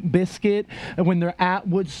stuff, Limp Bizkit, and when they're at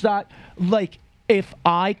Woodstock, like if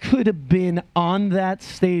I could have been on that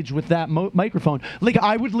stage with that microphone, like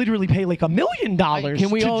I would literally pay like $1 million Can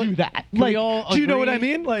we to all- do that. can Like, we all do you know what I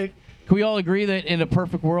agree? mean? Like, Can we all agree that in a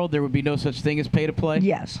perfect world there would be no such thing as pay to play?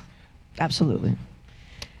 Yes, absolutely.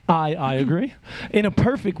 I agree. In a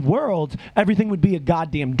perfect world, everything would be a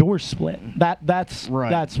goddamn door split. That's Right.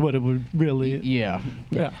 That's what it would really. Yeah.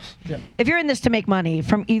 Yeah. If you're in this to make money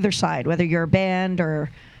from either side, whether you're a band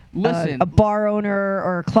or Listen. a bar owner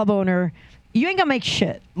or a club owner, you ain't gonna make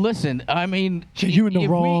shit Listen, I mean, Yeah, you in the if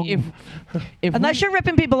wrong- if unless we, you're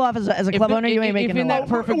ripping people off as a club if- owner. You ain't if making in a that lot.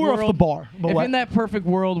 perfect We're off world, the bar, but if what? in that perfect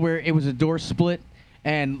world where it was a door split,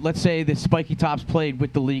 and let's say the Spiky Tops played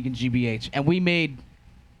with the league and GBH, and we made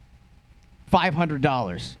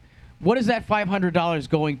 $500. What is that $500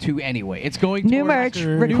 going to anyway? It's going New towards merch,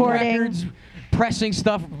 new recording. records, pressing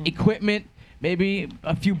stuff, equipment, maybe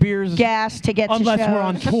a few beers. Gas to get to Unless we're shows.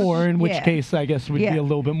 on tour, in which Yeah. case I guess we'd Yeah. be a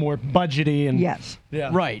little bit more budgety and. Yes. Yeah.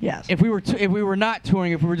 Right. Yes. If we were not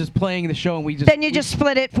touring, if we were just playing the show and we just Then you just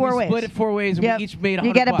split it four ways. Split it 4 ways and Yep. we each made $100.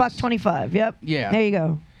 You get $1.25. Yep. Yeah. There you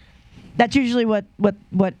go. That's usually what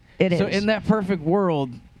it is. So in that perfect world,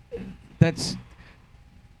 that's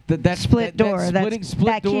split door.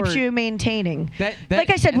 That door keeps you maintaining. That- like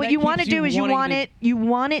I said, and what that you want to keeps do is you wanting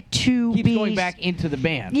want it to keeps be going back into the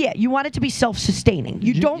band. Yeah, you want it to be self-sustaining.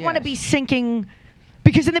 You don't want to yes. be sinking,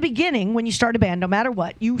 because in the beginning, when you start a band, no matter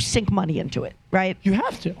what, you sink money into it, right? You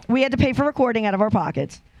have to. We had to pay for recording out of our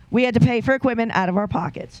pockets. We had to pay for equipment out of our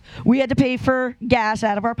pockets. We had to pay for gas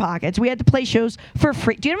out of our pockets. We had to play shows for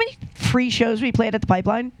free. Do you know how many free shows we played at the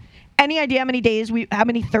Pipeline? Any idea how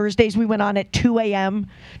many Thursdays we went on at 2 a.m.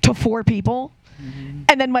 to 4 people? Mm-hmm.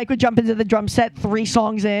 And then Mike would jump into the drum set 3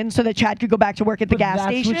 songs in so that Chad could go back to work at the But gas that's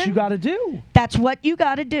station. what you got to do. That's what you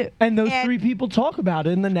got to do. And those 3 people talk about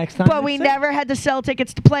it, and the next time. But they we sing. never had to sell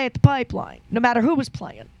tickets to play at the Pipeline, no matter who was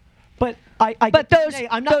playing. But I But get to those- say,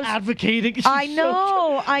 I'm not those- advocating. I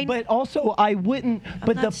know, But also, I wouldn't.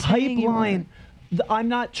 But the not saying you pipeline. I'm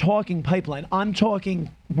not talking pipeline. I'm talking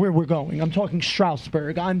where we're going. I'm talking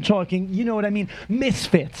Strasbourg. I'm talking, you know what I mean?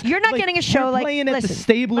 Misfits. You're not getting a show we're like playing at the listen,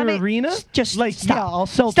 Stabler let me- Arena. Just like, stop. yeah, I'll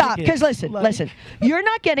sell Stop, tickets. because listen, Like- listen. You're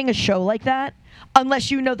not getting a show like that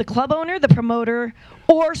unless you know the club owner, the promoter,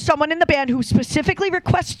 or someone in the band who specifically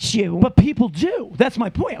requests you. But people do. That's my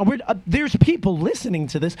point. There's people listening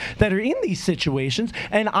to this that are in these situations,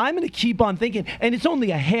 and I'm going to keep on thinking. And it's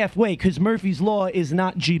only a halfway because Murphy's Law is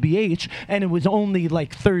not GBH, and it was only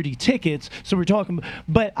like 30 tickets. So we're talking.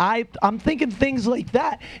 But I'm thinking things like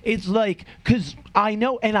that. It's like because I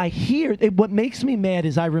know and I hear. What makes me mad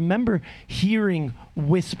is I remember hearing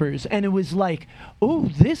whispers, and it was like, "Oh,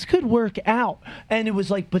 this could work out," and it was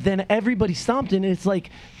like, but then everybody stomped, and it's like.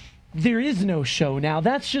 There is no show now.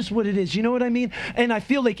 That's just what it is. You know what I mean? And I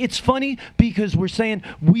feel like it's funny because we're saying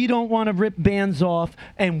we don't want to rip bands off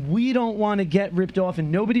and we don't want to get ripped off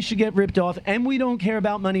and nobody should get ripped off and we don't care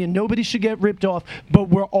about money and nobody should get ripped off, but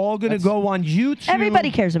we're all going to go on YouTube. Everybody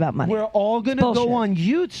cares about money. We're all going to Bullshit. go on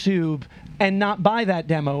YouTube and not buy that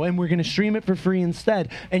demo, and we're going to stream it for free instead.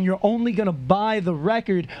 And you're only going to buy the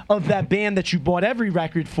record of that band that you bought every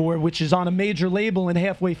record for, which is on a major label and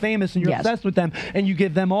halfway famous, and you're Yes. obsessed with them, and you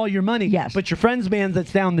give them all your money. Yes. But your friend's band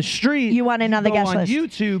that's down the street, You want in on the go guest on list.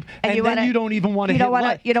 YouTube, And and, you then wanna- you don't even want to You hit don't want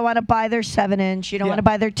like. to. You don't want to buy their 7-inch. You don't Yeah. want to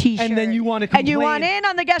buy their T-shirt. And then you wanna And you want complain- in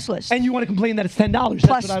on the guest list. And you want to complain that it's $10.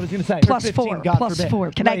 Plus- That's what I was going to say. plus Or 15, four, God plus forbid.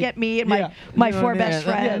 4. Can I Like, get me and my yeah, my you know 4 what I mean? best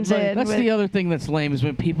Yeah, friends right. in? That's with- the other thing that's lame is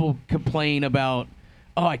when people complain about,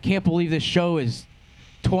 oh, I can't believe this show is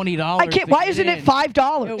 $20. I can't. to Why get isn't it in."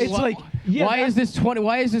 $5? It's like, yeah, why is this 20?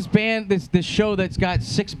 Why is this band this show that's got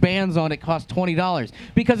 6 bands on it cost $20?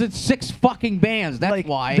 Because it's 6 fucking bands. That's like,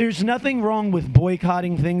 why. There's nothing wrong with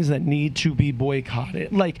boycotting things that need to be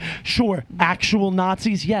boycotted. Like, sure, actual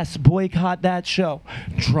Nazis, yes, boycott that show.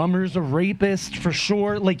 Drummers a rapist for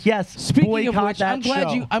sure. Like, yes, Speaking boycott of which, that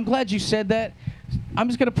show. I'm glad you said that. I'm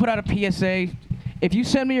just gonna put out a PSA. If you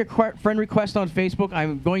send me your friend request on Facebook,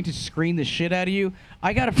 I'm going to screen the shit out of you.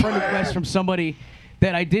 I got a friend request from somebody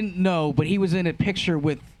that I didn't know, but he was in a picture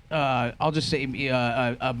with, I'll just say,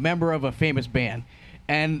 a member of a famous band.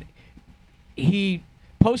 And he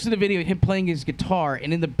posted a video of him playing his guitar,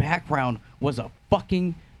 and in the background was a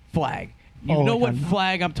fucking flag. You Oh, know like what a-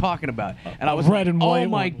 flag I'm talking about. And I was red like, and oh white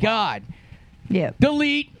my one. God. Yeah.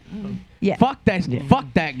 Delete. Yeah. Fuck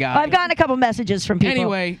that guy. I've gotten a couple messages from people.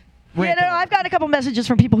 Anyway. Yeah, rant no, over. I've gotten a couple messages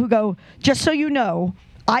from people who go, just so you know,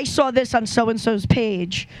 I saw this on so-and-so's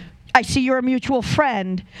page. I see you're a mutual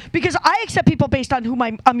friend. Because I accept people based on who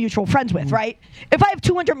I'm mutual friends with, right? If I have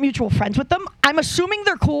 200 mutual friends with them, I'm assuming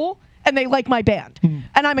they're cool and they like my band.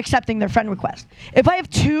 And I'm accepting their friend request. If I have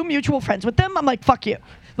 2 mutual friends with them, I'm like, fuck you.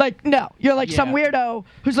 Like, no, you're like some Yeah. weirdo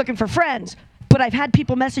who's looking for friends. But I've had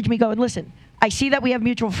people message me going, listen, I see that we have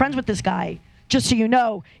mutual friends with this guy. Just so you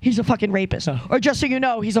know, he's a fucking rapist. Or just so you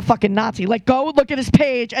know, he's a fucking Nazi. Like, go look at his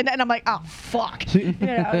page. And I'm like, oh, fuck. You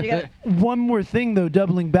know, you gotta- One more thing, though,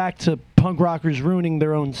 doubling back to punk rockers ruining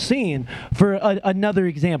their own scene. For another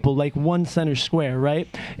example, like One Center Square, right?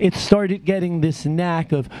 It started getting this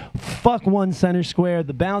knack of fuck One Center Square.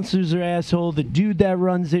 The bouncers are asshole. The dude that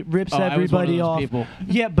runs it rips Oh, I was one of everybody those off. people.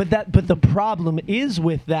 Yeah, but the problem is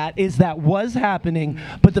with that is that was happening,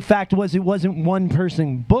 but the fact was it wasn't one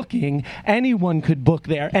person booking. Anyone could book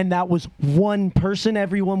there, and that was one person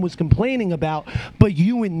everyone was complaining about. But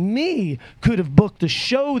you and me could have booked a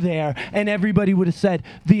show there, and everybody would have said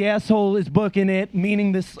the asshole is booking it,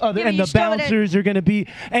 meaning this other, Yeah, but and you the still would've- bouncers are going to be.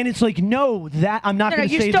 And it's like, no, that I'm not No, going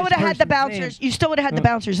to you say still this would have had the person's name. bouncers. You still would have had the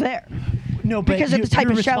bouncers there. No, but because of you, the type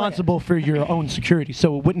you're of show it is. responsible for your own security,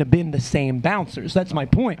 so it wouldn't have been the same bouncers. That's my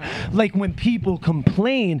point. Like when people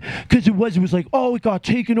complain, because it was like, oh, it got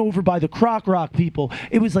taken over by the croc rock people.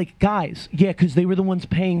 It was like, guys, yeah, because they were the ones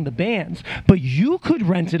paying the bands, but you could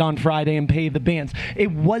rent it on Friday and pay the bands.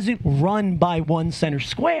 It wasn't run by One Center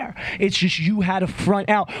Square. It's just you had a front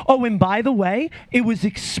out. Oh, and by the way, it was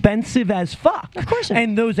expensive as fuck. Of course it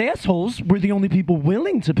And those assholes were the only people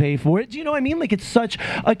willing to pay for it. Do you know what I mean? Like it's such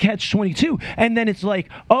a catch-22. And then it's like,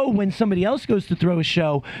 oh, when somebody else goes to throw a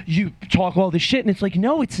show, you talk all this shit. And it's like,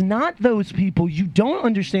 no, it's not those people. You don't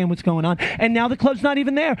understand what's going on. And now the club's not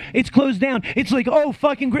even there. It's closed down. It's like, oh,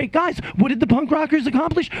 fucking great. Guys, what did the punk rockers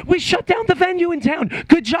accomplish? We shut down the venue in town.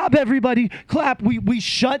 Good job, everybody. Clap. We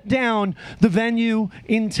shut down the venue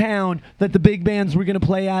in town that the big bands were going to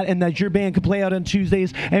play at and that your band could play out on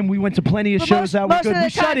Tuesdays. And we went to plenty of But shows most- that were most good. of the We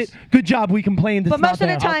shut times- it. Good job. We complained. It's But most not of the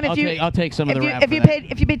there. time, I'll take some of the rap if for you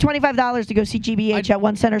that. paid $25 to go see GBH at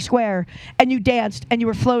One Center Square and you danced and you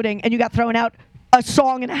were floating and you got thrown out, a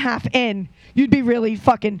song and a half in, you'd be really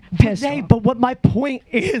fucking pissed. Hey, off. but what my point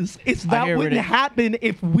is that hear what wouldn't it- happen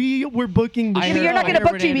if we were booking the I show. hear- You're not I going to hear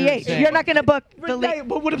book what Andrew's GBH. saying. You're not going to book the Renee,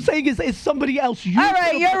 but what I'm saying is somebody else. All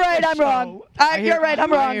right, you're right. I'm wrong. You're right.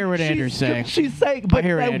 I'm I hear wrong. what Andrew's saying. She's saying, but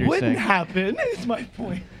hear what that Andrew's wouldn't saying. happen. Is my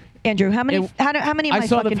point. Andrew, how many? It- How many of my I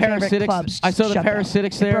saw the fucking favorite Parasitix. clubs? I saw the shut down?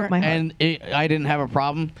 Parasitix It there, broke my heart. and I didn't have a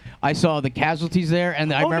problem. I saw the casualties there,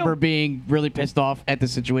 and I Oh, no. remember being really pissed off at the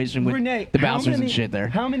situation with Renee, the how bouncers many- and shit there.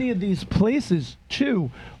 How many of these places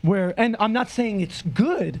too, where, and I'm not saying it's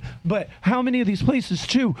good, but how many of these places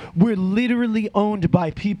too were literally owned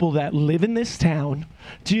by people that live in this town?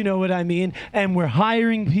 Do you know what I mean? And we're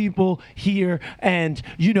hiring people here, and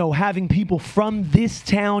having people from this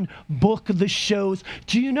town book the shows.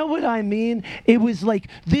 Do you know what I mean? It was like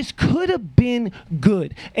this could have been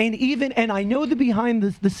good, and I know the behind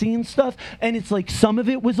the scenes stuff, and it's like some of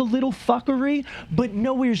it was a little fuckery, but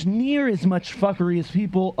nowhere's near as much fuckery as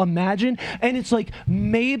people imagine. And it's like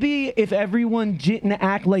maybe if everyone didn't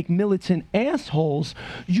act like militant assholes,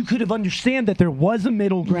 you could have understand that there was a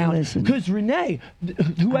middle ground. Listen. Because Renee,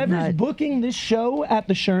 whoever's not- booking this show at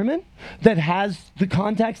the Sherman that has the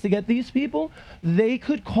contacts to get these people, they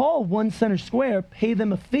could call One Center Square, pay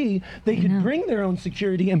them a fee. They could know. bring their own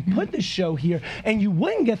security and put the show here, and you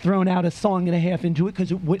wouldn't get thrown out a song and a half into it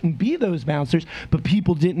because it wouldn't be those bouncers. But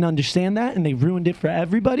people didn't understand that, and they ruined it for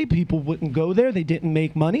everybody. People wouldn't go there. They didn't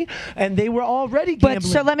make money, and they were already gambling. But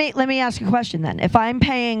so let me ask a question then. If I'm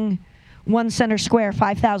paying One Center Square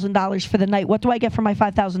 $5,000 for the night, what do I get for my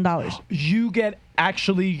 $5,000? You get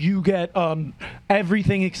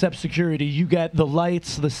everything except security. You get the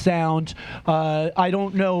lights, the sound. I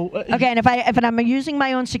don't know. Okay, and if I'm using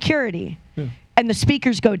my own security, and the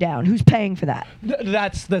speakers go down, who's paying for that?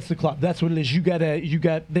 That's the club. That's what it is.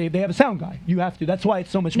 They have a sound guy. You have to. That's why it's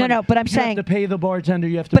so much No, money. no, but I'm you saying- have to pay the bartender.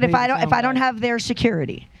 You have to. But pay if the I sound don't guy. have their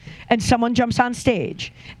security, and someone jumps on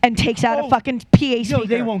stage and takes out Oh, a fucking PA speaker No,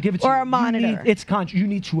 they won't give it to or you. a monitor. You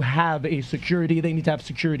need to have a security. They need to have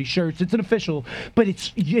security shirts. It's an official, but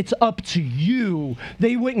it's up to you.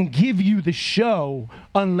 They wouldn't give you the show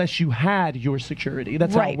unless you had your security.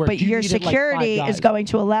 That's how it Right, works. but You your needed, like, 5 security guys. is going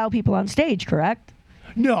to allow people on stage, correct?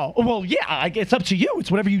 No, well, yeah, it's up to you.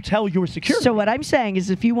 It's whatever you tell your security. So what I'm saying is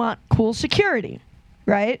if you want cool security,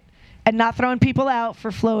 right, and not throwing people out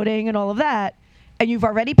for floating and all of that, and you've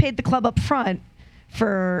already paid the club up front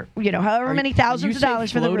for, however many thousands of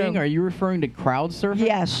dollars for the floating, room. Are you referring to crowd surfing?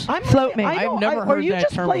 Yes, float me. I've never Are heard you that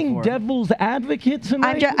just term playing before. devil's advocate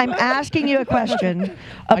tonight? I'm asking you a question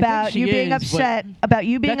about she you being is, but upset about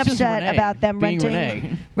you being that's just upset Renee, about them being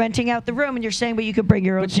Renee. renting out the room, and you're saying, but you could bring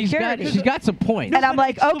your own But she's security. got some points. And I'm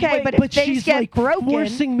like, It's the okay, way- but if things she's get like broken,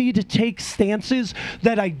 forcing me to take stances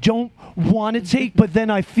that I don't want to take, but then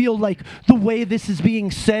I feel like the way this is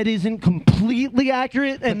being said isn't completely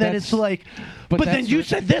accurate, and then that's- it's like, but but then that's you what-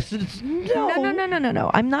 said this, and it's No.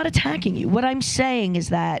 I'm not attacking you. What I'm saying is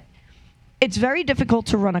that it's very difficult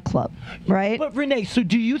to run a club, right? But Renee, so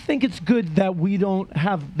do you think it's good that we don't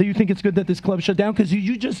have? Do you think it's good that this club shut down? Because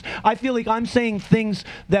you just, I feel like I'm saying things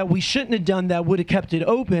that we shouldn't have done that would have kept it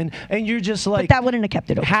open, and you're just like, But that wouldn't have kept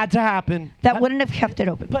it open. had to happen. That wouldn't have kept it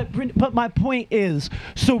open. But my point is,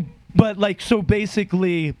 so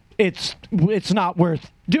basically, it's not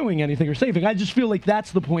worth doing anything or saving. I just feel like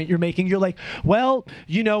that's the point you're making. You're like, well,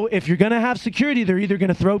 if you're going to have security, they're either going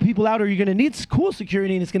to throw people out or you're going to need cool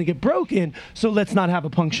security and it's going to get broken. So let's not have a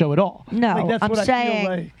punk show at all. No, Like, that's I'm what I saying feel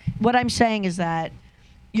like. what I'm saying is that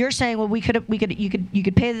you're saying, well, you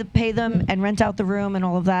could pay them and rent out the room and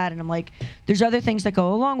all of that, and I'm like, there's other things that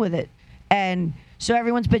go along with it, and so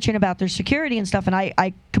everyone's bitching about their security and stuff, and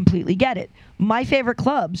I completely get it. My favorite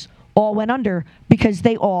clubs all went under because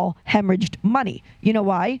they all hemorrhaged money. You know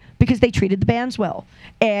why? Because they treated the bands well,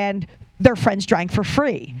 and their friends drank for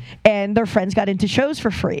free, and their friends got into shows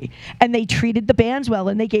for free, and they treated the bands well,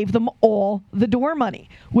 and they gave them all the door money,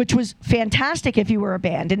 which was fantastic if you were a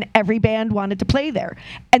band, and every band wanted to play there,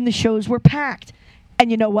 and the shows were packed. And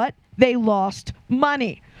you know what? They lost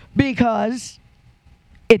money because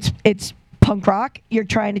it's punk rock. You're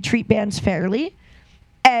trying to treat bands fairly,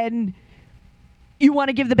 and you want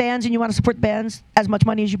to give the bands and you want to support the bands as much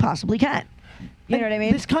money as you possibly can. You know what I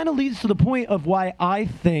mean? This kind of leads to the point of why I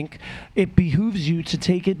think it behooves you to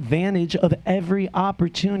take advantage of every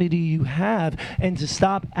opportunity you have and to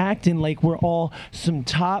stop acting like we're all some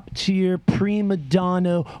top tier prima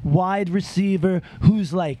donna wide receiver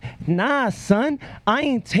who's like, nah, son, I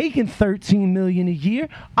ain't taking $13 million a year.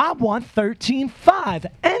 I want $13.5,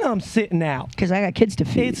 and I'm sitting out. Because I got kids to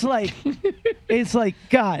feed. It's like,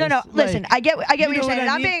 guys. No. Listen, I get what you you're know saying. what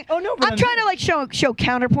I I'm mean? being. Oh, no, but I'm trying to like show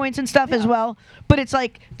counterpoints and stuff as well. But it's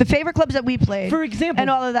like the favorite clubs that we played, For example, and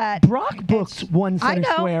all of that. Brock booked one I Center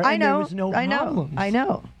know, Square, I and know, there was no I know, problems. I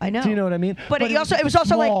know. Do you know what I mean? But it was a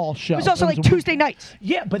also like small show. it was also like a Tuesday nights.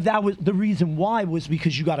 Yeah, but that was the reason why was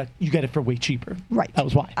because you get it for way cheaper. Right. That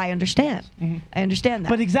was why. I understand. I understand that.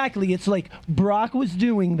 But exactly, it's like Brock was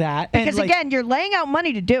doing that. because and like, again, you're laying out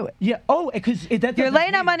money to do it. yeah. Oh, because that You're doesn't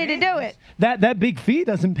laying pay out the money to do bands. it. That big fee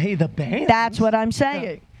doesn't pay the band. That's what I'm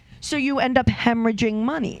saying. So you end up hemorrhaging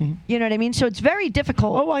money. You know what I mean? So it's very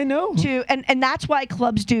difficult. Oh, I know. And that's why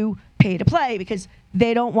clubs do pay to play, because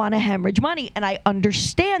they don't want to hemorrhage money, and I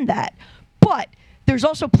understand that. But there's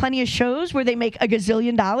also plenty of shows where they make a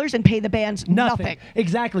gazillion dollars and pay the bands nothing.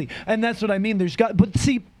 Exactly. And that's what I mean. But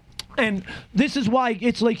see, and this is why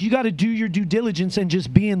it's like you got to do your due diligence and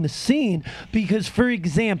just be in the scene. Because, for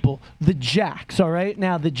example, the Jacks, all right?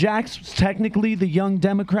 Now, the Jacks was technically the Young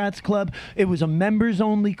Democrats Club. It was a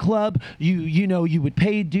members-only club. You would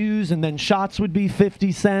pay dues, and then shots would be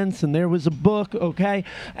 50 cents, and there was a book, okay?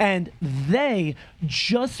 And they,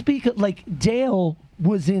 just because, like, Dale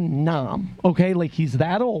was in Nam, okay? Like, he's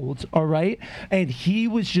that old, all right? And he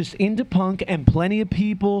was just into punk, and plenty of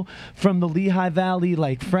people from the Lehigh Valley,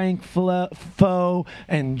 like Frank Foe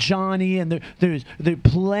and Johnny, and there's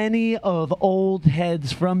plenty of old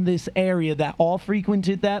heads from this area that all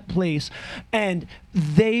frequented that place, and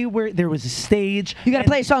there was a stage. You got to and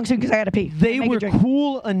play a song soon because I got to pee. They Make a were drink.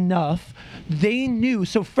 cool enough. They knew.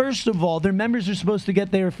 So first of all, their members are supposed to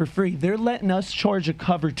get there for free. They're letting us charge a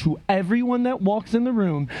cover to everyone that walks in the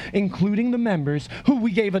room, including the members, who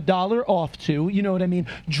we gave $1 off to. You know what I mean?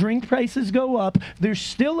 Drink prices go up. They're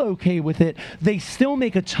still okay with it. They still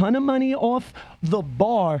make a ton of money off the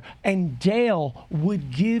bar, and Dale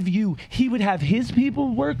would give you, he would have his people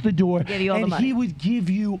work the door, Give you all the and money. he would give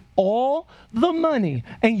you all the money,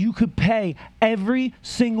 and you could pay every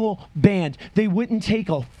single band. They wouldn't take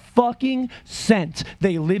a fucking cent.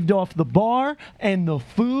 They lived off the bar and the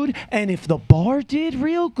food, and if the bar did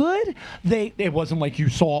real good, it wasn't like you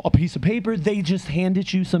saw a piece of paper. They just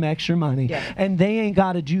handed you some extra money. Yeah. And they ain't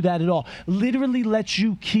got to do that at all. Literally lets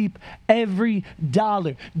you keep every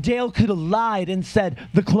dollar. Dale could have lied and said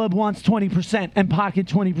the club wants 20% and pocket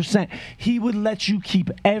 20%. He would let you keep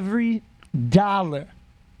every dollar.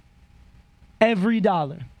 Every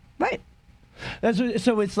dollar. Right.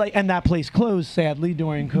 So it's like, and that place closed sadly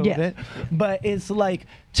during COVID. Yes. But it's like,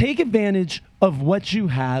 take advantage of what you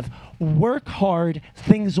have. Work hard.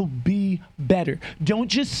 Things will be better. Don't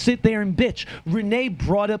just sit there and bitch. Renee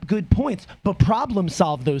brought up good points, but problem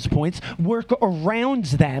solve those points. Work around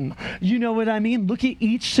them. You know what I mean? Look at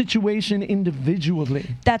each situation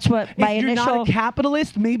individually. That's what my if you're initial. not a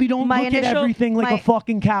capitalist, maybe don't my look at initial- everything like my- a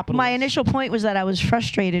fucking capitalist. My initial point was that I was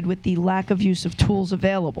frustrated with the lack of use of tools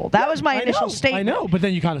available. That was my I initial know, statement. I know, but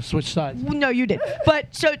then you kind of switch sides. No, you did. But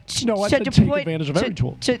so No, I so said to take point, advantage of to, every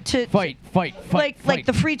tool. To Fight. like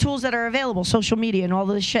the free tools that are available, social media and all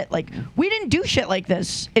of this shit. Like, we didn't do shit like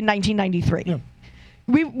this in 1993. Yeah.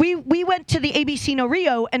 We went to the ABC No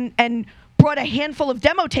Rio and brought a handful of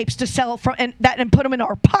demo tapes to sell and put them in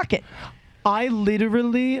our pocket. I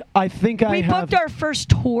think I We have. booked our first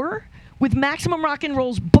tour with Maximum Rock and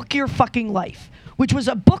Roll's Book Your Fucking Life, which was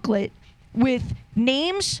a booklet with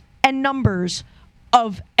names and numbers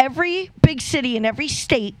of every big city in every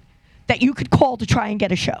state that you could call to try and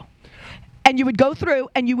get a show. And you would go through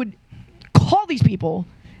and you would call these people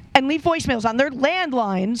and leave voicemails on their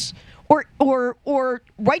landlines or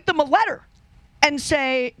write them a letter and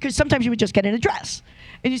say, because sometimes you would just get an address.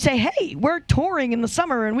 And you'd say, hey, we're touring in the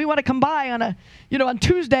summer and we want to come by on on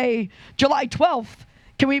Tuesday, July 12th.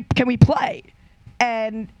 Can we play?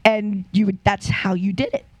 And that's how you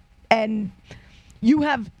did it. And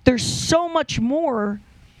there's so much more.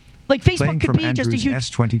 Like, Facebook Playing could from be just a Andrew's huge.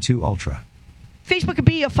 S22 Ultra. Facebook could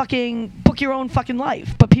be a fucking book your own fucking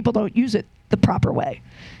life, but people don't use it the proper way.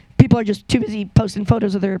 People are just too busy posting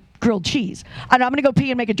photos of their grilled cheese. And I'm gonna go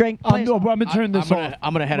pee and make a drink. I'm gonna turn this off.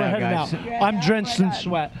 I'm gonna head We're out, heading guys. out. I'm drenched in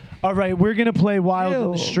sweat. All right, we're gonna play Wild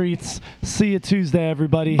in the Ew. Streets. See you Tuesday,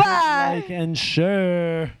 everybody. Bye. Hit like and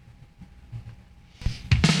share.